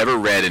I've never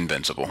read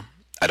Invincible.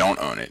 I don't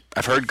own it.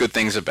 I've heard good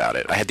things about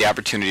it. I had the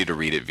opportunity to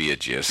read it via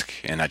Jisk,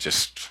 and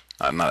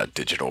I'm not a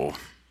digital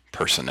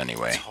person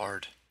anyway. It's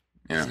hard.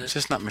 You know, it's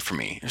just not for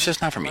me. It's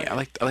just not for me.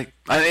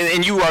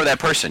 And you are that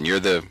person. You're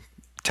the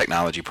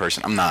technology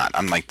person. I'm not.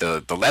 I'm like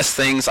the less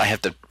things I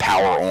have to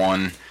power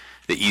on,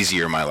 the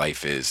easier my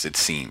life is, it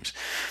seems.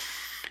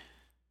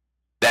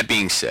 That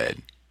being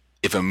said,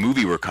 if a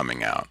movie were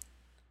coming out,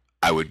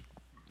 I would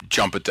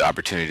jump at the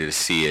opportunity to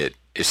see it,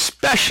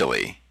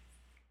 especially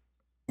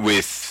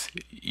with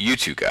you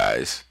two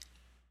guys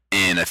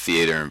in a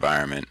theater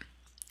environment,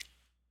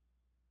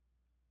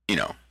 you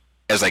know,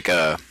 as like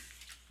a...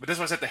 But this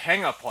was at the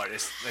hangout part.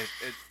 It's like,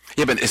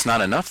 Yeah, but it's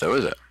not enough though,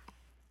 is it?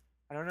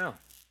 I don't know.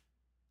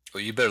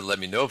 Well, you better let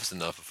me know if it's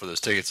enough before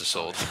those tickets are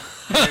sold.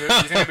 You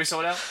think it'll be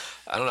sold out?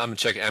 I don't know. I'm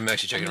checking. I'm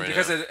actually checking right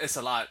because now. it's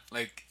a lot.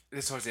 Like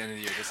this towards the end of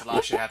the year, there's a lot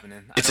of shit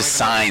happening. It's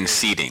assigned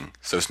seating,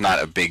 so it's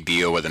not a big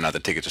deal whether or not the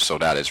tickets are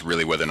sold out. It's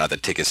really whether or not the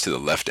tickets to the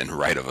left and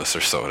right of us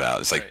are sold out.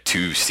 It's like Right.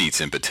 2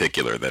 seats in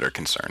particular that are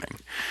concerning.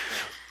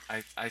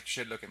 I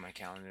should look at my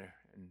calendar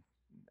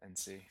and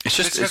see. It's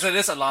just- because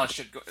there's a lot of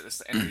shit. It's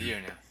the end of the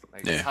year now.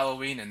 Like Yeah. it's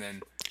Halloween and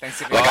then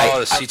Thanksgiving. Like, Oh,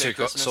 the after seats are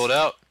Christmas. sold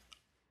out.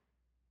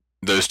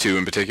 Those 2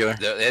 in particular?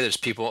 There's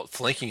people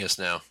flanking us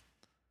now.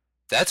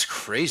 That's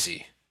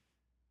crazy.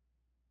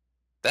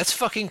 That's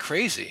fucking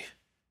crazy.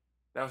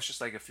 That was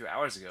just like a few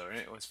hours ago, right?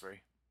 It was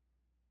free.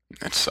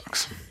 That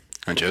sucks.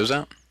 And Joe's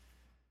out?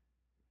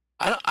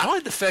 I don't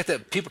like the fact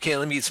that people can't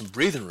let me get some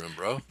breathing room,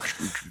 bro.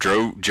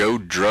 Joe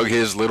drug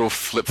his little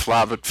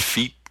flip-flop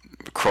feet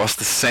across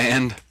the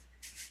sand,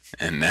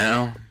 and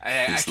now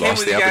I he's came lost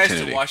with the you guys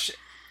opportunity. to watch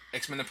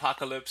X-Men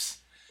Apocalypse.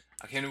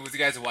 I came with you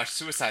guys to watch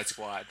Suicide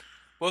Squad.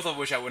 Both of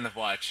which I wouldn't have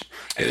watched.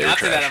 And they then were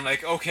after that, trash. I'm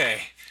like,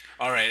 okay,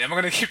 all right, I'm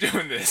gonna keep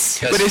doing this.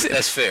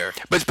 That's fair.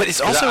 But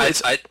it's also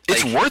it's like-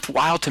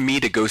 worthwhile to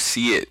me to go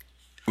see it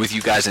with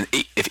you guys, and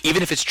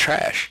even if it's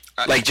trash,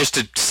 like just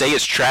to say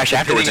it's trash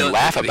afterwards and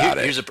laugh about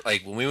it. Here's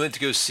like when we went to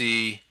go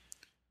see,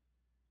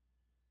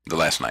 The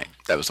last night,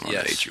 that was the one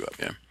that Yes. ate you up.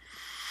 Yeah.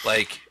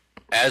 like,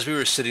 as we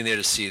were sitting there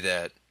to see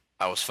that,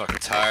 I was fucking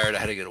tired. I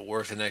had to go to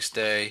work the next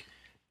day,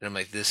 and I'm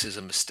like, this is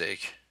a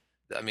mistake.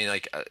 I mean,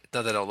 like, not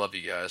that I don't love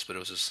you guys, but it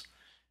was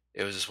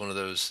just one of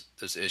those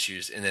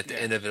issues. And at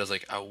the end of it, I was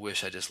like, I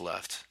wish I just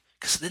left.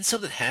 Because then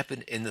something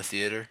happened in the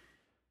theater.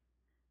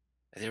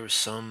 And there was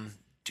some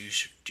I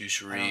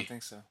douchery. don't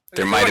think so.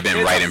 There might have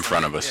been right in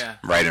front of us. Yeah.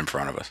 Right in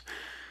front of us.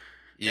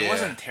 Yeah. It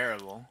wasn't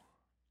terrible.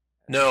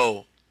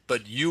 No,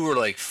 but you were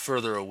like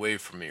further away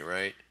from me,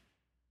 right?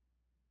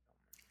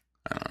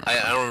 I don't know.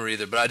 I don't remember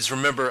either, but I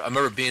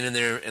remember being in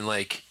there and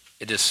like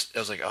I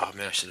was like, oh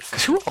man, I should have.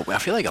 'Cause I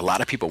feel like a lot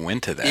of people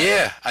went to that.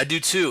 Yeah, I do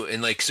too.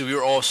 And like, so we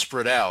were all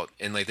spread out,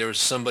 and like there was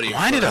somebody. in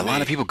Why front did a me.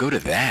 lot of people go to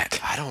that?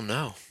 I don't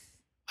know.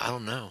 I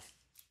don't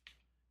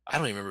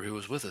even remember who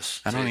was with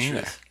us. I to tell don't you the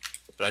either. truth.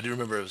 But I do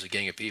remember it was a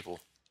gang of people,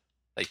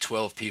 like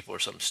 12 people or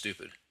something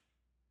stupid.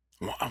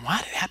 How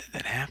did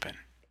that happen?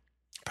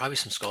 Probably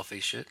some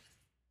Skullface shit.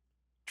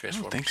 I don't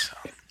Transformers. think so.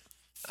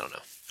 I don't know.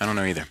 I don't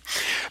know either.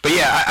 But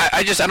yeah,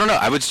 I don't know.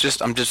 I'm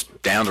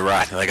just down to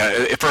ride. Like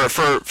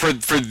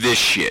for this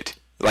shit.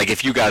 Like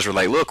if you guys were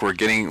like, look, we're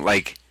getting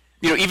like,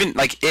 even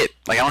like it.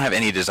 Like I don't have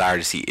any desire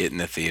to see it in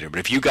the theater. But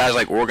if you guys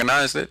like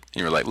organized it and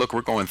you were like, look,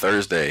 we're going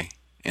Thursday,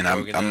 and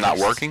I'm not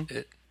Organized working,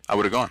 it. I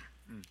would have gone.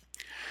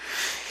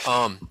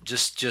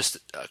 Just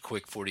a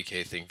quick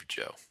 40K thing for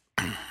Joe.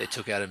 They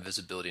took out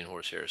invisibility in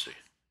Horse Heresy.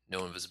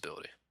 No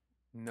invisibility.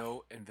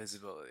 No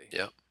invisibility.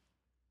 Yep.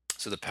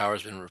 So the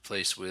power's been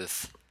replaced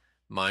with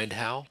Mind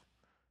Howl.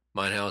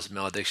 Mind Howl is a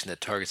malediction that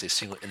targets a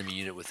single enemy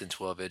unit within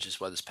 12 inches.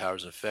 While this power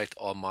is in effect,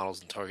 all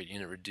models in the target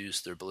unit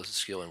reduce their ballistic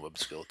skill and weapon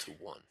skill to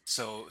 1.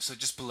 So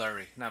just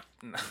blurry, not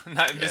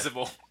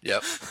invisible.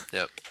 Yep.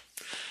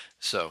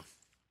 So,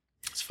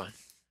 it's fine.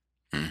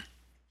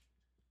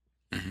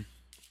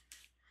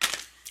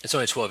 It's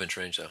only a 12-inch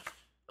range though,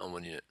 on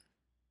one unit.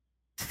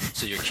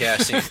 So you're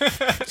casting.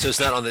 So it's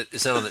not on the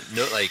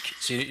no, like,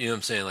 so you know what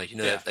I'm saying, like,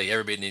 that like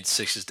everybody needs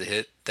 6s to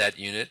hit that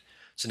unit.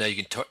 So now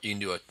you can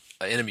do a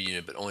enemy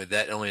unit, but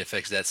only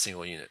affects that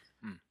single unit.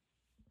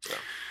 So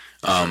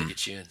trying to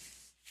get you in.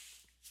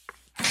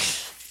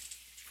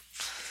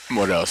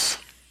 What else?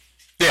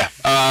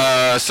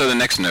 Yeah. So the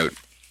next note.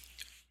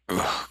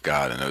 Oh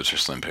God, the notes are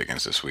slim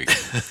pickings this week.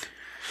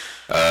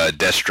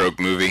 Deathstroke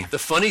movie. The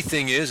funny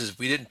thing is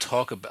we didn't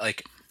talk about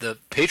like the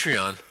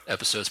Patreon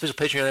episode, special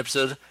Patreon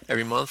episode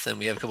every month, and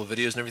we have a couple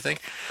videos and everything.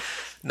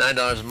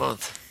 $9 a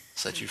month,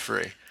 set you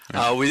free.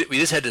 We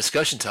just had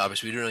discussion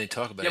topics. We didn't really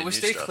talk about. Yeah, any we new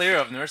stay stuff. clear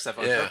of nerd stuff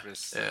on Yeah,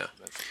 purpose. yeah.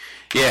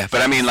 Yeah,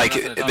 but I mean, like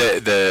nothing to talk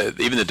the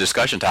even the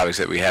discussion topics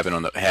that we had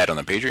on the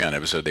Patreon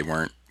episode, they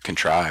weren't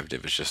contrived.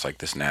 It was just like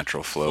this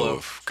natural flow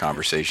of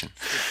conversation,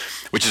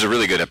 which is a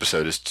really good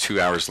episode. It's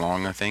 2 hours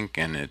long, I think,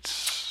 and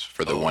it's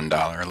for the $1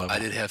 level. I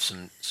did have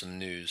some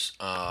news.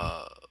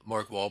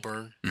 Mark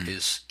Wahlberg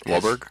is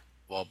Wahlberg?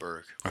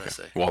 Wahlberg. What did I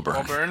say?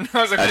 Wahlberg. Burn.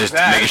 I was like, I who's just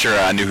that? making sure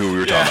I knew who we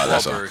were talking about.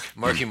 That's all. Wahlberg.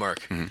 Marky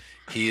Mark.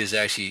 He is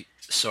actually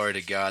sorry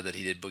to God that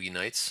he did Boogie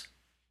Nights.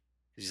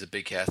 He's a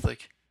big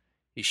Catholic.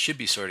 He should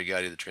be sorry to God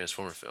he did the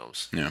Transformer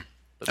films. Yeah.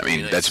 But I Boogie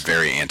mean, Nights- that's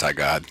very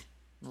anti-God.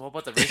 What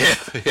about the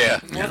racist? yeah.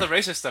 What about the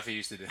racist stuff he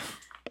used to do?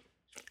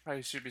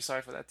 Probably should be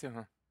sorry for that too,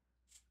 huh?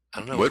 I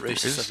don't know What what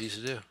racist is- stuff he used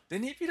to do.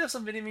 Didn't he beat up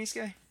some Vietnamese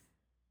guy?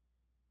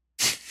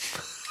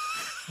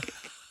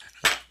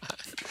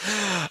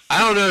 I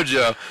don't know,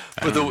 Joe.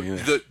 But don't know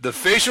either. the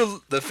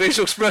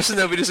facial expression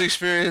that we just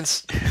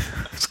experienced.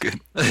 That's good.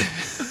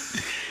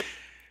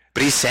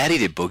 But he's sad he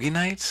did Boogie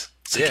Nights.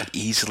 It's like Yeah.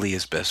 easily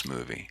his best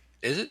movie.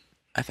 Is it?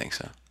 I think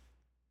so.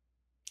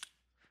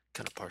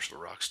 Kind of partial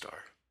rock star.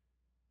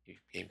 He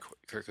became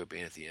Kurt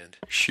Cobain at the end.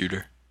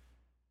 Shooter.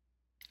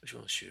 Which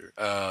one was Shooter?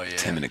 Oh yeah.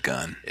 Tim and a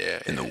gun. Yeah.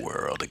 In yeah. the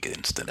world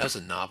against them. That was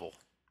a novel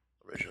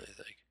originally, I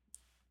think.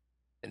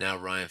 And now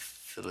Ryan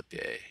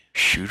Philippe.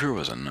 Shooter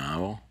was a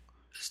novel.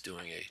 is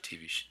doing a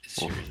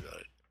series about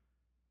it.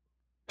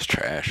 It's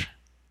trash.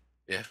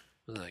 Yeah,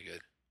 wasn't that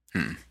good?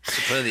 Hmm.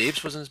 So Planet of the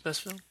Apes wasn't his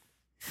best film.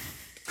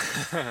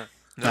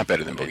 Not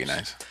better than Apes. Boogie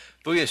Nights.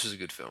 Boogie Nights was a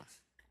good film.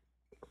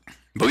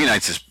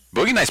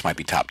 Boogie Nights might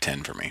be top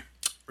 10 for me.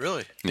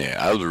 Really, Yeah,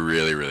 I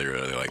really, really,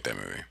 really like that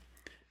movie.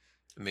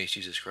 it makes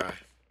Jesus cry.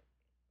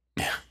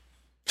 Yeah.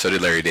 So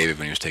did Larry David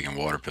when he was taking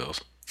water pills.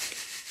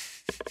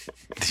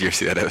 Did you ever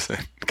see that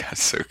episode? God,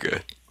 it's so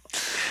good.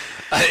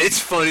 It's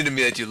funny to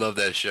me that you love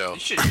that show. You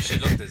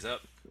should look this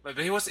up. But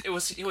he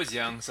was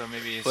young, so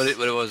maybe it's, What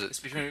was it? it's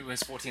between when he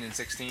was 14 and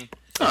 16.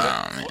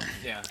 Oh, man.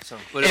 Yeah, so.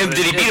 And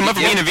did he beat him up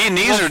for being a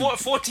Vietnamese? Well, Or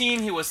 14,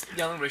 he was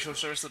yelling racial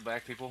slurs at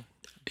black people.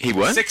 he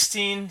what?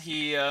 16,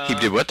 he He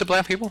did what to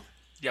black people?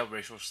 yelled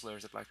racial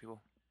slurs at black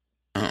people.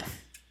 Oh.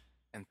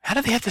 And How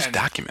did they have this and-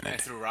 documented?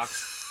 And threw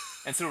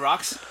rocks. And threw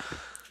rocks.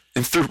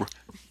 And through.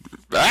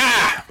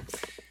 Ah!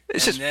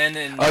 It's And just. then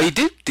in Oh, he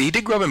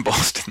did grow up in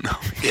Boston, though.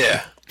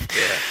 Yeah.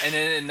 and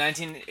then in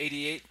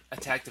 1988,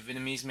 attacked a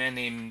Vietnamese man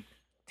named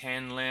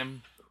Tan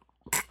Lam.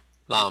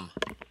 Lam.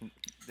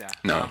 Yeah.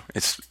 No,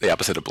 it's the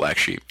opposite of black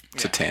sheep.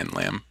 It's a Yeah. tan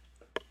lamb.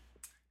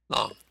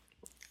 Lam.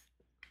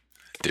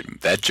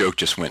 Dude, that joke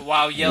just went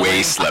While yelling-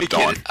 way slept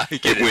on.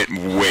 It went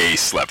way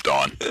slept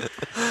on.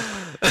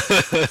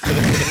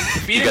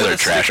 Beat him guys with are a a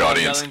trash stick while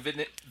audience.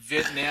 yelling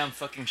Vietnam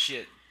fucking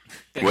shit.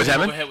 Then What hit him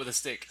happened? overhead with a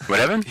stick. What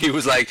happened? He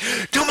was like,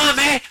 "Do my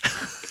man."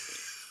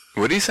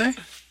 What did he say?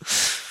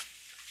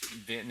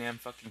 Vietnam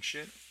fucking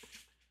shit.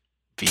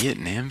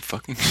 Vietnam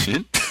fucking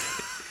shit?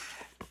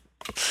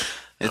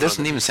 It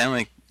doesn't even sound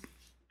like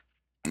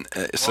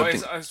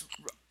something.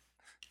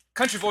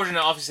 Country version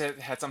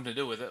obviously had something to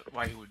do with it.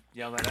 Why he would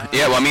yell that out.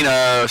 Yeah, well, I mean,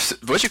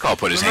 what you call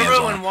put his hands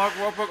Remember on when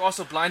him? Wahlberg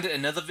also blinded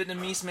another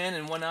Vietnamese man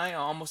in one eye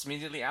almost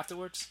immediately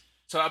afterwards?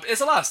 So it's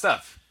a lot of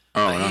stuff.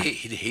 Oh, no. He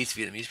hates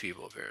Vietnamese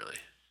people apparently.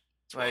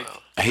 Like,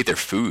 Wow. I hate their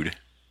food.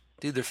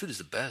 Dude, their food is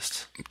the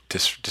best.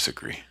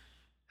 Disagree.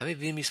 How many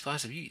Vietnamese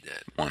spots have you eaten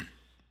at? One.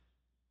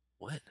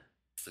 What?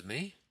 With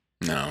me?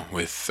 No,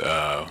 with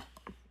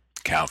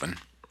Calvin.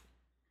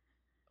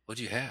 What'd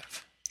you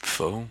have?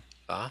 Pho?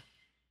 Huh?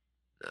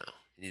 No.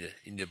 You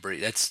need to break.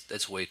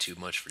 That's way too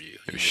much for you.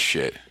 It was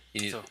shit.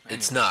 You need, So,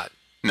 it's anyway. not.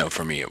 No,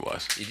 for me it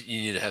was.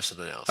 You need to have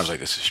something else. I was like,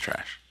 this is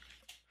trash.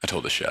 I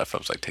told the chef, I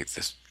was like, take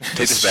this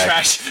This is back.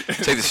 trash.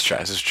 Take this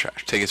trash. This is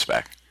trash. Take this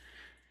back.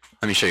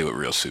 Let me show you what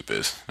real soup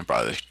is. I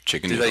brought the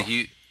chicken Did noodle. like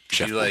you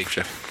chef, like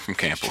chef from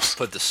Campbell's.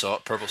 put the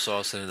purple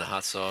sauce in the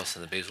hot sauce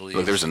and the basil leaves?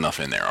 Look, there's enough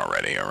in there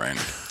already, all right?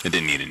 It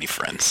didn't need any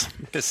friends.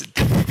 Yes, it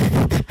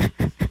did.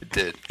 It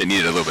did. It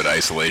needed a little bit of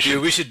isolation.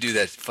 Dude, we should do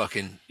that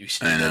fucking. We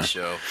should do I know. that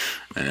show.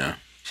 I know.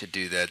 We should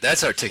do that.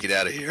 That's our ticket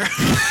out of here.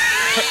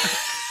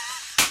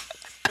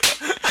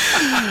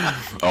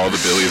 All the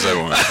Billies I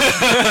want.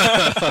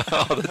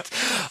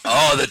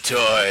 All the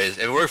toys.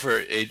 And we work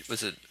for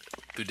was it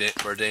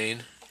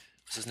Bourdain?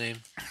 What's his name?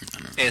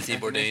 Anthony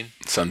Bourdain.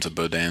 Sons of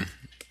Bodan.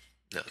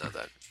 No, not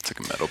that. It's like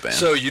a metal band.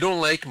 So you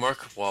don't like Mark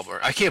Wahlberg?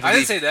 I can't believe. I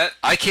didn't say that.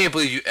 I can't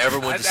believe you ever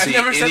went to I see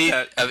never said any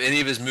that. of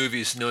any of his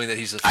movies, knowing that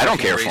he's a I don't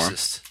fucking care for him.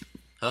 racist.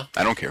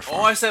 I don't care for All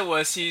him. I said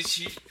was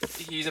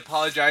he's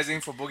apologizing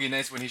for Boogie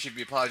Nights when he should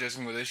be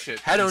apologizing for this shit.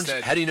 How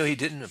instead. do you know he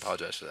didn't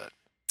apologize for that?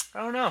 I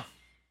don't know.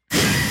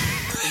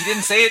 He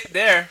didn't say it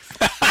there.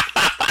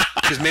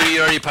 Because maybe he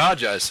already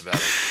apologized about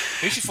it.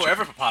 He should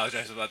forever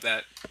apologize about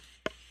that.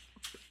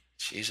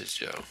 Jesus,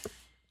 Joe.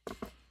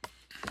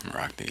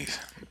 Rock these.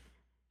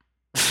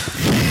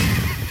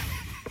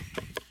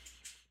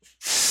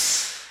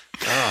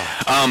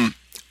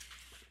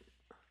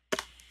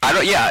 I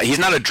don't. Yeah, he's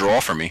not a draw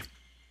for me.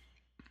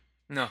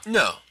 No.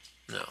 No.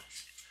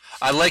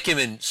 I like him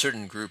in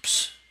certain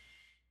groups.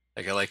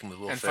 Like I like him with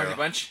Will And Ferrell. Funky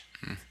Bunch.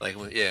 Like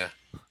him with, I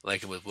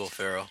like him with Will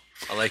Ferrell.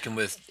 I like him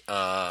with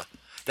that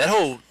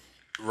whole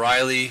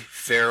Riley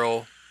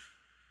Ferrell.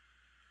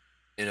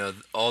 You know,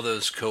 all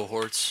those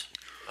cohorts.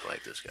 I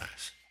like those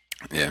guys.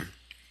 Yeah.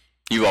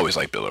 You always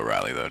liked Bill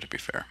O'Reilly, though. To be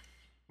fair.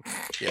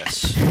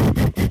 Yes.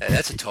 Hey,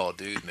 that's a tall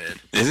dude, man.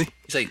 Is he?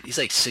 He's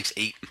like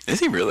 6'8". Is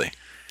he really?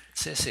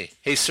 Let's see.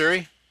 Hey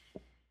Siri.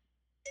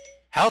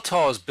 How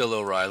tall is Bill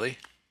O'Reilly?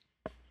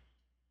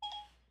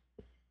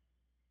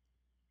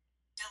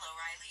 Bill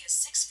O'Reilly is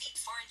 6 feet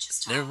 4 inches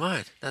tall. Never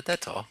mind. Not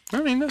that tall.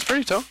 I mean, that's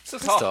pretty tall. So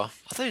That's tall. tall.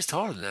 I thought he was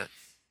taller than that.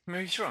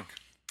 Maybe he shrunk.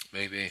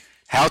 Maybe.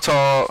 How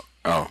tall?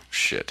 Oh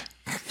shit.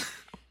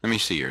 Let me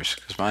see yours,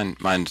 because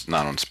mine's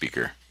not on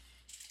speaker.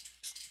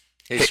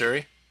 Hey Hey.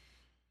 Siri.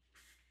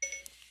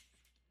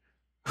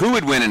 Who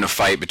would win in a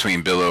fight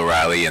between Bill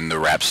O'Reilly and the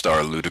rap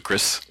star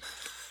Ludacris?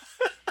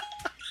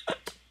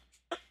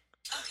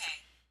 Okay,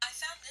 I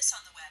found this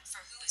on the web for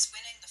who is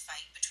winning the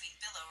fight between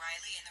Bill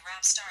O'Reilly and the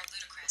rap star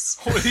Ludacris.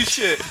 Holy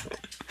shit.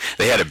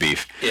 They had a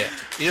beef. Yeah.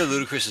 You know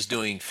Ludacris is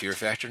doing Fear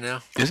Factor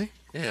now? Is he?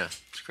 Yeah.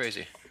 It's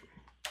crazy.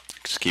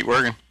 Just keep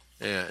working.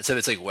 Yeah. Instead of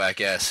it's like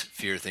whack ass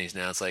fear things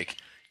now, it's like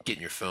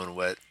getting your phone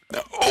wet.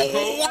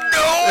 Oh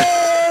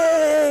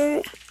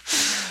no!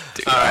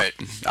 Dude, All right.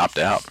 Opt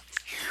out.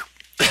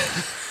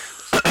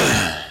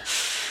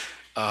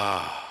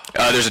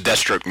 There's a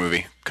Deathstroke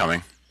movie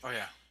coming. Oh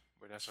yeah.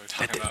 We're That's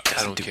what we're talking about.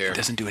 I don't care. It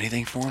doesn't do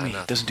anything for me.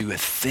 know. It doesn't do a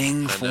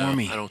thing I for know,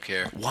 me. I don't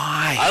care.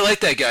 Why? I like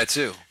that guy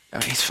too. I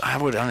mean, I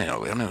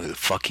don't know who the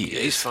fuck he Yeah,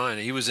 is. he's fine.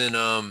 He was in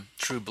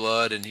True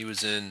Blood, and he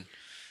was in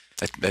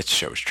That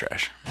show is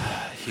trash.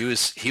 he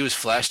was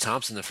Flash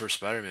Thompson in the first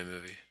Spider-Man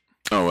movie.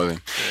 Oh, was he?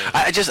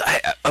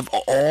 Yeah. Of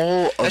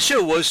all of That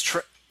show was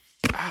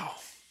Ow.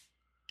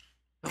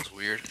 That was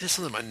weird. I did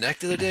something in my neck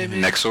the other day,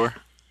 man. neck sore,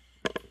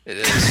 It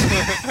is.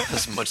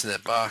 That's much in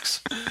that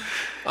box.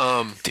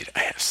 dude, I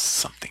have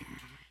something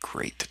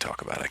great to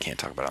talk about. I can't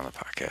talk about it on the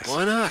podcast.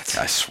 Why not?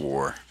 I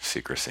swore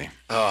secrecy.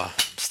 Oh,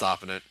 I'm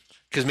stopping it.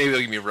 Because maybe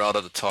it'll get me riled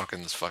up to talk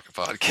in this fucking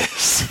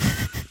podcast.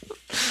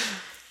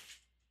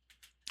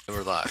 And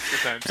we're live.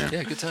 Good times.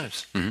 Yeah, good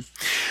times.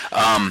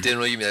 Didn't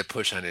really give me that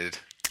push I needed.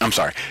 I'm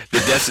sorry.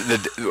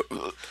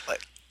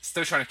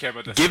 Still trying to care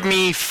about this. Give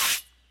me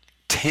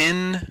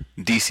 10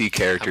 DC How about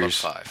characters.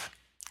 5?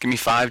 Give me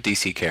 5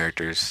 DC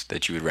characters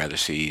that you would rather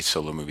see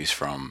solo movies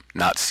from,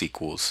 not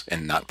sequels,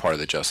 and not part of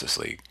the Justice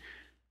League.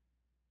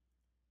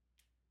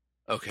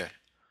 Okay.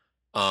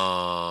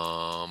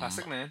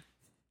 Plastic Man.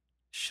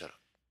 Shut up.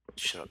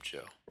 Shut up,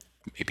 Joe.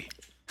 Maybe.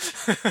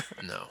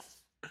 No.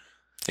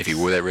 If he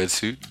wore that red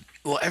suit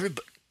Well,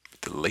 everybody...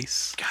 with the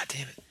lace. God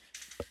damn it.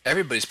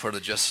 Everybody's part of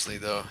the Justice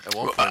League, though. At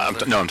one point. I'm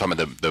wasn't it? no, I'm talking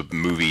about the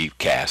movie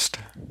cast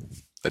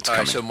that's All right,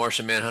 coming. so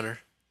Martian Manhunter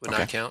would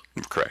not count?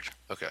 Correct.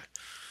 Okay.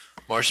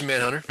 Martian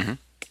Manhunter.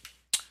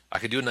 I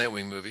could do a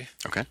Nightwing movie.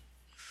 Okay.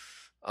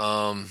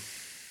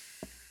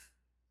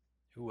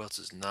 Who else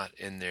is not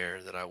in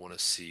there that I want to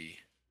see?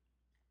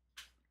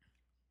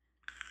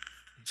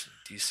 Some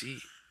DC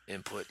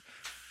input.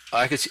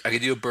 I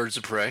could do a Birds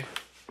of Prey.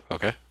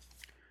 Okay.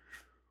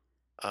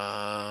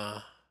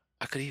 I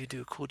could even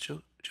do a cool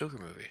Joker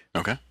movie.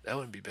 Okay. That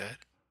wouldn't be bad.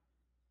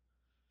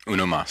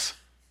 Uno mas.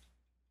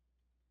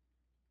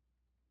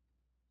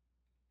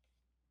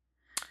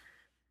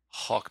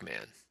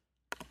 Hawkman.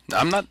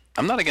 I'm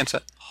not against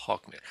that.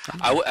 Hawkman.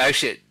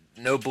 Actually,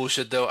 no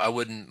bullshit though. I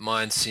wouldn't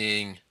mind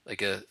seeing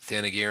like a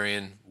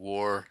Thanagarian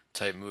war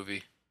type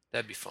movie.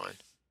 That'd be fine.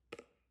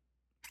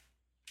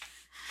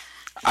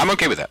 I'm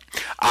okay with that.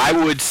 I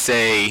would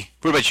say.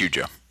 What about you,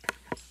 Joe?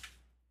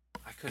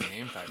 I couldn't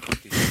name 5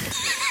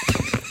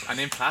 DC. I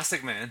named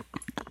Plastic Man.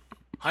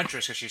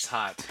 Huntress because she's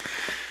hot.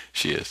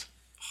 She is.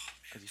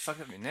 Did you fuck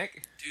up your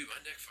neck? Dude, my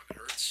neck fucking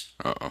hurts.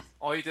 Uh-oh.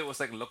 All you did was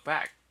like look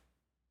back.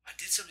 I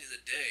did something the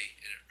other day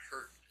and it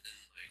hurt, and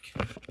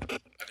then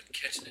like I've been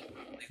catching it.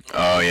 Like,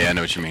 Oh yeah, I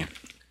know what you mean.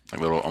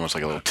 Like almost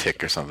like a little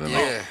tick or something.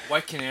 Yeah.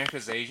 White Canary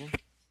is Asian.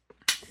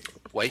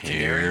 White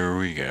Canary. Here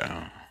we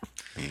go.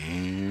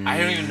 I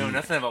don't even know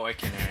nothing about White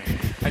Canary.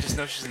 I just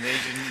know she's an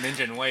Asian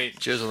ninja in white.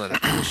 Joe's on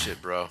that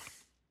bullshit, bro.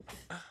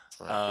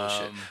 It's on that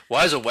bullshit.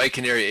 Why is a white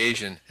canary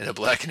Asian and a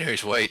black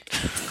canary's white?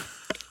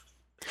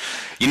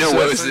 You know So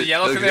what? is the it-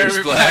 yellow the canary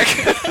cary's black?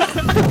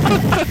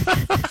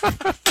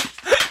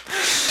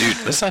 Dude,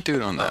 let's not do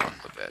it on that Oh, one.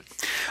 my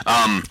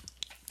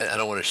bad. I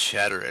don't want to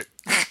shatter it.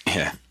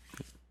 Yeah.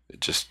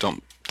 Just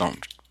don't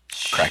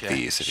crack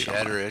these if you don't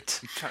Shatter mind.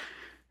 it.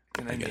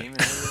 Can I name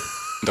it?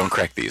 Don't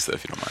crack these though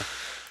if you don't mind.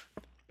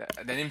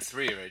 I named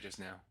 3 right just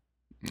now.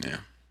 Yeah.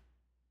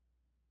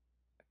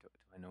 Do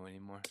I know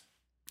anymore?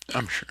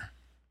 I'm sure.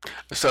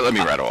 So let me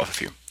rattle off a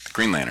few.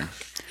 Green Lantern.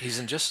 He's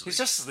in Justice League. He's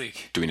Justice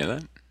League. Do we know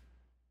that?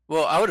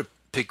 Well, I would have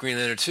picked Green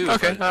Lantern too.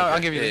 Okay, but- I'll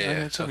give you. Yeah, Yeah,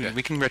 yeah, so okay.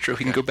 we can retro.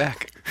 We can go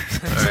back.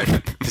 All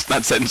right. It's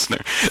not set in stone.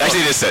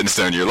 Actually, it is set in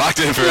stone. You're locked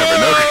in forever.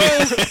 No.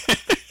 Just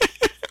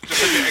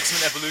like the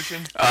X-Men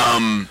Evolution.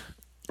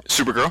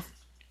 Supergirl.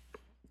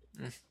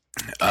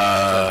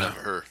 Enough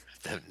of her.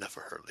 I've had enough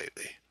of her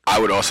lately. I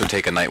would also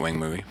take a Nightwing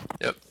movie.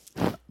 Yep.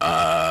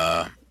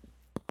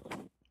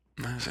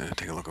 Let's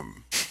take a look.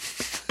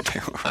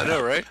 I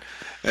know, right?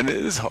 And it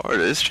is hard.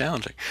 It is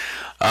challenging.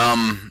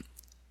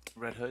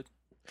 Red Hood.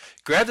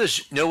 Grab this.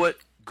 You know what?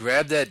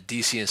 Grab that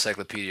DC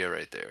encyclopedia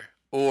right there,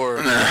 or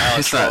the Nah,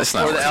 Alex it's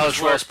not or the worth it.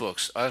 Alex Ross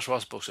books. Alex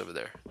Ross books over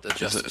there. The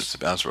Justice. It's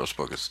the Alice Ross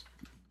book is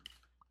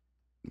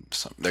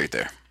right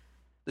there.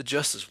 The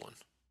Justice one.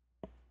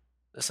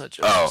 That's not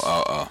Justice.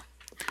 Oh.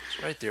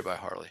 It's right there by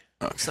Harley.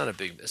 Okay. It's not a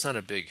big. It's not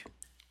a big.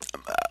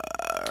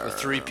 A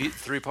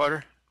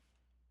three-parter.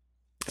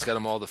 It's got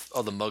them all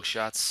the mug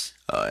shots.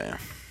 Oh yeah.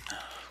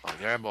 Oh,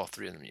 grab all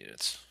 3 of them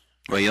units.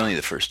 Well, you only need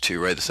the first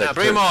 2, right? The Now second,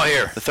 bring them all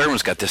here. The third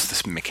one's got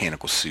this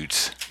mechanical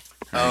suits.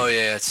 Oh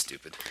yeah, that's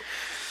stupid.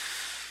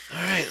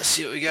 All right, let's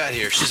see what we got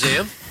here.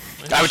 Shazam.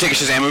 I would take a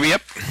Shazam movie.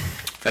 Yep.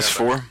 That's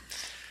 4.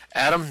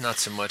 Adam, not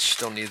so much.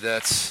 Don't need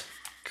that.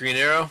 Green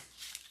Arrow.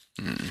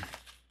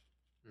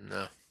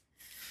 No.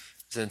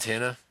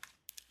 Zatanna.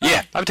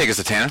 Yeah, I would take a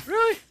Zatanna.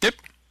 Really? Yep.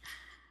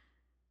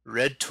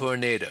 Red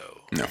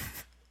Tornado. No.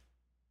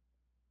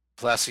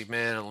 Plastic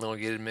Man,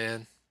 Elongated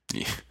Man.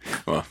 Yeah.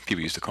 Well,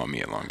 people used to call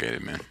me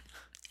elongated, man.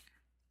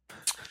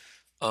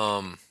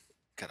 God,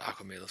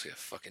 Aquaman looks like a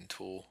fucking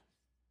tool.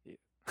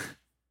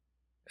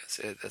 That's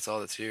it. That's all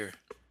that's here.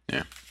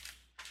 Yeah.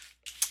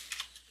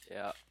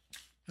 Yeah.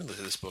 I've looked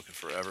at this book in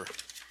forever.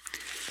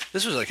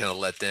 This was like kind of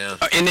let down.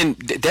 And then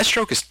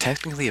Deathstroke is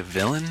technically a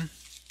villain,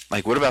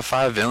 Like, what about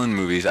 5 villain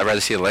movies? I'd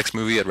rather see a Lex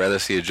movie. I'd rather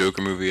see a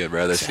Joker movie. I'd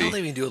rather So see... how do they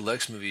even do a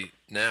Lex movie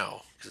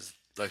now? Because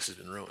Lex has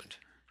been ruined.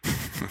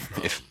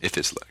 if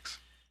it's Lex.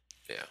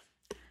 Yeah,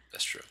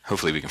 that's true.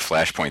 Hopefully we can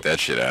flashpoint that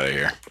shit out of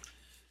here.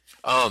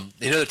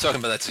 They're talking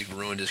about that's like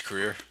ruined his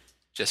career,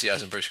 Jesse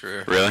Eisenberg's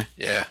career. Really?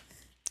 Yeah.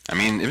 I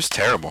mean, it was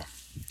terrible.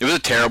 It was a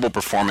terrible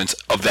performance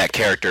of that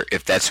character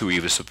if that's who he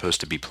was supposed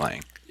to be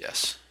playing.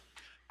 Yes.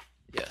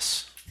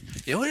 Yes.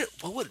 You know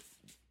what?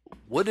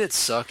 Wouldn't it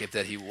suck if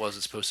that he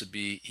wasn't supposed to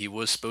be? He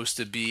was supposed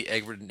to be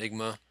Edward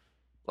Enigma,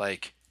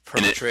 like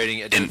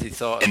perpetrating identity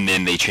thought, And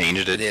then they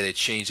changed it. yeah, they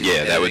changed it.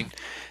 Yeah, in that editing.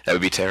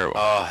 would be terrible.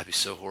 Oh, that'd be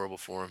so horrible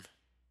for him.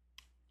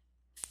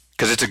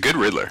 Because it's a good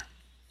Riddler.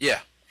 Yeah.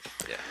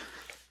 Yeah.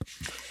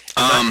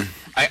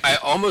 I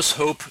almost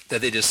hope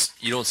that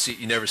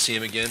you never see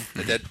him again.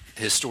 That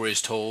his story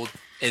is told,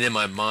 and in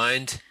my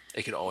mind,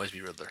 it could always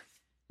be Riddler.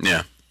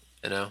 Yeah.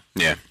 You know.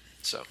 Yeah.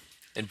 So,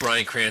 and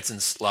Bryan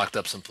Cranston's locked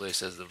up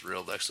someplace as the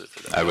real Lex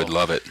Luthor. I would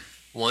love it.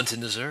 Want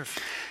and deserve.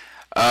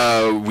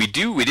 We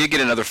did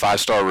get another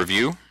 5-star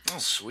review, Oh,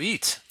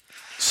 sweet.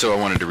 so I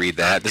wanted to read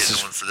that. This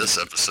is one for this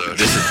episode.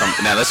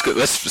 from now.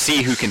 Let's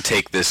see who can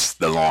take this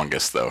the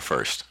longest though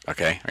first.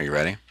 Okay, are you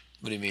ready?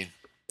 What do you mean?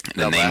 The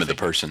Without name of the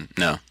laughing? person.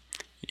 No,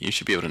 you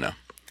should be able to know.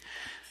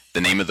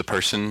 The name of the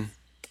person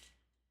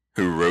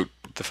who wrote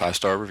the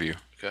 5-star review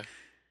Okay.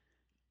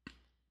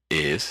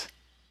 is.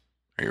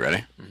 Are you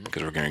ready?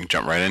 Because we're going to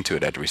jump right into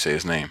it after we say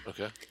his name.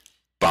 Okay.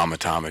 Bomb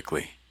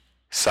atomically.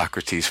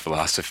 Socrates'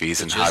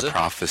 philosophies and Which is it?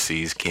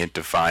 hypotheses can't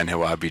define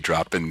how I be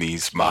dropping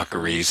these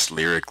mockeries.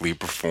 Lyrically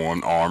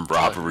performed armed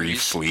robbery,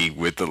 Mockeries. flee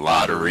with the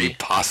lottery. Lottery.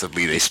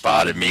 Possibly they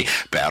spotted me.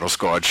 Battle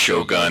scarred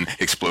shogun.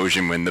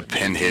 Explosion when the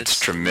pen hits.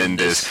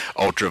 Tremendous.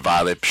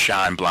 Ultraviolet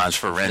shine blinds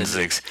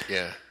forensics.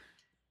 Yeah.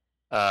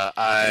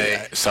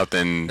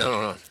 Something.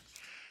 No.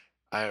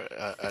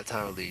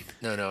 Time lead.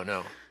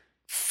 No.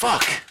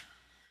 Fuck.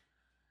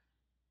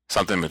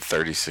 Something with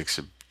 36.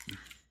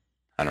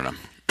 I don't know.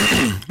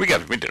 We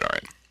did all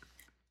right.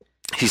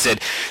 He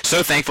said,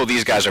 so thankful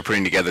these guys are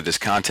putting together this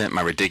content.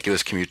 My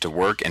ridiculous commute to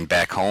work and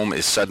back home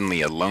is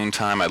suddenly alone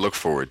time I look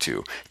forward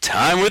to.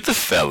 Time with the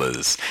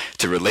fellas.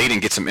 To relate and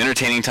get some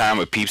entertaining time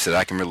with peeps that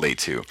I can relate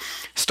to.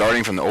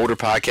 Starting from the older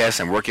podcast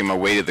and working my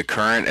way to the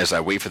current as I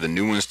wait for the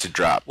new ones to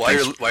drop. While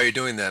Thanks- you're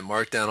doing that,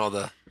 mark down all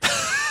the.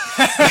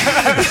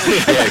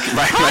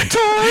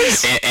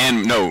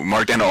 and no,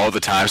 mark down all the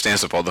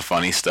timestamps of all the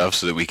funny stuff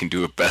so that we can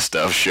do a best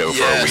of show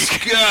for a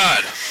week.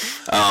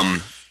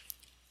 God.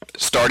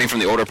 Starting from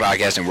the older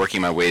podcast and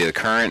working my way to the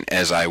current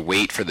as I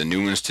wait for the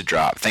new ones to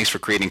drop. Thanks for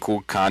creating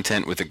cool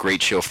content with a great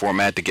chill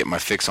format to get my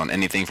fix on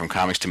anything from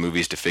comics to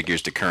movies to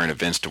figures to current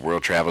events to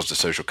world travels to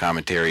social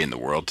commentary in the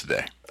world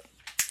today.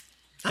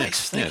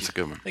 Nice. Thank Yeah, you. it's a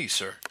good one. Thank you,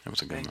 sir. That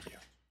was a good one.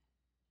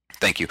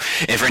 Thank you.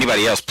 And for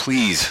anybody else,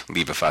 please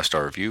leave a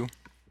 5-star review.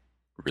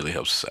 It really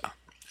helps us out.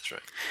 That's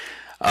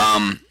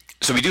right.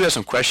 So we do have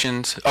some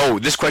questions. Oh,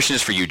 this question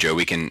is for you, Joe.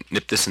 We can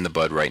nip this in the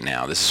bud right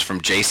now. This is from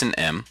Jason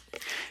M.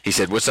 He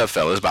said, what's up,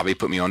 fellas? Bobby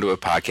put me onto a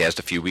podcast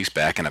a few weeks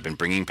back, and I've been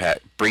binging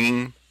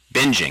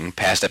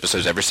past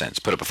episodes ever since.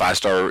 Put up a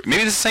 5-star.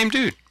 Maybe it's the same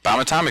dude. Bomb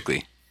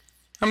atomically.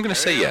 I'm going to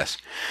say yes.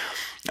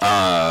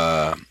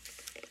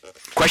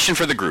 Question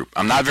for the group.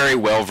 I'm not very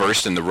well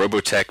versed in the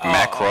Robotech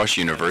Macross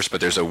universe, but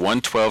there's a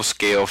 1/12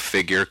 scale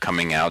figure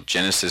coming out,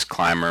 Genesis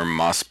Climber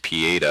Mos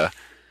Pieta.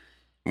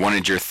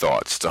 Wanted your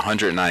thoughts. It's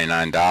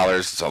 $199.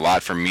 It's a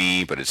lot for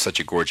me, but it's such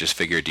a gorgeous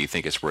figure. Do you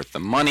think it's worth the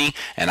money?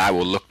 And I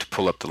will look to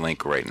pull up the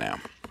link right now.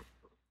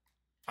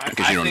 I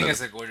Because you don't think know.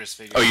 it's a gorgeous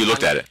figure. Oh, you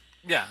looked at it.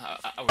 Yeah.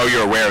 Oh,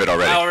 you're aware of it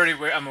already.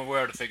 I'm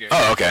aware of the figure.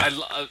 Oh, okay.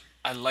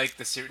 I like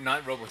the series,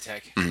 not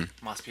Robotech,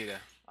 Mos Pieta.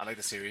 I like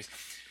the series.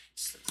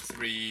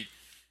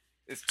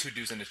 It's 2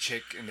 dudes and a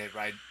chick, and they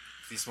ride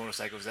these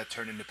motorcycles that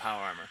turn into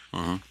power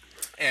armor.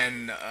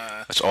 And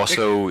That's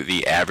also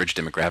the average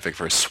demographic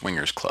for a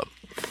swingers club.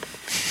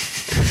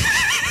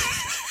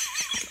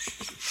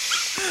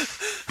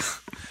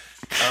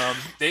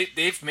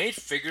 they've made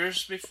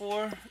figures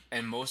before,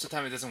 and most of the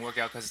time it doesn't work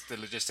out because the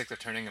logistics of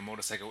turning a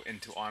motorcycle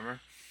into armor.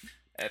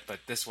 But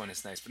this one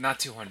is nice, but not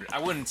 $200. I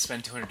wouldn't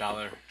spend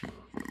 $200.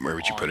 Where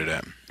would you put it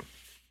at?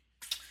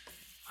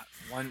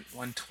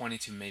 120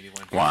 to maybe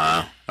 150.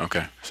 Wow.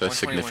 Okay. So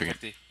that's 120,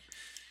 significant.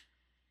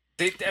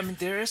 150. I mean,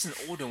 there is an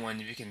older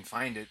one if you can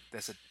find it.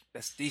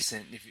 That's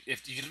decent.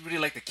 If you really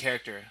like the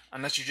character,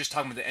 unless you're just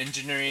talking about the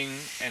engineering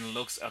and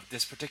looks of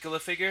this particular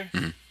figure,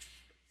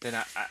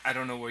 then I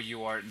don't know where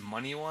you are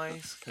money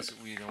wise, because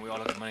we all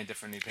look at money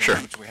differently depending Sure. on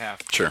how much we have.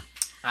 Sure.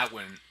 I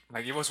wouldn't.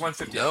 Like, if it was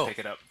 150, No. I'd pick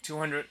it up.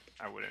 200,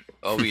 I wouldn't.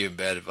 Oh, we gave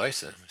bad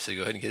advice then. So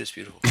go ahead and get it. It's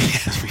beautiful.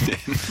 Yes, we did.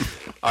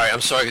 All right, I'm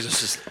sorry because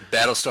this is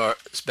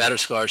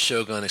Battlestar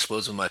Shogun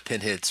explodes when my pin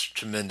hits.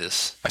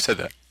 Tremendous. I said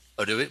that.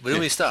 Oh, did we? When did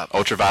we stop?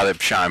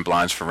 Ultraviolet shine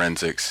blinds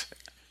forensics.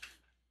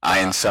 I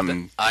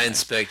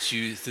inspect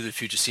you through the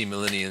future. See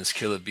millenniums.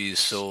 Killer bees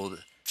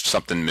sold.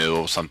 Something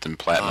mil, something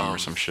platinum or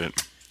some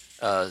shit.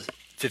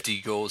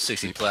 50 gold,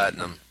 60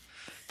 platinum.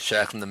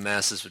 Shackling the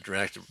masses with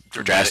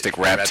Drastic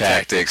rap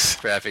tactics.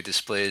 Graphic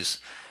displays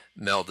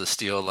melt the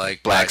steel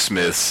like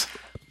Blacksmiths.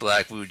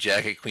 Black Blue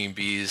Jacket, Queen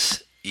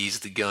Bees, Ease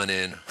the Gun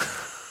In.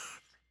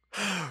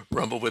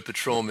 Rumble with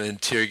Patrolman,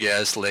 Tear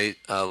Gas, Lace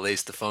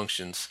the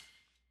Functions.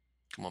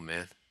 Come on,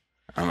 man.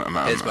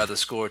 Heads by the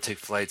Score, Take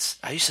Flights.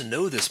 I used to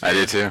know this, man. I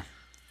did too.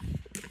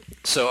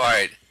 So, all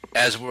right.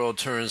 As the World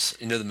Turns,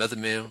 you know the Method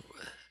Man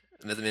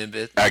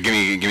bit? Give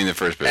me the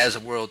first bit. As the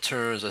world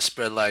turns, I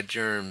spread like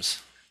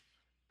germs.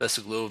 Best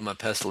of glow with my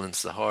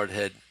pestilence, the hard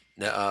head.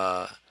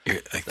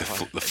 Like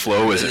the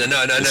flow is...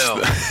 No.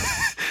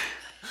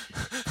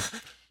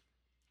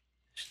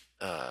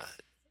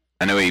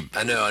 I know.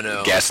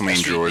 Gasoline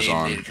A drawers street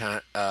on. named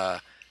a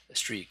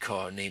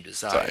streetcar named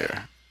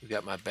Desire. You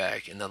got my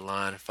back in the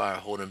line of fire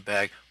holding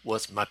back.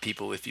 What's my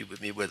people if you with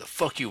me? Where the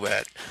fuck you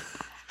at?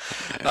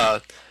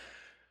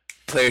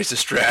 Players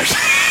distract. Did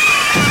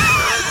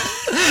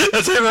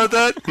I tell you about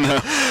that? No.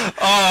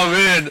 Oh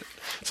man.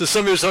 So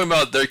somebody was talking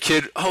about their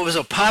kid. Oh, it was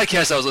a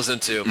podcast I was listening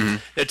to. Mm-hmm.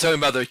 They're talking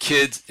about their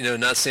kids,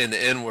 not saying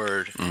the N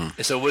word.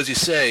 And so what does he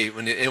say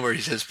when the N word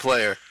he says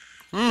player?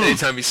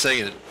 Anytime he's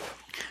saying it.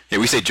 Yeah,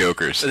 we say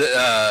jokers. And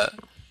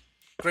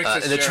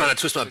they're trying to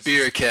twist my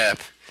beer cap.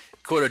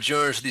 Quarter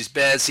joints for these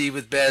bad seed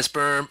with bad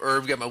sperm.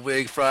 Herb got my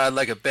wig fried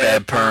like a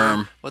bad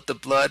perm. What the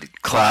blood?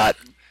 Clot.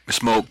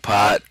 Smoke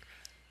pot.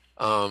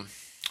 So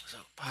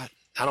pot.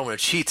 I don't want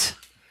to cheat.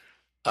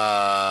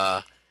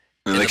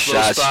 Like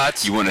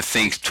shots, you want to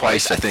think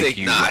twice. I think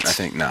not. I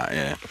think not.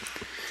 Yeah.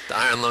 The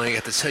Iron Lung, I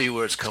got to tell you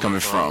where it's coming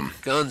from.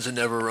 Guns are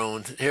never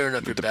owned. Tearing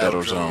up your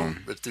battle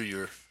zone, but through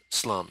your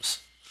slums.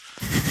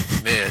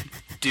 Man,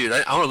 dude,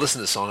 I want to listen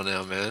to this song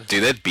now, man.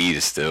 Dude, that beat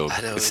is still.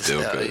 I know it's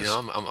still good.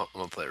 I'm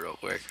gonna play it real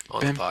quick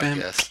on the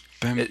podcast.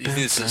 You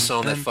think it's a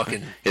song that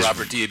fucking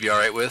Robert D would be all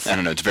right with? I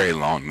don't know. It's very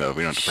long though.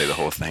 We don't have to play the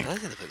whole thing. I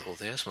gotta play the whole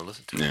thing. I just want to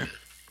listen to it. Man.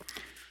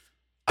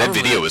 That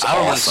video was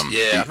awesome.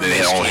 Yeah, they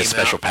had all his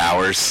special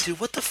powers. Dude,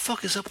 what the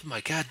fuck is up with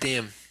my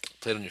goddamn?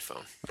 Play it on your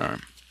phone. All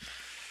right.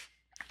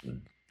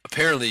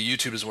 Apparently,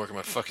 YouTube doesn't work on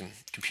my fucking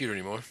computer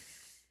anymore.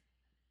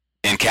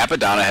 And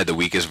Capadonna had the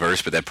weakest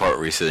verse, but that part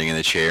where he's sitting in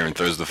the chair and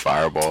throws the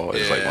fireball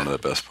is like one of the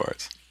best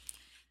parts.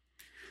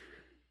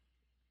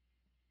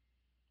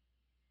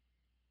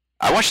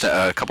 I watched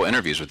a couple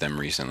interviews with them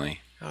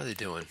recently. How are they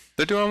doing?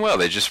 They're doing well.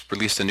 They just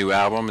released a new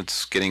album.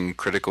 It's getting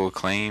critical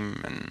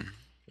acclaim and.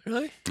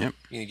 Really? Yep.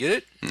 You gonna get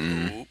it?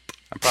 Nope.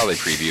 I'll probably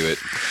preview it.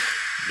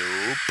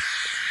 Nope.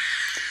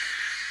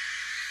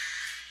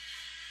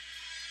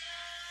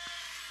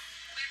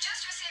 We've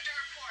just received a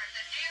report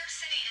that New York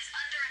City is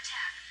under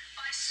attack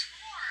by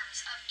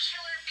swarms of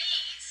killer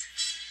bees.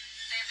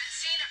 They've been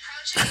seen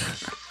approaching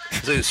Brooklyn.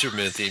 It's like the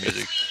Superman theme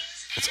music.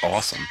 It's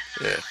awesome.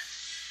 Yeah.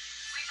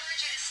 We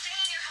urge you to stay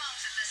in your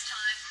homes at this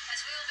time, as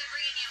we will be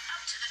bringing you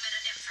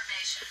up-to-the-minute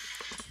information.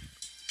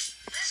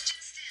 This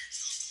just in.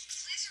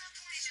 Police are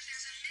reporting that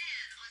there's a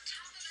man on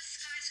top of a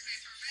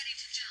skyscraper ready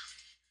to jump.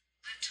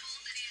 I'm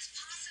told that he is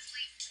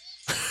possibly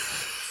old.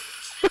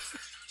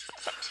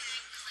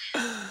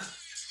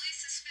 Police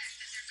suspect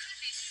that there could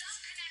be some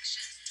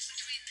connection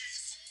between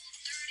this old,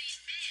 dirty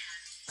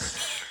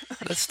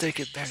man. Let's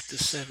take it back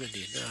to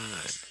 79.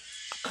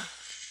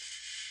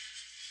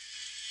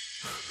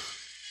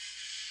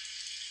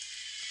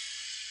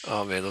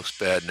 Oh man, it looks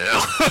bad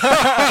now.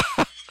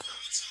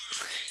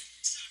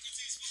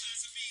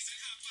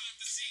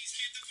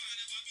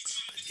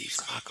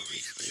 These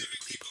mockeries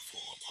lyrically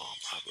perform all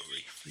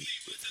robbery, fleet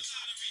with us.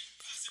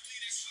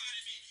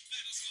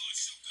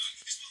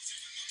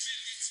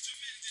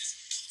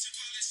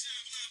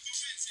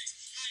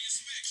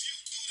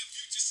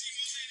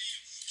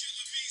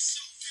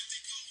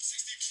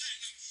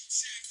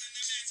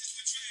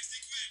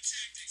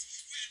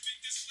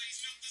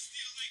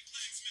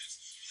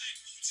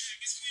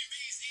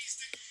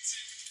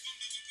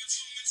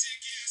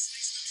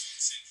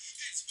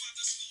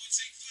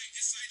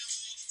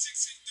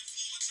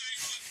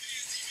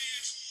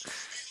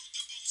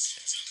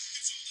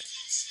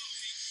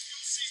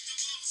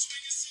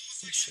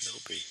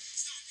 Shinobi.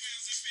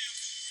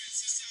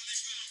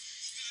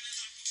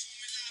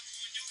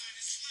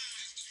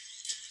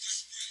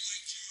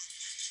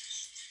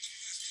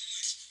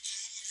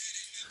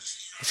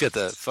 He's got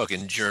the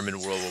fucking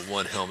German World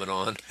War I helmet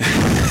on.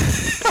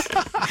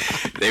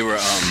 They were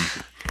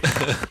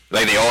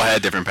like they all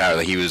had different powers.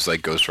 Like he was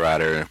like Ghost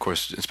Rider, and of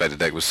course Inspector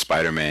Deck was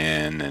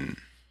Spider-Man, and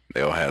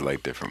they all had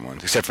like different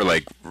ones. Except for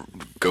like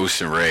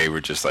Ghost and Ray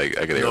were just like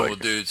they were normal like,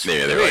 dudes.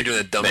 Yeah, they were were like, doing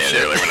that dumb yeah,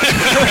 shit. Like,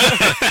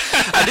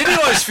 I didn't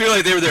always feel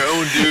like they were their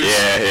own dudes.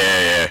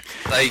 yeah.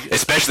 Like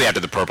Especially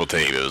after the purple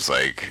tape, it was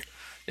like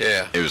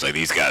yeah. it was like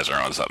these guys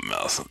are on something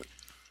else.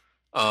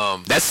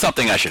 That's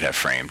something I should have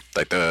framed.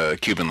 Like the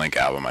Cuban Link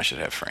album, I should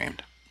have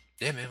framed.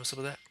 Yeah, man. What's up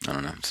with that? I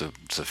don't know.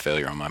 It's a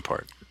failure on my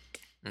part.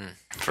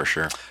 For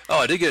sure. Oh,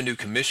 I did get a new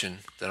commission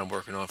that I'm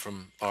working on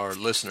from our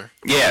listener.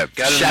 Yeah.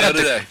 Got it in the mail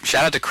today.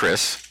 Shout out to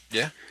Chris.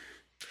 Yeah.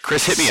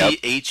 Chris hit me up.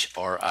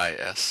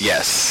 CHRIS.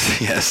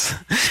 Yes.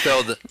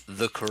 Spelled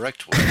the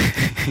correct way.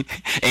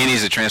 And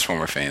he's a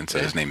Transformer fan, so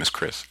his name is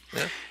Chris.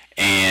 Yeah.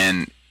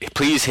 And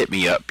please hit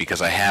me up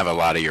because I have a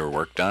lot of your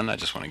work done. I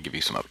just want to give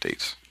you some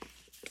updates.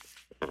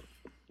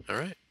 All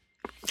right.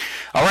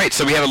 All right,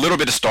 so we have a little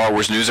bit of Star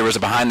Wars news. There was a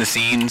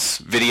behind-the-scenes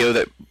video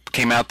that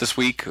came out this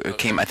week.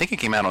 I think it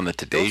came out on the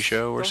Today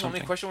Show or That was the only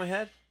something. question we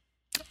had?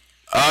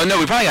 No,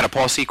 we probably got a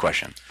Paul C.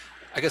 question.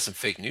 I got some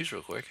fake news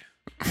real quick.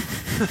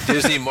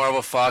 Disney,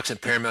 Marvel, Fox,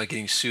 and Paramount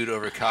getting sued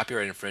over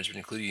copyright infringement,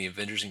 including the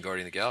Avengers and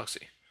Guardian of the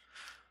Galaxy.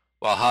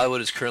 While Hollywood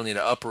is currently in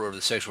an uproar over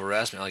the sexual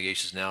harassment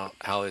allegations, now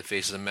Hollywood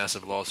faces a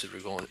massive lawsuit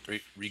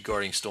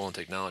regarding stolen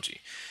technology.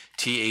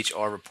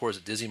 THR reports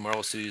that Disney,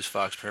 Marvel Studios,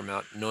 Fox,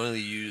 Paramount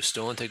knowingly used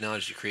stolen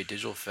technology to create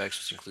digital effects,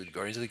 which include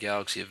Guardians of the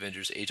Galaxy,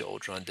 Avengers, Age of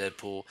Ultron,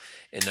 Deadpool,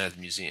 and Night of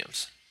the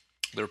Museums.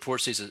 The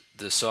report states that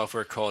the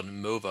software called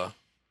MOVA,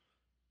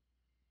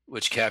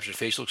 which captured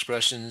facial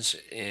expressions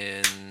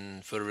and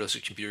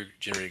photorealistic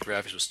computer-generated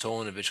graphics, was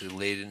stolen and eventually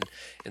laid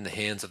in the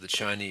hands of the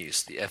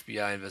Chinese. The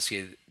FBI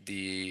investigated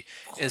the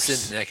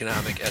incident and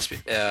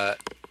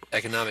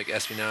economic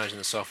espionage in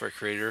the software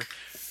creator,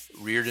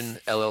 Reardon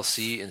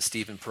LLC, and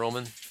Stephen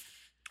Perlman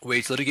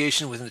waged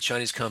litigation within the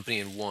Chinese company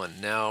and won.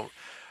 Now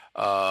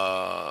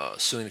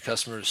suing the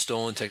customers,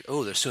 stolen tech.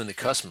 Oh, they're suing the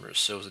customers.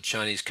 So it was a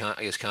Chinese,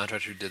 contractor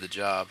who did the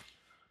job.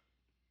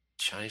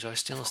 Chinese always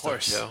stealing stuff,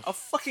 Joe. Of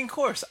fucking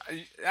course.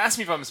 Ask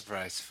me if I'm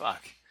surprised.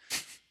 Fuck.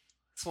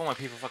 That's what my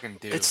people fucking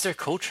do. It's their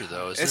culture,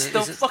 though, isn't It's it?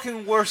 the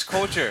fucking worst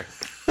culture.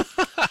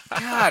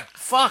 God,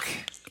 fuck.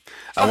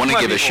 I want to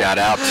my give a people. shout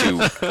out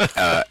to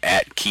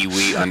at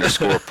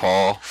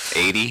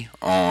Kiwi_Paul80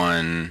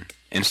 on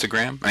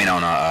Instagram. I mean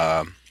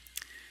on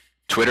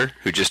Twitter,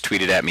 who just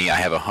tweeted at me. I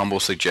have a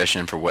humble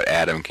suggestion for what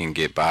Adam can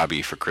get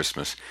Bobby for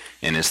Christmas,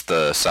 and it's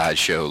the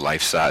Sideshow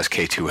life-size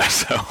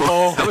K2SO.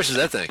 Oh, how much is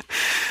that thing?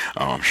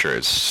 Oh, I'm sure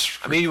it's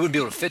I mean, you wouldn't be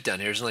able to fit down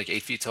here. Isn't it like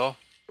 8 feet tall?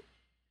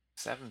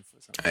 7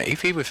 foot something. 8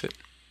 feet with it.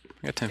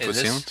 I got 10-foot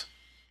this- ceilings.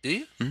 Do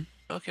you? Hmm?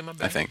 Okay, my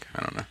bad. I think. I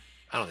don't know.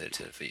 I don't think it's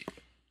 10 feet.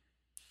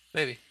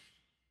 Maybe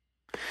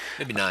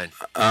 9. Maybe 9.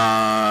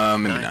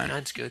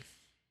 9's good.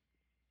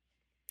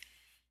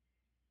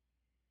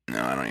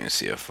 No, I don't even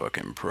see a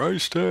fucking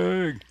price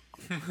tag.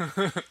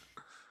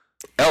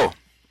 Oh,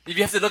 If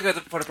you have to look at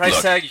for the price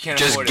look, tag, you can't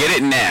just afford get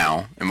it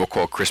now, and we'll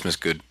call Christmas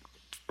good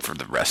for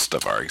the rest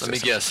of our Let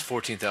existence. me guess,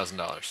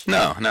 $14,000.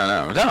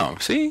 No.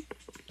 See?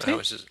 How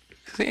much is it?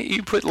 See,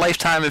 you put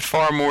lifetime at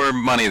far more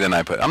money than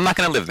I put. I'm not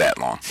going to live that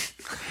long.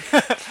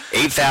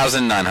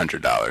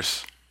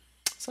 $8,900.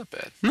 It's not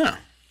bad. No.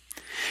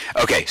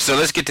 Okay, so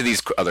let's get to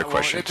these other Well,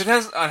 questions. it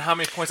depends on how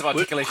many points of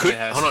articulation it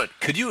has. Hold on.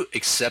 Could you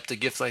accept a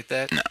gift like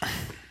that? No.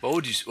 What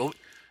would you? What,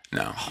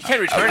 No. You can't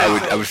return I it.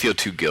 would. I would feel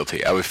too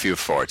guilty. I would feel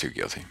far too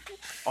guilty.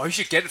 Oh, you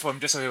should get it for him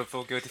just so he'll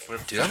feel guilty for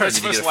Dude, I might need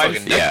to get a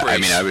fucking neck Yeah, I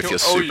brace. mean, I would feel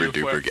He'll owe super you for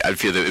duper. it. I'd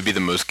feel that it would be the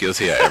most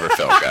guilty I ever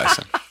felt, guys.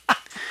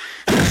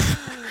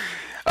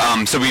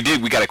 So we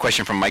got a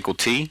question from Michael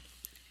T.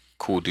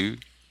 Cool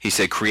dude. He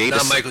said, "Create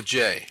Not a Michael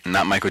J.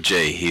 Not Michael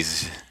J.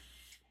 He's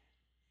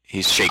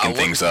shaking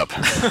things up.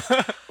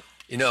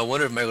 You know, I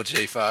wonder if Michael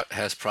J.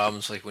 has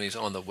problems like when he's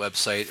on the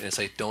website and it's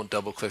like, don't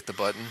double click the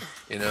button,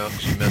 you know,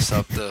 'cause you mess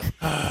up the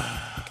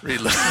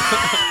reload.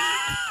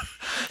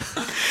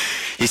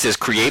 He says,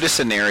 create a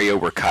scenario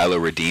where Kylo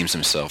redeems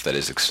himself that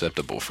is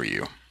acceptable for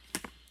you.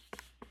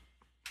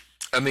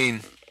 I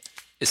mean,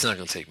 it's not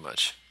going to take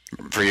much.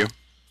 For you?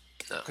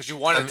 Because you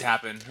want it to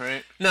happen,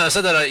 right? No, it's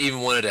not that I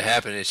even want it to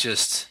happen. It's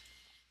just,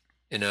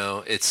 you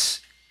know,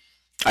 it's,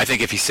 I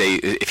think if he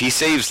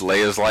saves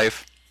Leia's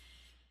life,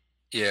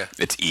 yeah,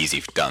 it's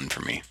easy done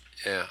for me.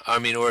 yeah. I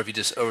mean, or if he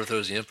just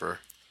overthrows the Emperor.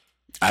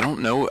 I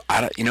don't know.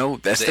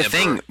 That's The the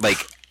thing. Emperor. Like,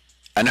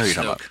 I know who you're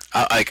talking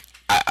about.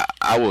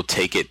 I will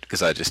take it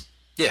because I just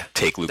Yeah.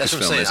 take That's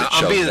what I'm Lucasfilm saying. as it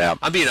shoves it out.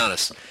 I'm being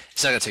honest.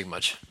 It's not going to take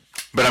much.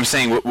 But I'm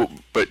saying,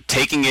 but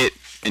taking it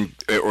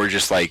or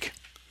just like,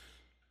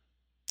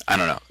 I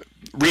don't know,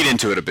 read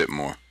into it a bit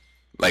more.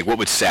 Like, what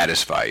would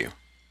satisfy you?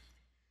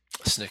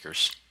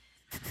 Snickers.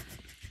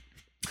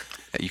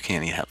 You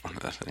can't eat one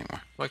of those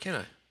anymore. Why can't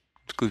I?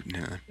 It's gluten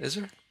in it. Is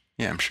there?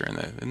 Yeah, I'm sure.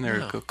 Isn't there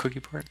No. a cookie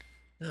part?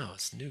 No,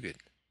 it's nougat.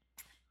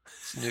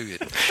 It's nougat.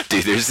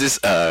 Dude, there's this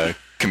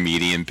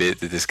comedian bit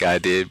that this guy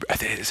did. I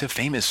think it's a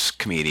famous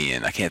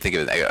comedian. I can't think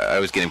of it. I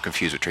always get him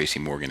confused with Tracy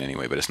Morgan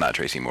anyway, but it's not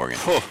Tracy Morgan.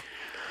 Oh,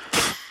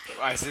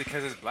 Why, is it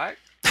because it's black?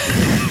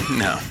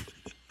 No.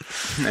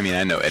 I mean,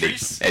 I know Eddie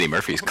Trace?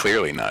 Murphy is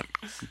clearly not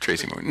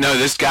Tracy Morgan. No,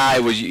 this guy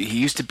he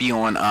used to be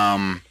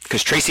on,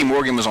 because Tracy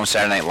Morgan was on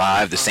Saturday Night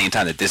Live the same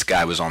time that this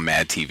guy was on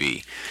Mad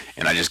TV.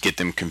 And I just get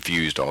them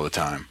confused all the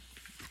time.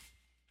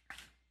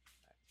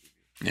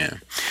 Yeah.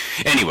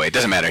 Anyway, it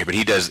doesn't matter, but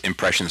he does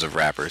impressions of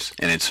rappers,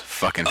 and it's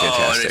fucking oh, and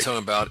fantastic. you're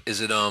talking about, is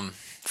it,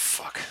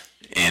 fuck.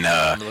 And,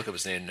 I'm going to look up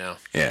his name now.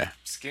 yeah.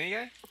 Skinny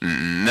guy?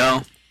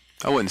 No,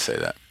 I wouldn't say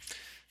that.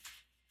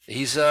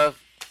 He's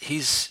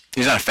He's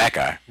not a fat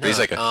guy, but he's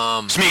No, like a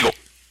Smeagol.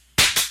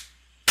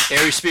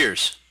 Ari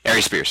Spears.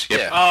 Ari Spears. Yep.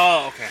 Yeah.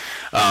 Oh, okay.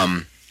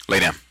 Lay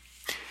down.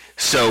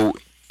 So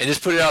And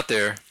just put it out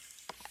there.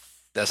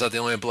 That's not the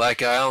only black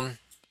guy on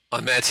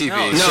Mad TV. No,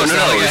 So no, it's no,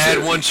 not no, like I it's-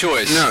 had one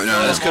choice. No, no,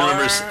 I no. just couldn't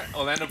remember.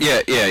 Orlando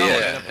Yeah, Bloom. yeah, Not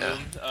yeah.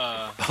 Orlando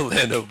Yeah, Bloom.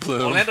 Orlando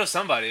Bloom. Orlando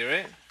somebody,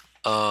 right?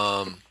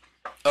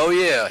 Oh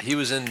yeah, he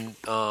was in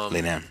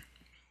lay down.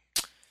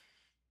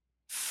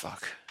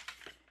 fuck.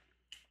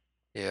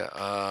 Yeah. There's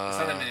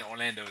not that many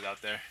Orlandos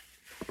out there.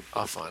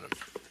 I'll find him.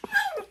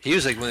 He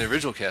was like one of the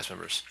original cast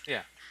members.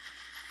 Yeah.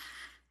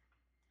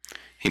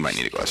 He might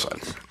need to go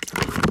outside.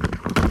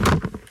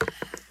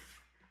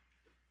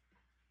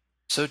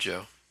 So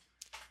Joe,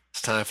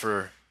 it's time for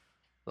a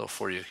little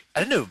for you.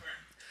 I didn't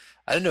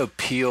know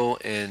Peel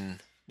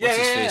and what's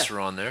his face were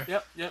on there.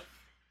 Yep.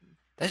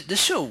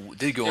 This show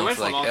did go They on went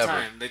for for a like long ever.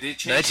 time. They did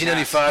change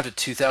 1995 to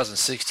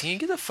 2016.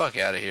 Get the fuck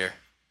out of here.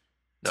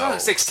 No.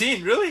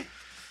 2016, really?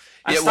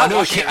 Yeah, well,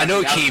 I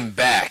know it came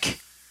back.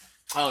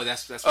 Oh,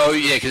 that's. Oh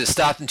yeah, because it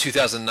stopped in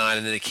 2009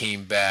 and then it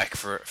came back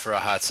for a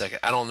hot second.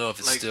 I don't know if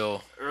it's Like,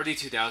 still. early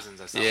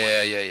 2000s. I saw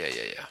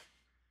Yeah.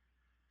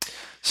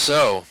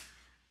 So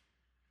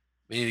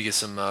we need to get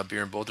some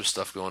beer and Boulder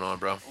stuff going on,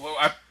 bro. Well,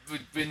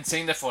 we've been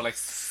saying that for like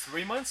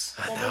 3 months.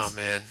 I know,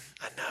 man.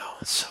 I know.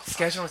 It's so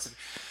Schedule us,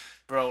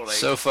 bro. Like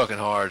so fucking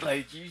hard.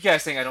 Like you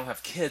guys think I don't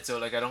have kids, or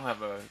like I don't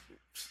have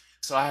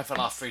so I have a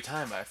lot of free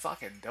time. But I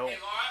fucking don't.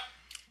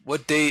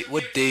 What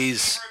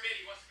days?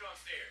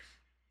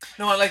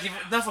 No, like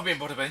not for being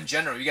bored, but in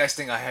general, you guys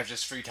think I have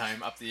just free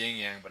time up the yin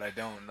yang, but I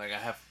don't. Like I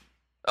have.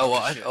 Oh,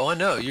 well, I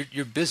know.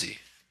 You're busy.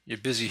 You're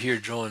busy here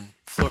drawing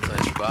floor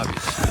plans for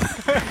Bobby's.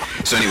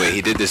 So anyway,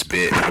 he did this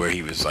bit where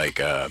he was like,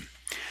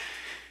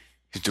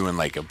 he's doing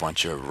like a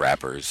bunch of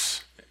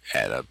rappers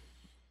at a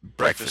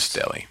breakfast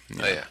deli.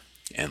 Oh yeah.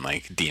 And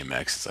like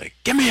DMX is like,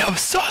 give me a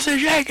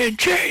sausage, egg, and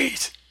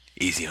cheese.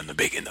 Easy on the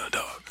bacon though,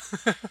 dog.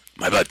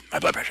 my blood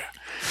pressure.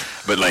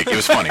 But like it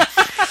was funny.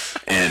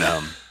 And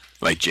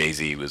like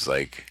Jay-Z was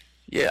like,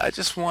 yeah, I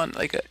just want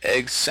like an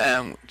egg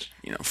sandwich,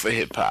 for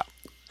hip hop.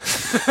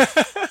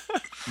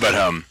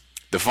 But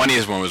the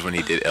funniest one was when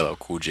he did LL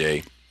Cool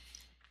J.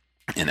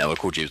 And LL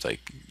Cool J was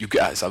like, you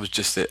guys, I was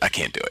just at, I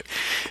can't do it.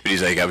 But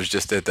he's like, I was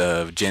just at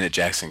the Janet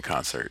Jackson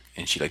concert,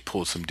 and she like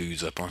pulled some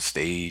dudes up on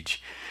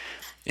stage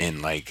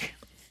and like,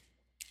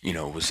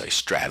 was like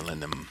straddling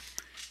them.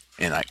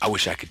 And I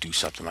wish I could do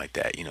something like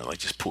that, like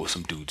just pull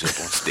some dudes up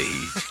on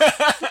stage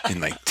and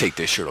like take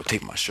their shirt off,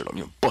 take my shirt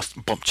off,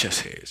 bump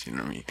chest hairs, you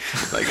know what I mean?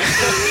 Like,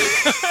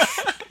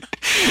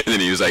 and then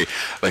he was like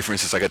for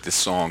instance, I got this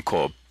song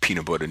called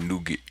Peanut Butter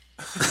Nougat,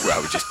 where I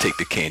would just take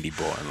the candy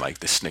bar and like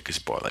the Snickers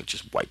bar, like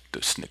just wipe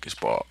the Snickers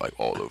bar like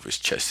all over his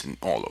chest and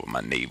all over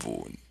my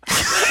navel. And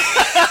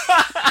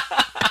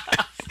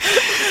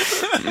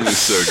it was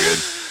so good.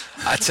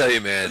 I tell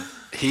you, man,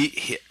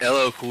 he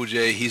LL Cool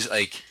J, he's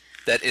like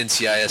that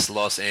NCIS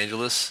Los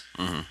Angeles.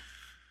 Mm-hmm.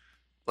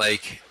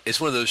 Like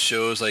it's one of those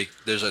shows. Like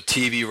there's a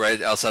TV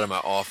right outside of my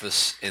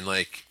office in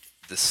like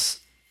this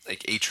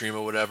like atrium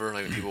or whatever.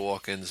 Like when people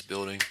walk in this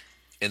building,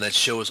 and that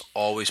show is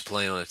always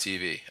playing on the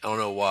TV. I don't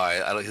know why.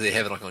 They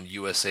have it like on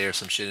USA or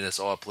some shit, and that's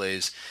all it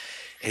plays.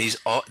 And he's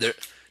all there.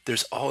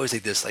 There's always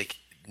like this like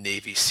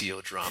Navy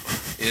SEAL drama.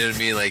 You know what I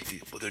mean?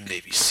 Like they're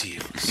Navy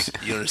SEALs.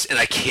 You understand?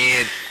 And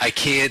I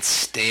can't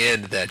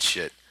stand that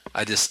shit.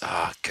 I just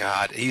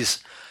God,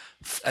 he's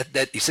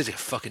such a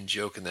fucking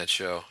joke in that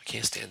show. I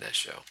can't stand that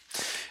show.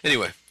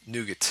 Anyway,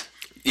 Nougat.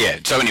 Yeah.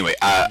 So anyway,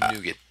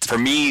 Nougat. for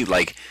me,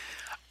 like,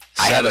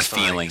 I have a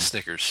Satisfying feeling.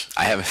 Snickers.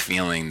 I have a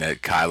feeling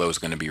that Kylo is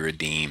going to be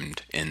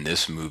redeemed in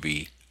this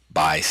movie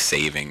by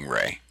saving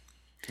Rey.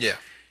 Yeah.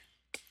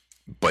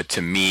 But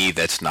to me,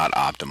 that's not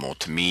optimal.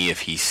 To me,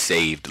 if he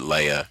saved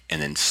Leia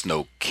and then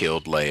Snoke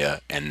killed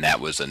Leia, and that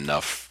was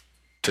enough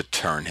to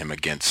turn him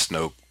against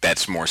Snoke,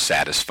 that's more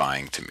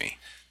satisfying to me.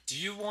 Do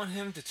you want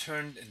him to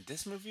turn in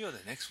this movie or the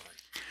next one?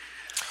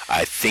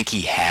 I think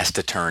he has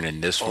to turn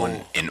in this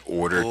one in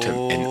order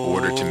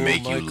to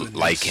make you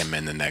like him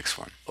in the next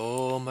one.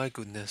 Oh my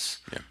goodness.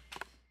 Yeah.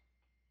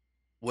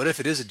 What if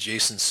it is a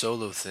Jason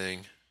Solo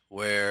thing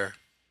where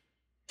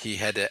he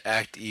had to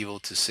act evil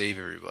to save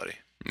everybody?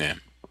 Yeah.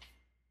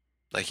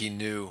 Like he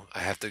knew I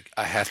have to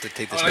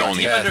take this Like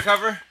only Team path.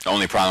 Undercover? The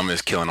only problem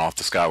is killing off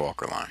the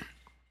Skywalker line.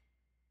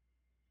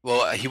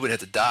 Well, he wouldn't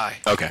have to die,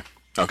 Okay.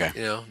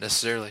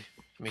 necessarily.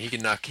 I mean, he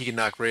can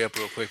knock Ray up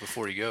real quick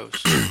before he goes.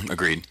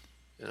 Agreed.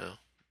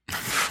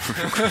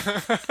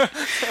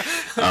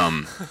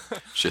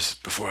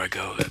 Just before I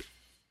go,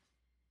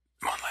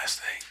 one last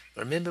thing.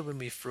 Remember when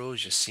we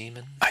froze your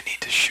semen? I need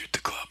to shoot the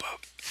club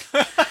up.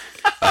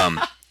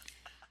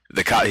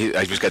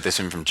 I just got this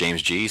in from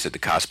James G. He said the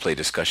cosplay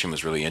discussion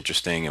was really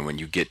interesting, and when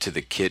you get to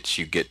the kits,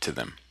 you get to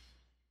them.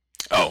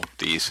 Oh,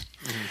 these.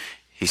 Mm-hmm.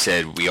 He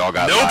said we all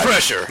got no lives.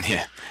 pressure.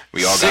 Yeah,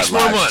 we all 6 got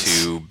more lives.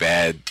 months. Too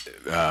bad.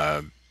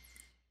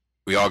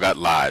 We all got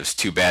lives.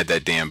 Too bad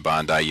that damn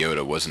Bondi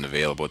Yoda wasn't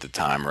available at the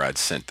time, or I'd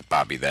sent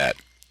Bobby that.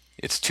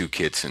 It's 2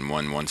 kits and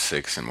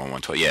 116 and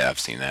 112. Yeah, I've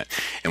seen that.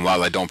 And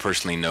while I don't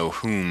personally know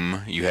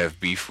whom you have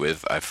beef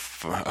with,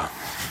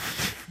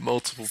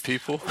 Multiple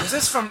people. Was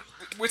this from...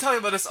 We're talking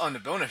about this on the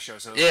bonus show,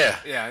 so... Yeah.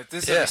 Yeah,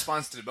 this is a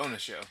response to the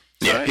bonus show.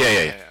 Yeah, Right?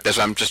 yeah. That's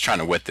why I'm just trying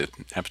to whet the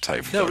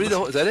appetite. For No, read the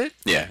whole, is that it?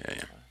 Yeah.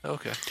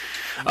 Okay.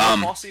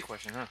 Paul C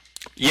question, huh?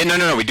 Yeah,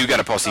 no. We do got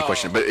a Paul C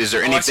question, but is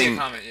there I see a anything?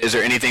 comment, yeah. Is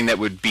there anything that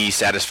would be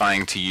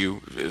satisfying to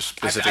you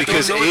specifically?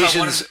 Because don't know if I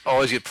Asians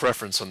always get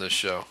preference on this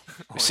show.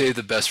 We save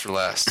the best for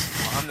last.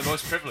 Well, I'm the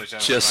most privileged.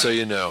 Just so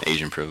you know.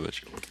 Asian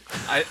privilege.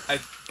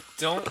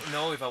 don't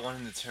know if I want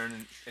him to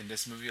turn in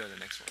this movie or the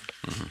next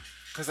one.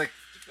 Because, like,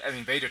 I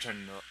mean, Vader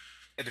turned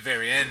at the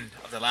very end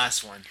of the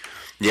last one.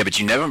 Yeah, but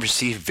you never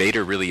perceive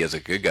Vader really as a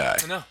good guy.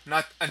 No,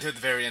 not until the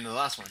very end of the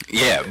last one.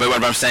 Yeah, but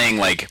what I'm saying,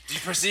 like, Do you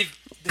perceive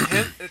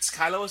him, it's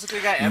Kylo as a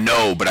good guy? Ever?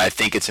 no, but I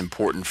think it's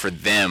important for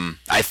them.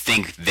 I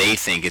think they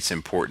think it's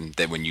important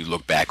that when you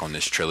look back on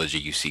this trilogy,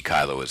 you see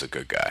Kylo as a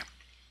good guy.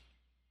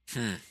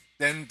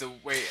 Then the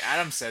way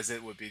Adam says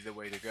it would be the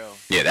way to go.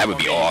 Yeah, that would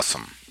be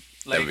awesome.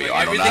 Like, would be- like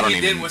I don't- I everything don't he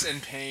even- did was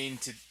in pain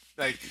to,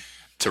 like,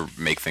 To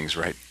make things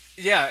right.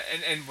 yeah,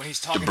 and when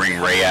he's To talking bring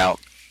him, Rey out.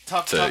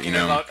 talking you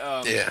know,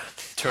 about Yeah.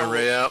 Turn Oh.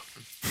 Ray out.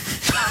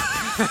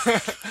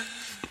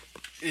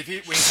 when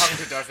he's talking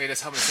to Darth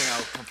Vader's helmet saying,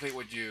 "I'll complete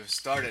what you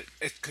started,"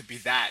 it could be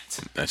that,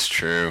 That's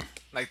true.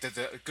 like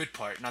the good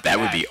part, not That the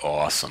would bad. be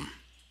awesome.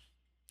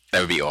 That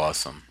would be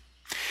awesome.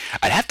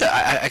 I'd have to.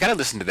 I gotta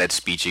listen to that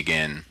speech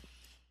again.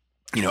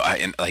 You know,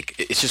 and like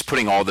it's just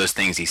putting all those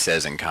things he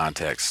says in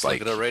context. Like,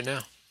 Look it up right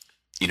now.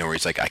 you know, where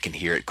he's like, I can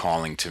hear it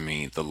calling to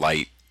me, the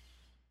light.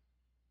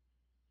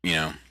 You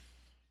know,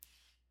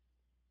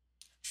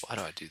 Why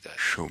do I do that?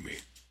 show me,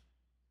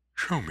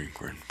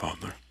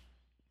 grandfather.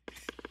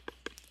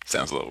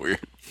 Sounds a little weird.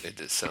 It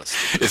just sounds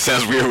stupid. It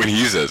sounds weird when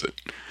he says it.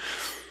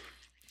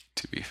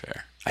 To be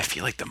fair, I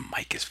feel like the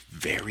mic is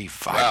very Wow,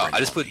 vibrant. I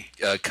just on put me.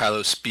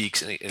 Kylo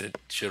speaks, and it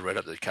showed right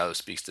up that Kylo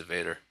speaks to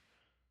Vader.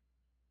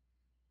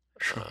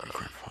 Show me,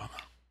 grandfather.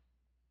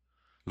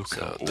 Look So,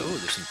 how ooh, old.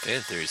 there's some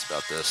fan theories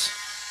about this.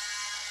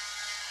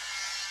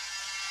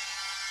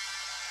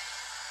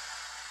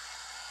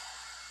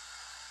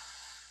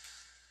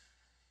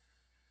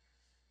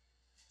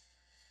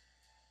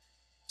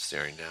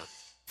 Staring down.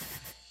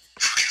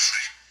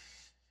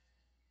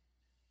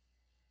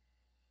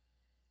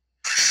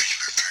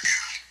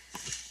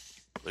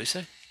 What do you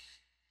say?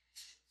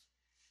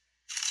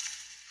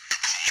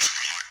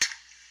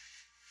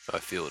 Oh, I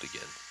feel it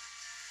again.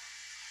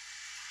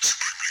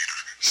 Supreme Leader,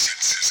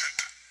 senses it.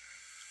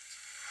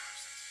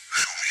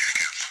 Show me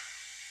again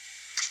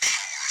the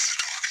power of the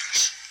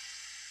darkness.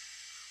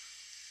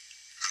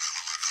 And I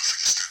will let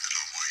nothing stand in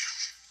our way.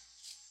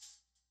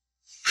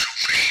 Show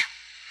me.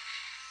 Grandfather.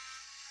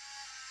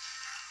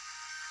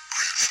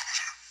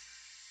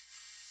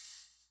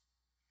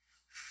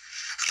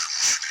 And I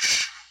will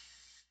finish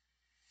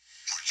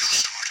what you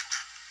started.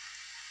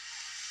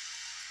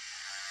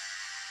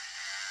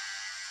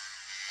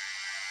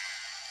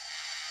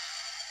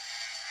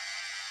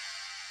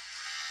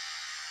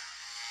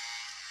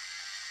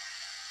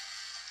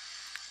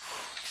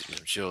 Gives me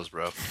some chills,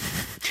 bro.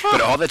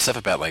 But all that stuff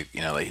about like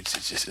like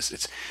it's just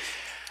it's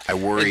I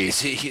worry.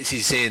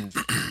 He's saying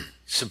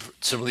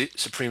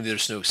Supreme Leader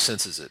Snoke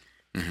senses it.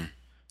 Mm-hmm.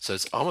 So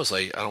it's almost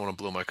like I don't want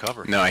to blow my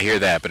cover. No, I hear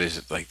that, but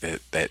it's like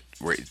that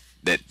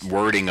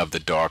wording of the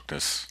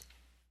darkness.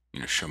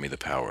 Show me the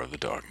power of the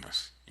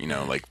darkness.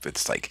 Like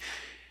it's like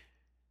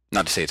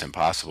not to say it's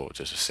impossible,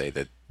 just to say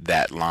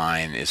that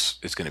line is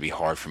going to be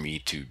hard for me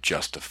to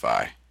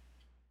justify.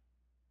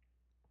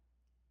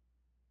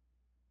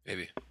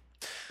 Maybe.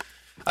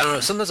 I don't know.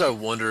 Sometimes I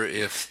wonder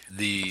if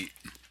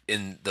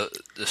in the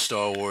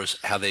Star Wars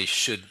how they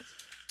should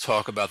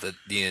talk about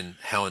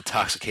how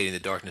intoxicating the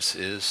darkness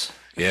is.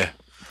 Yeah.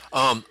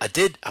 I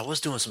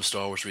was doing some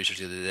Star Wars research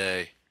the other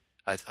day.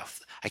 I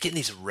get in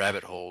these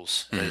rabbit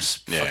holes and I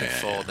just fucking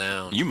fall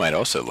down. You might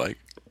also like.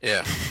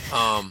 Yeah.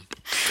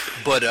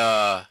 But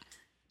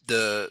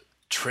the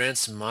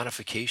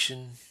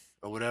transmodification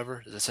or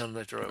whatever, does that sound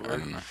like the right word? I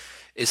don't know.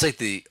 It's like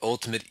the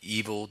ultimate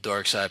evil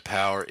dark side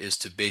power is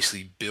to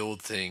basically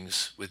build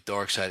things with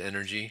dark side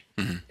energy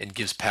and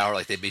gives power,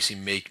 like they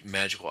basically make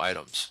magical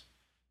items,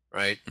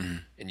 right?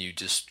 And you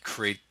just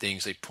create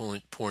things like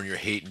pouring your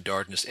hate and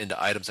darkness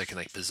into items that can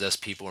like possess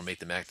people or make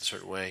them act a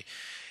certain way.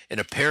 And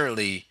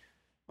apparently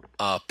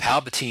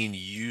Palpatine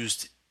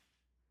used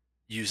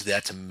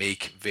that to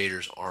make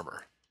Vader's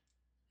armor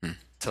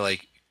to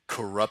like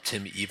corrupt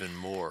him even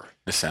more.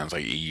 This sounds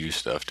like EU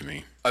stuff to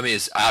me. I mean,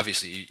 it's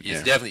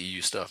definitely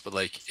EU stuff, but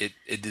like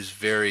it's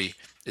very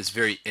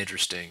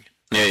interesting.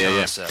 Yeah.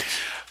 concept.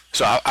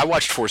 So I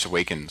watched Force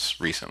Awakens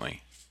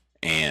recently,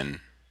 and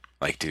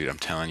like, dude, I'm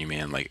telling you,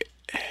 man, like,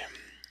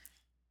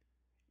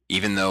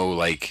 even though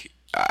like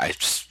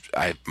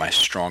my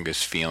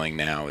strongest feeling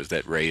now is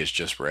that Rey is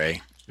just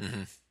Rey.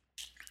 Mm-hmm.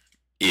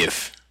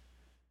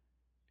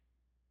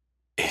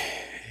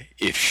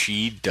 If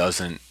she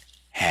doesn't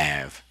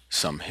have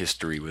some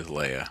history with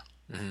Leia,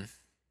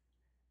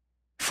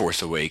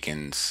 Force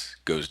Awakens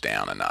goes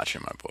down a notch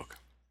in my book.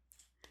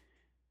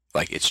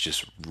 Like, it's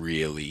just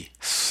really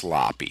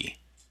sloppy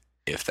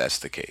if that's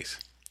the case.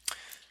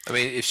 I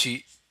mean, if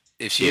she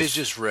is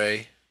just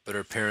Rey, but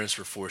her parents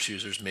were Force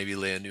users, maybe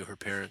Leia knew her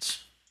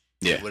parents.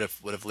 Yeah. What if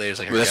Leia's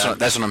like her Well,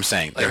 that's what I'm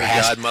saying. like her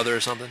godmother or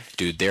something?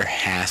 Dude, there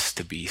has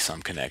to be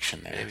some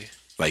connection there. Maybe.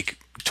 Like,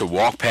 to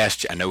walk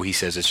past, I know he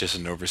says it's just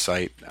an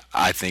oversight.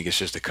 I think it's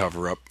just a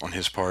cover-up on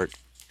his part.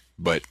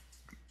 But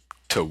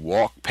to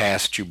walk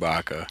past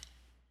Chewbacca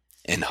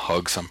and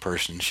hug some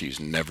person she's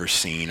never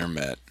seen or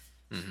met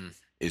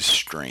is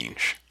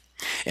strange.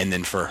 And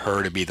then for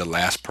her to be the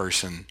last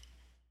person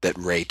that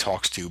Rey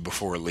talks to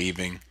before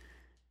leaving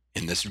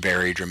in this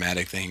very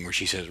dramatic thing where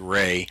she says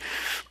Rey.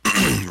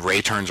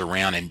 Rey turns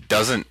around and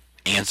doesn't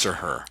answer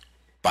her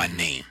by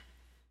name.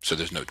 So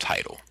there's no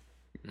title.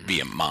 Be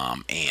a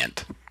mom,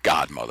 aunt,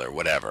 godmother,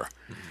 whatever.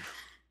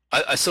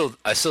 I still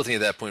think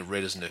at that point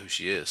Rey doesn't know who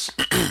she is.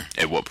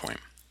 At what point?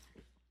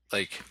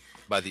 Like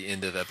by the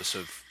end of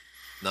episode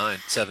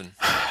 7.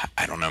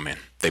 I don't know, man.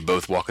 They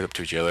both walk up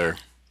to each other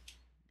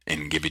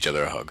and give each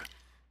other a hug.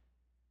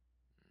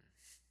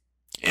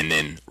 And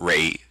then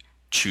Rey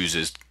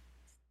chooses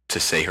to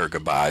say her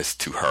goodbyes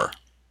to her.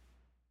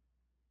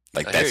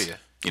 Like I that's hear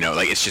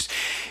like it's just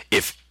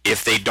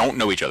if they don't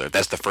know each other, if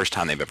that's the first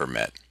time they've ever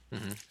met.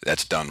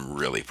 That's done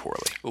really poorly.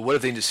 Well, what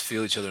if they just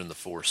feel each other in the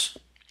Force?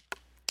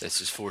 That's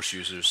just Force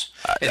users.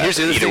 And here's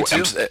the other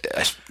thing too.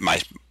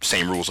 My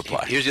same rules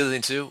apply. Here's the other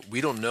thing too.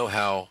 We don't know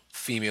how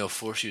female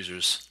Force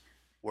users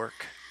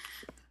work.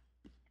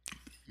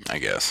 I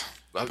guess.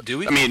 Do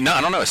we? I mean, no, I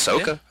don't know.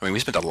 Ahsoka. Yeah. I mean, we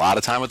spent a lot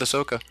of time with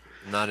Ahsoka.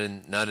 Not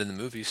in the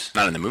movies.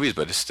 Not in the movies,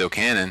 but it's still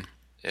canon.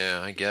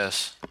 Yeah, I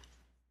guess.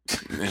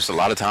 It's a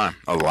lot of time.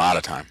 A lot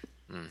of time.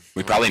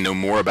 We probably know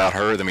more about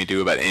her than we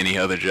do about any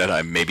other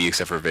Jedi, maybe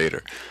except for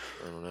Vader.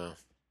 I don't know.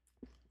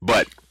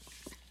 But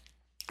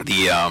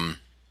the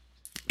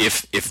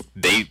if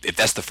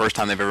that's the first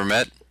time they've ever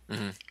met,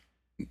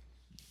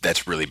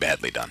 that's really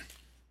badly done.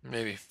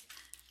 Maybe.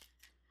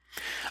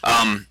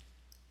 Then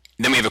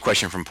we have a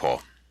question from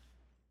Paul,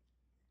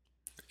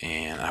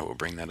 and I will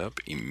bring that up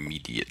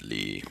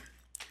immediately.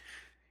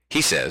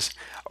 He says,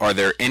 "Are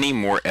there any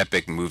more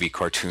epic movie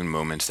cartoon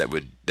moments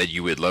that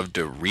you would love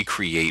to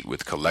recreate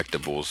with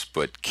collectibles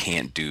but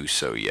can't do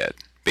so yet?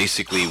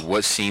 Basically,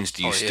 what scenes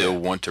do you still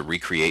want to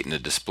recreate in a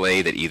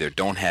display that either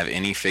don't have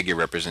any figure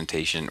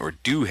representation or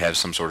do have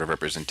some sort of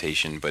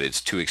representation, but it's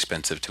too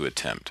expensive to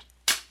attempt?"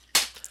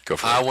 Go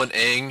for it. I want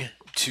Aang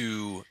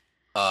to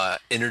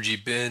energy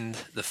bend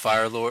the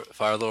Fire Lord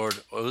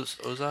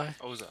Ozai?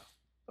 Oza.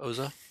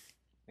 Oza?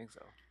 I think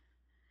so.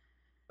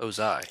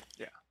 Ozai.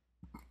 Yeah.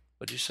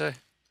 What'd you say?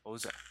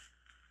 Oza.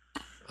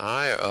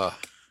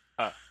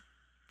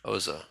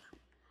 Oza.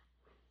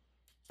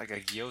 Like a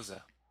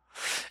gyoza.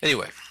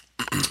 Anyway,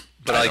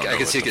 but I I don't know can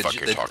what see the fuck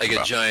you're talking a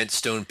about. giant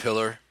stone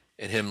pillar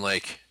and him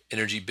like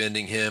energy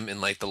bending him and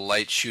like the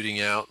light shooting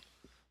out,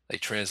 like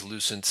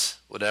translucent,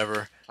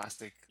 whatever.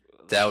 Plastic.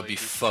 That would be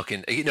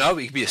fucking. You know,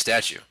 it could be a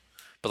statue,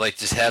 but like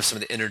just have some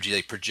of the energy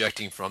like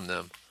projecting from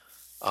them.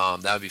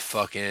 That would be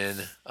fucking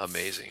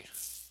amazing.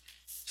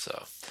 So,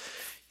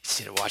 you just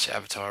need to watch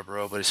Avatar,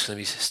 bro. But it's gonna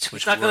be too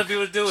much. He's not work. gonna be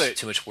able to do It's it.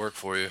 too much work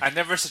for you. I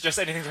never suggest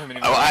anything to him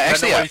anymore. Oh, I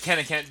know I what he can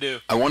and can't do.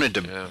 I wanted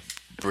to Yeah.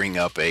 bring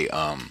up a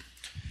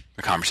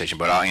conversation,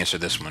 but I'll answer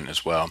this one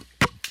as well.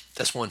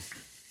 That's one.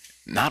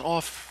 Not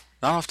off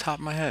top of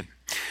my head.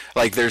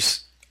 Like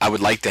I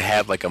would like to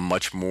have like a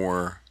much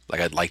more, like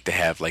I'd like to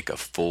have like a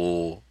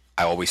full,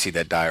 I always see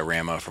that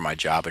diorama for my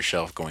Java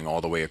shelf going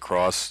all the way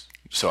across.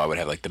 So I would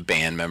have like the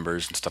band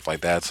members and stuff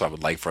like that. So I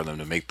would like for them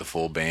to make the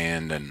full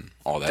band and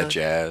all that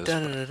jazz.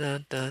 Dun, dun,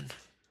 dun, dun.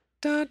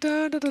 I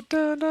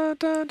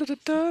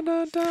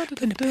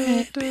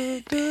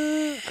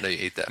know you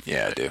hate that.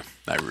 Yeah, I do.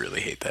 I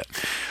really hate that.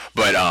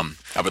 But I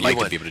would like to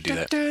want- be able to do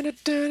that.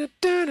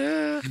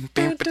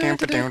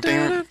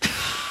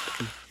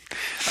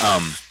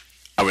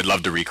 I would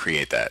love to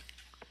recreate that,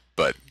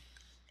 but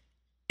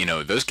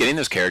getting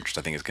those characters,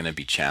 I think is going to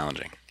be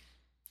challenging.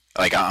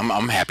 Like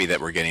I'm happy that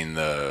we're getting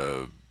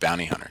the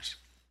bounty hunters.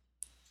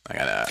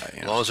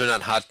 As long as they're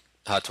not hot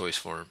toys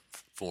form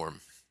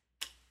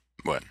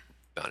What?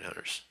 bounty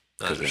hunters.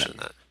 Not 'Cause they're interested in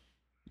that.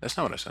 That's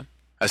not what I said.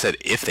 I said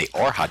if they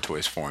are Hot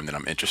Toys form, then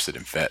I'm interested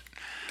in Fett.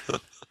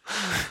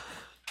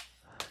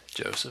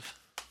 Joseph.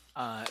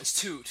 It's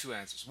two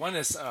answers. One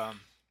is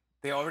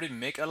they already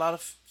make a lot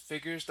of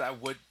figures that I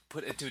would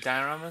put into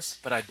dioramas,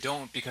 but I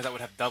don't because I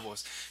would have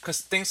doubles.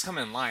 Because things come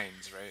in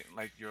lines, right?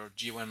 Like your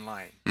G1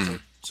 line.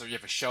 So you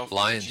have a shelf. with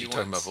Lions, the you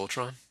talking about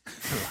G1s.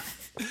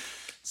 Voltron?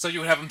 So you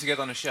would have them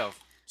together on a shelf.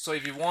 So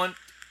if you want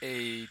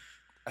a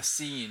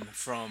scene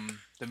from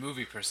the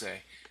movie per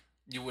se,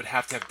 you would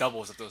have to have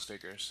doubles of those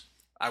figures.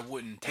 I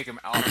wouldn't take them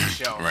out of the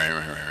shelf.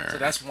 Right. So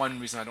that's one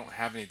reason I don't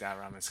have any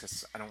dioramas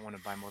because I don't want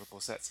to buy multiple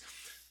sets.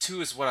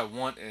 Two is what I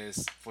want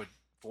is for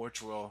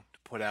Forge World to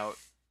put out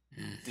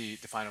the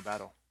final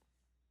battle.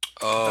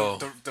 Oh,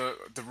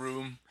 The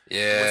room with the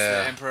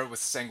yeah. Emperor with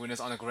Sanguinus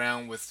on the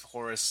ground with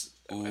Horus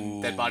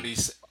and dead Ooh.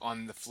 bodies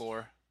on the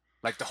floor,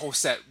 like the whole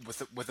set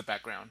with the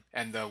background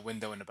and the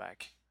window in the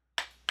back.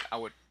 I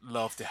would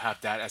love to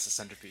have that as a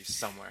centerpiece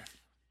somewhere.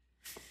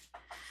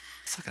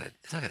 It's not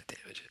gonna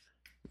damage it.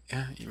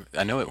 Yeah,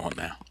 I know it won't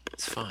now.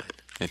 It's fine.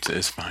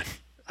 It's fine.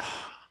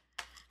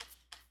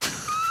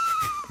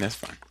 That's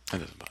fine. That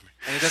doesn't bother me.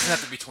 And it doesn't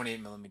have to be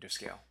 28mm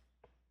scale.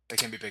 It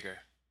can be bigger.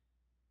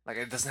 Like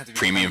it doesn't have to be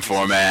Premium 100 pieces.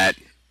 format.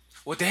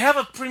 Well, they have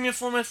a premium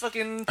format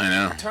fucking I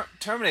know.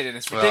 Terminator. And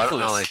it's Well, I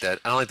ridiculous. don't like that.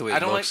 I don't like the way I it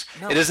don't looks.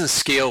 like- no. It doesn't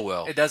scale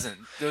well. It doesn't.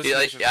 Those Yeah,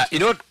 things are you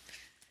know what?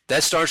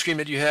 That Starscream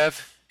that you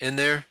have in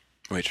there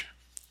Which?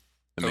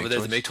 over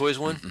there, the Make Toys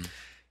one,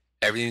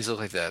 everything's look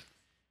like that.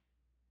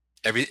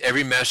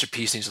 Every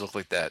masterpiece needs to look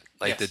like that,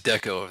 like Yes. the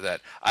deco of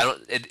that.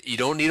 You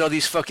don't need all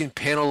these fucking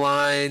panel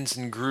lines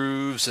and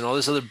grooves and all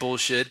this other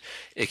bullshit.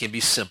 It can be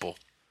simple.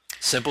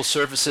 Simple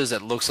surfaces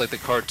that looks like the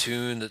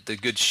cartoon, the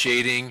good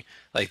shading,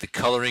 like the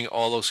coloring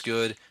all looks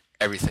good.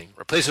 Everything.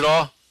 Replace it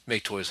all,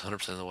 make toys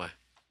 100% of the way.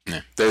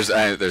 Yeah.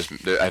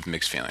 I have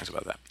mixed feelings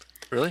about that.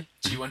 Really?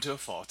 G1 to a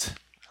fault.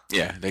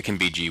 Yeah, they can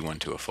be G1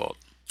 to a fault.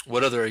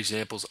 What other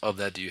examples of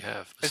that do you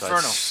have?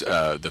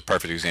 Inferno. The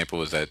perfect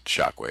example is that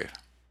Shockwave.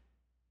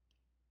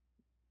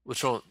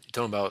 What's wrong? You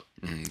talking about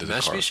The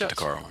masterpiece Takara, shots?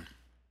 Takara one.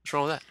 What's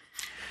wrong with that?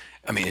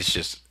 I mean,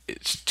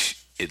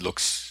 it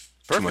looks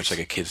too Perfect. much like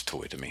a kid's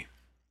toy to me.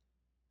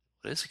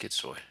 It is a kid's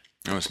toy.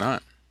 No, it's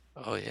not.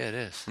 Oh yeah, it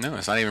is. No,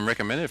 it's not even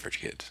recommended for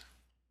kids.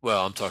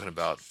 Well, I'm talking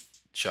about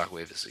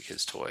Shockwave as a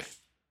kid's toy.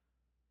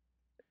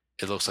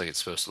 It looks like it's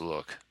supposed to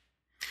look.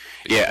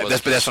 Yeah, It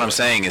that's wasn't what I'm toy.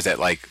 saying is that,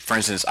 like, for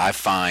instance, I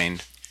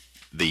find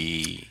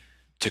the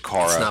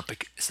Takara,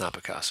 It's not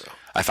Picasso.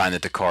 I find the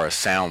Takara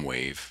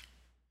Soundwave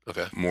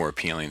Okay. more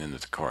appealing than the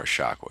Takara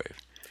Shockwave.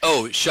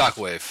 Oh,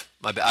 Shockwave.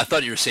 My bad. I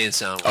thought you were saying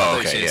Soundwave. I thought Oh, you were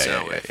okay, saying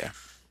yeah. Soundwave.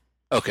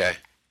 Okay.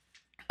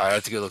 All right, I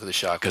have to go look at the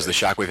Shockwave. Because the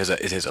Shockwave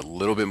has a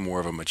little bit more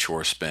of a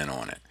mature spin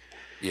on it,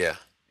 Yeah.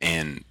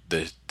 and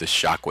the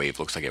Shockwave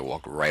looks like it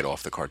walked right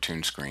off the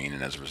cartoon screen,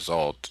 and as a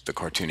result, the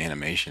cartoon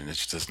animation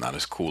is just not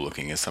as cool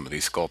looking as some of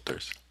these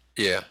sculptors.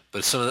 Yeah,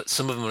 but some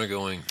of them are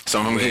going.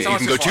 Some of them way- you Some are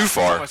can too go too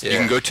far. far. Some are You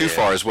can go too yeah.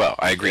 far as well.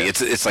 I agree. Yeah.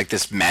 It's like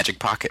this magic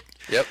pocket.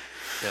 Yep.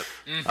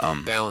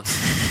 Um, Balance.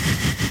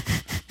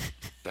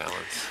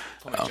 Balance.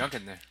 Put my junk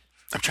in there.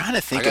 I'm trying to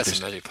I think got of this.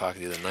 some magic pocket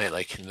the other night,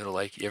 like in the middle,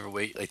 like you ever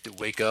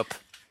wake up,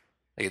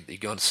 like you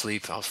going to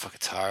sleep. I was fucking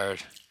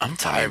tired. I'm funny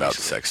tired about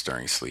recently. sex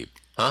during sleep.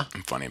 Huh?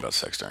 I'm funny about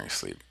sex during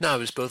sleep. No,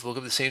 we just both woke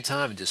up at the same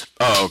time and just.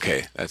 Oh,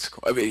 okay, that's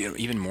cool. I mean,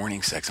 even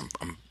morning sex,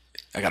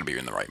 I gotta be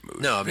in the right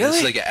mood. No, I mean it's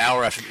Really? like an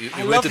hour after you I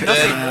went love to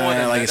nothing bed. more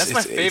than like that. That's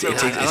my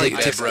favorite one. I like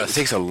bed breath. It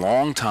takes a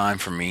long time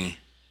for me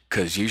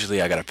because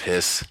usually I gotta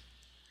piss,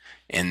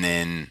 and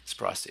then It's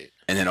prostate.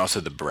 also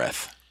the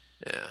breath.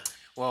 Yeah.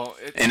 Well,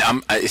 And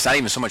it's not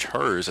even so much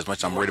hers as much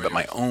as I'm worried about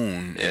my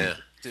own. Yeah.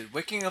 dude,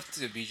 waking up to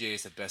the BJ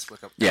is the best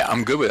wake up. Yeah,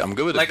 I'm good with the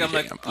Like BJ. I'm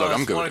like, Look, oh,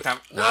 I'm it's good morning with it. time.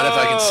 Not if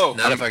I Whoa! can.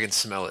 Not if I can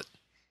smell it.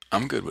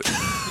 I'm good with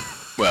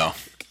it. Well.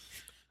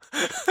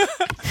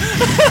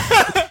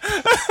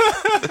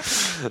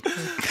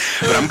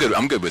 But I'm good.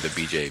 I'm good with the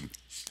BJ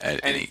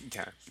at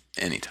Anytime.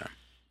 anytime.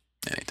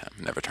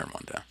 Never turn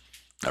one down.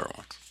 Never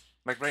once.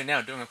 Like right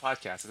now, doing a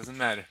podcast, it doesn't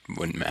matter.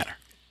 Wouldn't matter.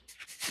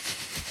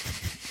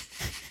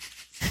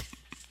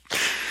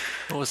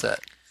 What was that?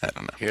 I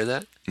don't know. Hear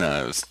that?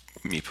 No, it was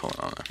me pulling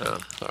on it. Oh,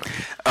 sorry.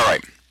 All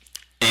right.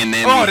 And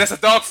then Oh, that's a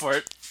dog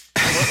fart.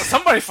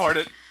 Somebody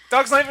farted.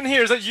 Dog's not even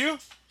here. Is that you?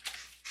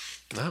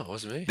 No, it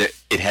wasn't me.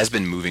 it has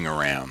been moving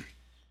around.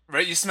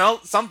 Right? You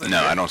smell something.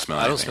 No, right? I don't smell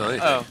I don't anything.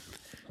 smell anything.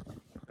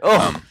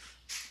 Oh. Oh.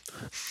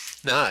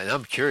 Nah,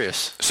 I'm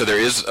curious. So there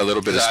is a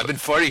little bit of I've been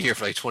farting here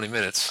for like 20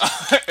 minutes.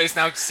 It's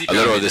now a seeping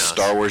little out. of this now.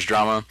 Star Wars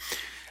drama.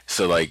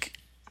 So like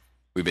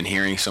we've been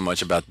hearing so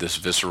much about this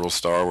visceral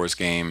Star Wars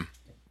game,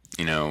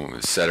 you know,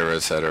 et cetera, et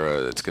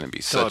cetera. It's going to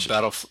be So such.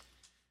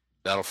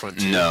 Battlefront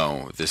 2.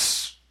 No,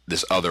 this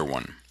other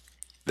one.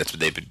 That's what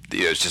they've been.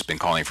 It's just been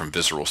calling from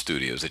Visceral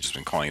Studios. They've just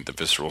been calling it the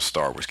Visceral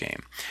Star Wars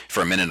game.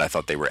 For a minute, I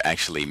thought they were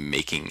actually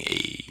making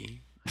a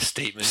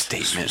Statement.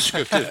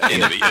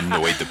 and it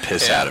annoyed the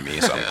piss out of me.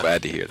 So I'm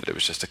glad to hear that it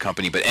was just a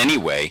company. But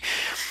anyway,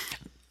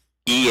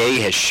 EA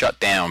has shut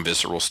down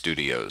Visceral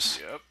Studios.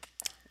 Yep.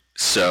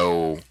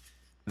 So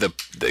the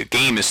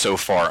game is so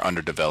far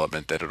under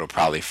development that it'll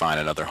probably find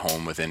another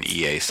home within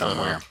EA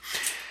somewhere.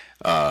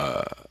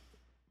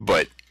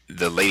 But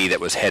the lady that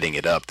was heading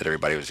it up, that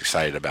everybody was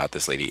excited about,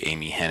 this lady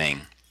Amy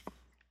Henning,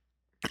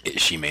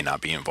 she may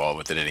not be involved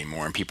with it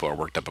anymore, and people are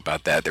worked up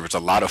about that. There was a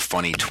lot of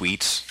funny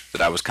tweets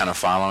that I was kind of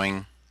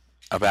following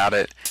about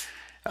it,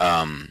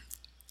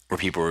 where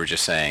people were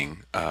just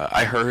saying,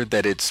 I heard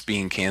that it's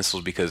being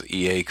canceled because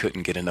EA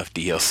couldn't get enough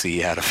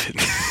DLC out of it.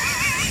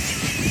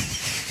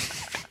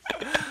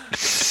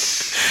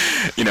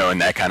 You know,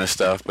 and that kind of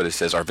stuff. But it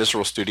says, our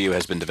Visceral Studio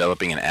has been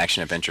developing an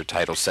action-adventure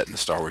title set in the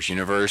Star Wars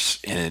universe.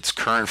 In its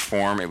current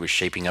form, it was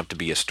shaping up to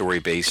be a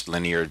story-based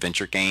linear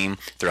adventure game.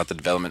 Throughout the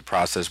development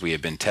process, we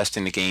have been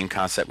testing the game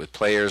concept with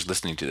players,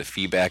 listening to the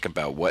feedback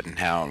about what and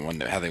how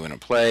and how they want to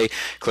play,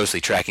 closely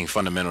tracking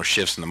fundamental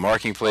shifts in the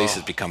marketplace.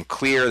 It's become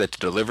clear that to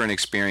deliver an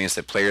experience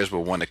that players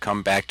will want to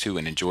come back to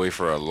and enjoy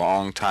for a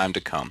long time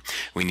to come,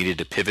 we needed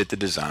to pivot the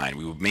design.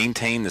 We will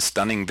maintain the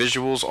stunning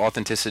visuals,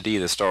 authenticity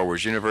of the Star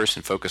Wars universe,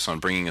 and focus on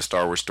bringing a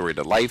Star Wars story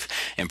to life.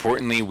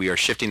 Importantly, we are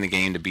shifting the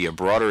game to be a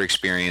broader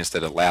experience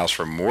that allows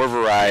for more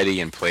variety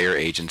and player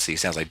agency.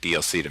 Sounds like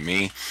DLC to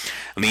me.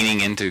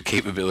 Leaning into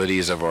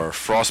capabilities of our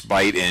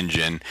Frostbite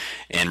engine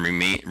and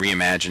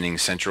reimagining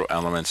central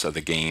elements of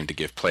the game to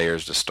give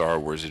players the Star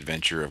Wars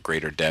adventure of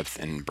greater depth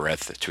and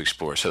breadth to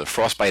explore. So the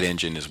Frostbite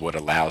engine is what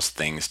allows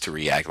things to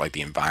react, like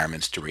the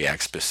environments to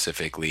react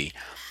specifically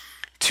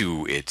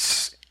to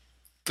its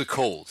The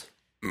cold.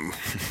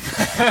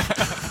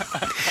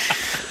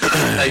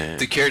 like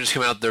the characters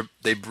come out,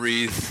 they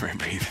breathe,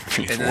 breathe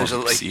and then there's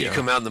warm you CO.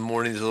 come out in the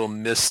morning, there's a little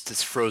mist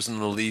that's frozen in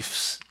the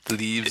leaves.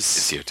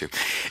 It's CO2.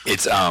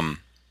 It's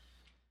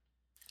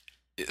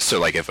so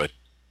like if a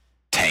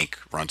tank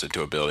runs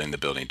into a building, the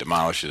building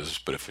demolishes,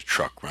 but if a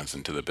truck runs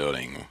into the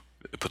building,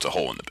 it puts a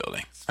hole in the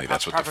building. Like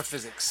that's what proper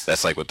physics.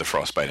 that's like what the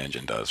Frostbite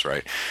engine does,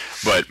 right?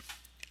 But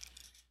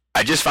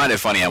I just find it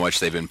funny how much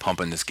they've been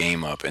pumping this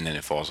game up and then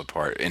it falls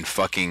apart. And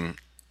fucking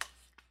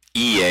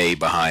EA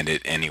behind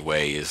it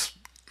anyway is,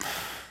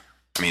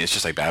 I mean, it's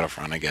just like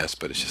Battlefront, I guess,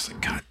 but it's just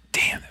like, god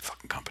damn, that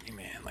fucking company,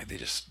 man. Like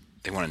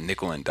they want to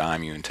nickel and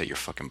dime you until you're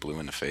fucking blue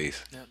in the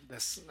face. Yeah,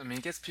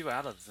 it gets people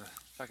out of the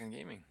fucking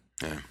gaming.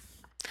 Yeah.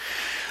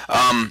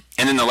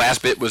 And then the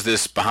last bit was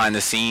this behind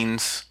the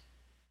scenes.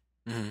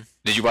 Mm-hmm.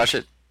 Did you watch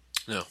it?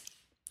 No,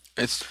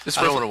 It's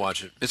I don't want to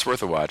watch it. It's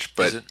worth a watch, Is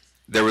but it?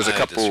 there was a I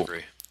couple.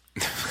 disagree.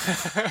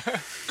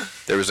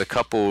 There was a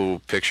couple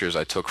pictures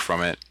I took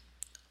from it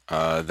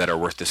that are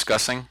worth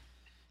discussing.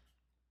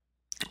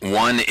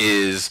 One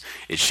is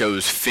it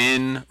shows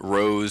Finn,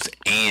 Rose,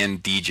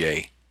 and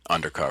DJ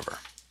undercover.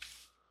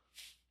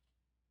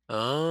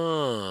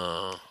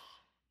 Oh,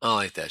 I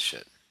like that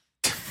shit.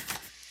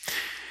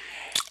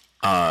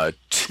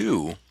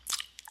 Two,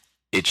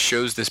 it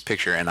shows this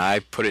picture, and I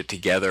put it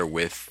together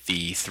with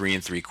the 3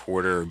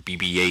 3/4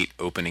 BB-8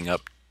 opening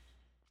up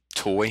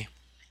toy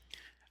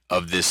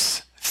of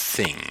this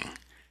thing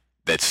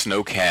that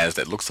Snoke has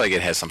that looks like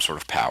it has some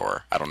sort of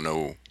power. I don't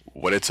know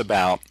what it's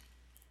about.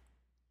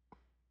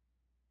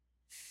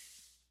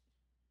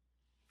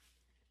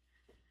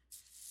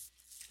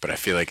 But I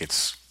feel like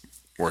it's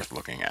worth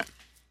looking at.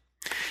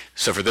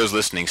 So for those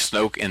listening,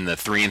 Snoke in the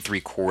 3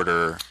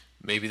 3/4,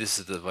 Maybe this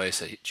is the device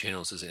that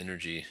channels his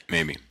energy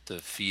maybe. to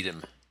feed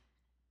him.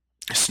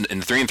 In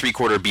the 3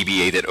 3/4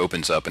 BB-8 that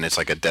opens up, and it's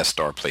like a Death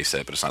Star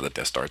playset, but it's not the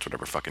Death Star, it's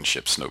whatever fucking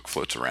ship Snoke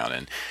floats around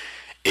in.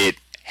 It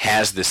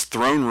has this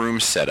throne room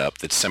setup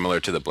that's similar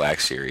to the Black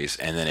Series,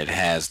 and then it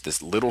has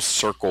this little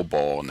circle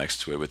ball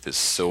next to it with this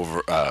silver...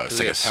 It's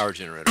like a power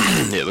generator.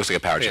 yeah, it looks like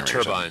a power Like a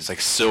generator. turbine. It's like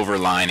silver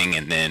lining,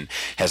 and then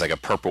has like a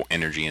purple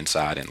energy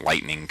inside and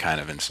lightning kind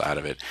of inside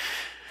of it.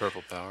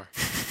 Purple power.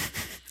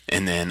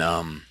 And then...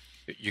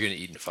 You're gonna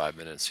eat in 5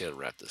 minutes. You gotta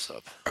wrap this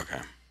up.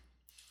 Okay.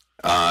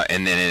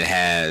 And then it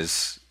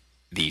has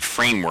the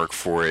framework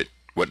for it,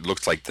 what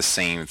looks like the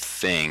same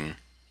thing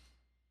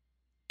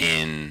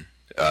in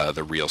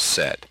the real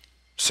set.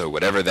 So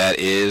whatever that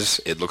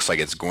is, it looks like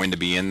it's going to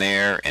be in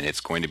there, and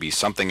it's going to be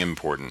something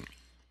important.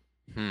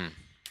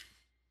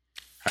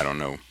 I don't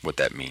know what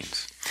that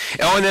means.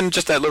 Oh, and then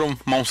just that little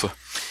monster.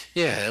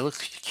 Yeah, it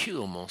looks cute,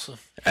 little Molsa.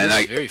 And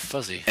It's very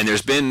fuzzy. And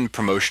there's been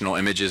promotional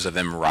images of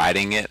them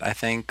riding it, I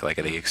think. Like,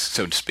 they,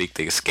 so to speak,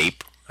 they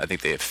escape. I think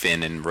they have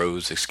Finn and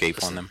Rose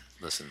escape on them.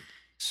 Listen,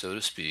 so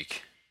to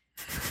speak,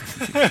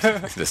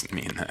 It doesn't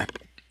mean that.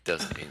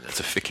 doesn't mean that. It's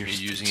a figure.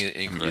 You're using it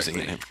I'm incorrectly. using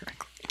it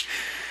incorrectly.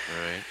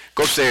 All right.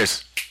 Go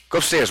upstairs. Go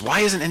upstairs. Why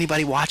isn't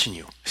anybody watching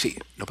you? See,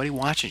 nobody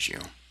watches you.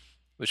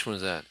 Which one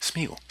is that?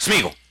 Smeagol.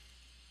 Smeagol.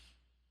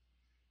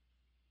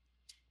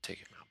 Take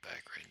your mouth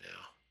back right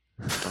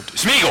now. Don't do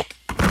Smeagol.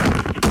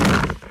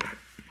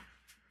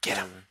 Get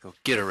him. Go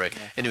get her right.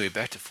 Anyway,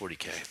 back to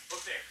 40K.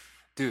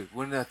 Dude,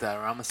 wouldn't that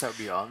diorama set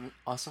be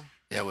awesome?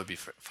 Yeah, it would be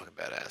fucking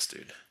badass,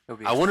 dude. It would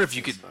be I wonder if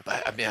you could. expensive as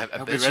fuck. I mean, I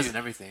It'll be bet resin you. and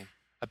everything.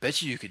 I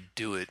bet you could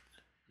do it.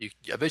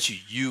 I bet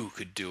you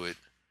could do it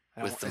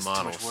I don't- with the it's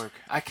models. Too much work.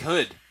 I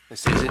could.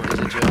 It's Is too it? much Is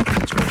work. it, Joe?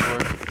 It's much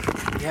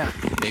work. Yeah.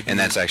 Maybe And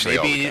that's actually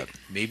all maybe we you got.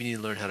 maybe you need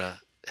to learn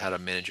how to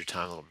manage your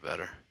time a little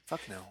better.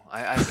 Fuck no.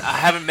 I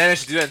haven't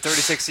managed to do that in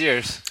 36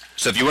 years.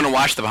 So if you want to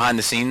watch the behind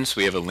the scenes,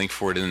 we have a link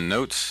for it in the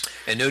notes.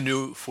 And no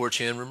new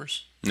 4chan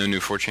rumors. No new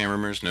 4chan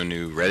rumors. No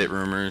new Reddit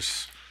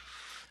rumors.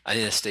 I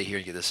need to stay here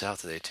and get this out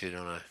today too,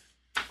 don't I?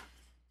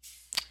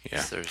 Yeah.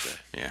 It's Thursday.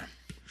 Yeah.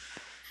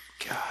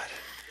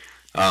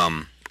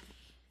 God.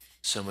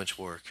 So much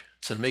work.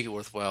 So to make it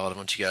worthwhile, I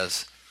want you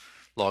guys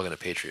log on to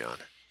Patreon.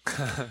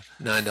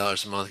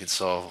 $9 a month can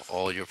solve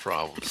all your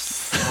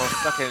problems. Or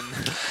fucking.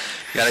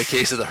 Got a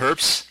case of the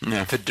herps?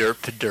 Yeah.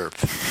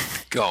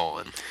 Paderp.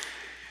 Gone.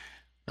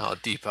 I'll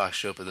Deepak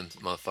show up with them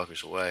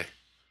motherfuckers away.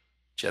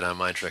 Jedi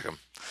mind trick them.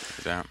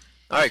 Yeah.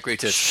 All right, great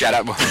tips. Shout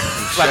out.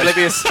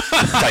 Oblivious.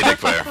 Tight dick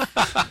player.